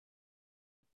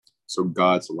 So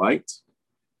God's light,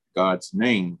 God's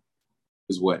name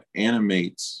is what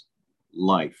animates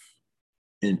life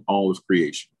in all of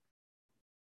creation.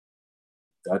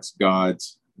 That's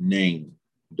God's name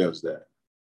does that.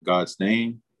 God's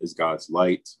name is God's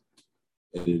light.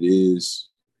 And it is,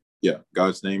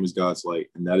 God's name is God's light.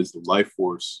 And that is the life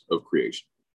force of creation.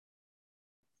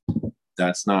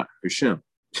 That's not Hashem.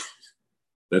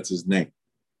 That's his name.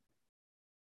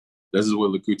 This is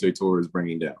what Likutei Torah is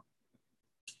bringing down.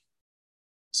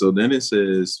 So then it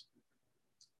says,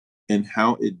 and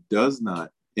how it does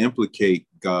not implicate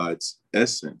God's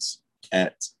essence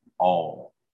at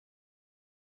all.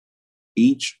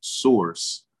 Each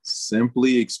source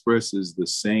simply expresses the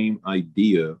same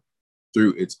idea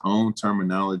through its own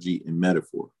terminology and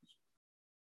metaphor.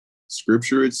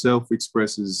 Scripture itself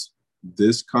expresses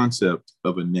this concept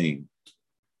of a name.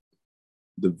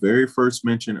 The very first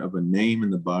mention of a name in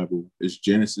the Bible is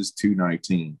Genesis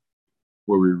 2:19,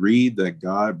 where we read that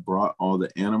God brought all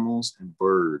the animals and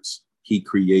birds he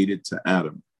created to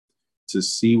Adam to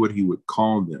see what he would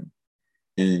call them,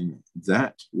 and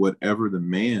that whatever the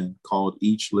man called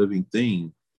each living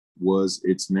thing was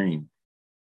its name.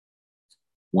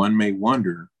 One may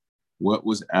wonder, what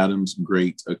was Adam's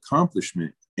great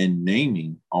accomplishment in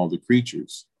naming all the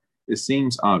creatures? It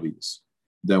seems obvious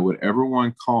that whatever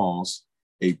one calls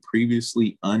a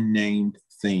previously unnamed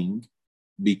thing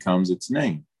becomes its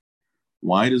name.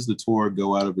 Why does the Torah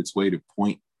go out of its way to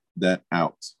point that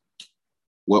out?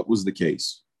 What was the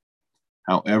case?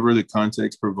 However, the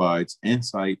context provides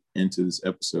insight into this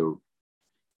episode.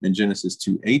 In Genesis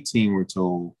 2:18, we're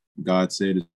told, God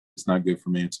said, it's not good for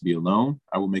man to be alone.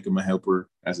 I will make him a helper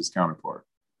as his counterpart.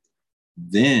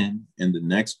 Then in the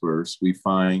next verse, we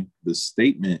find the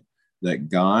statement that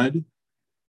God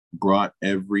brought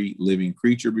every living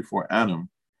creature before Adam,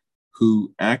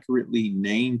 who accurately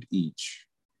named each.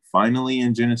 Finally,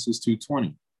 in Genesis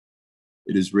 2:20,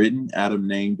 it is written, Adam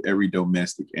named every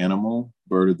domestic animal,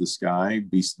 bird of the sky,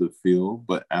 beast of the field,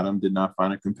 but Adam did not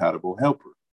find a compatible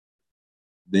helper.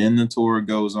 Then the Torah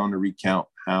goes on to recount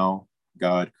how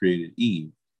God created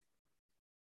Eve.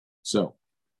 So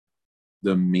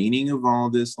the meaning of all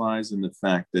this lies in the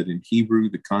fact that in Hebrew,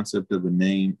 the concept of a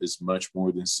name is much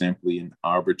more than simply an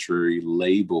arbitrary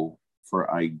label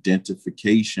for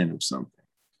identification of something.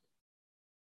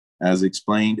 As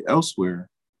explained elsewhere,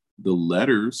 the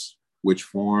letters which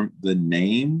form the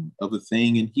name of a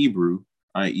thing in Hebrew,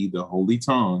 i.e. the Holy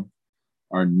Tongue,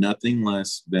 are nothing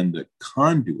less than the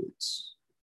conduits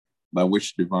by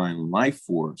which divine life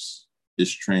force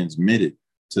is transmitted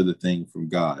to the thing from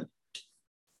God,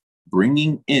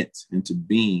 bringing it into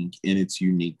being in its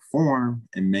unique form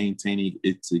and maintaining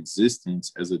its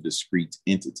existence as a discrete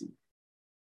entity.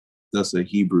 Thus, a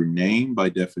Hebrew name, by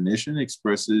definition,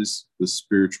 expresses the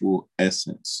spiritual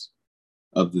essence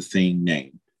of the thing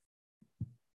named.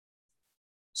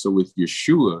 So with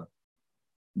Yeshua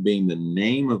being the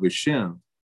name of Hashem,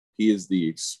 he is the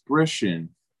expression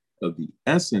of the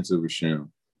essence of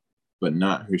Hashem, but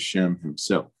not Hashem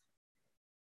himself.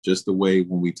 Just the way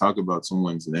when we talk about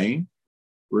someone's name,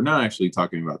 we're not actually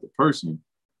talking about the person,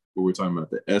 but we're talking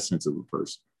about the essence of a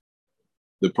person.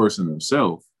 The person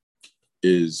himself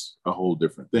is a whole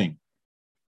different thing.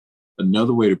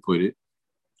 Another way to put it,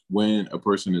 when a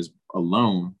person is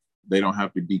alone, they don't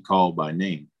have to be called by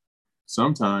name.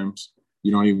 Sometimes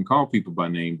you don't even call people by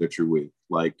name that you're with.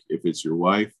 Like if it's your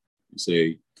wife, you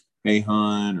say, hey,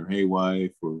 hon, or hey,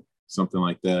 wife, or something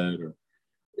like that. Or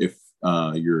if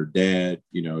you're a dad,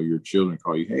 your children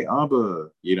call you, hey, Abba,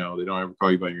 they don't ever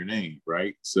call you by your name,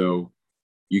 right? So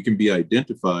you can be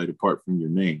identified apart from your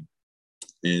name.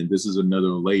 And this is another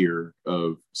layer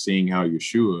of seeing how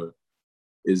Yeshua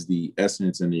is the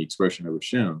essence and the expression of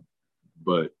Hashem,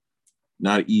 but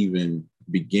not even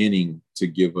beginning to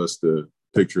give us the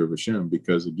picture of Hashem,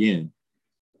 because again,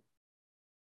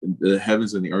 the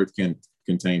heavens and the earth can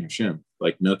contain Hashem,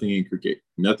 like nothing in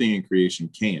creation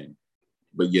can,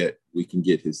 but yet we can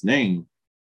get his name,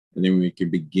 and then we can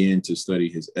begin to study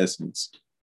his essence,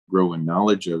 grow in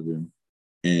knowledge of him,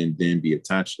 and then be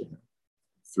attached to him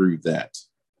through that.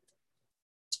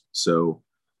 So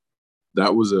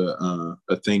that was a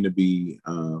thing to be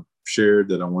shared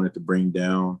that I wanted to bring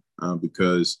down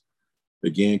because,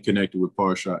 again, connected with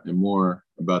Parshat and more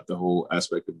about the whole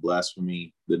aspect of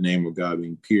blasphemy, the name of God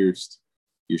being pierced.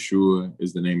 Yeshua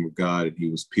is the name of God, and he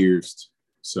was pierced.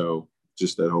 So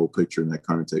just that whole picture and that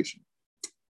connotation.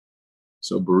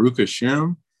 So Baruch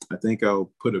Hashem, I think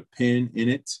I'll put a pin in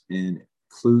it and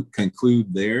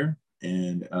conclude there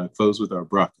and close with our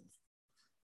bracha.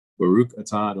 Baruch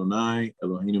atah Adonai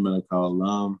Eloheinu melech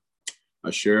haolam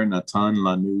asher natan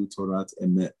lanu torat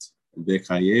emet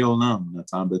v'chayei olam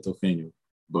natan betochenu.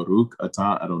 Baruch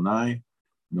atah Adonai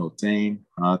noten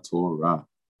haTorah.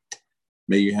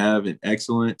 May you have an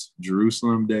excellent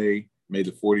Jerusalem day. May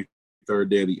the 43rd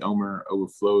day of the Omer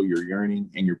overflow your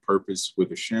yearning and your purpose with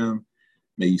Hashem.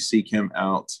 May you seek him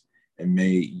out, and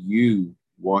may you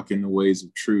walk in the ways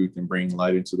of truth and bring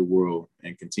light into the world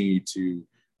and continue to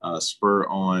spur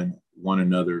on one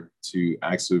another to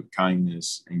acts of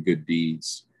kindness and good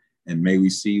deeds. And may we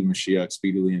see Mashiach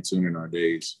speedily and soon in our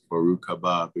days. Baruch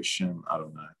haba b'shem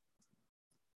Adonai.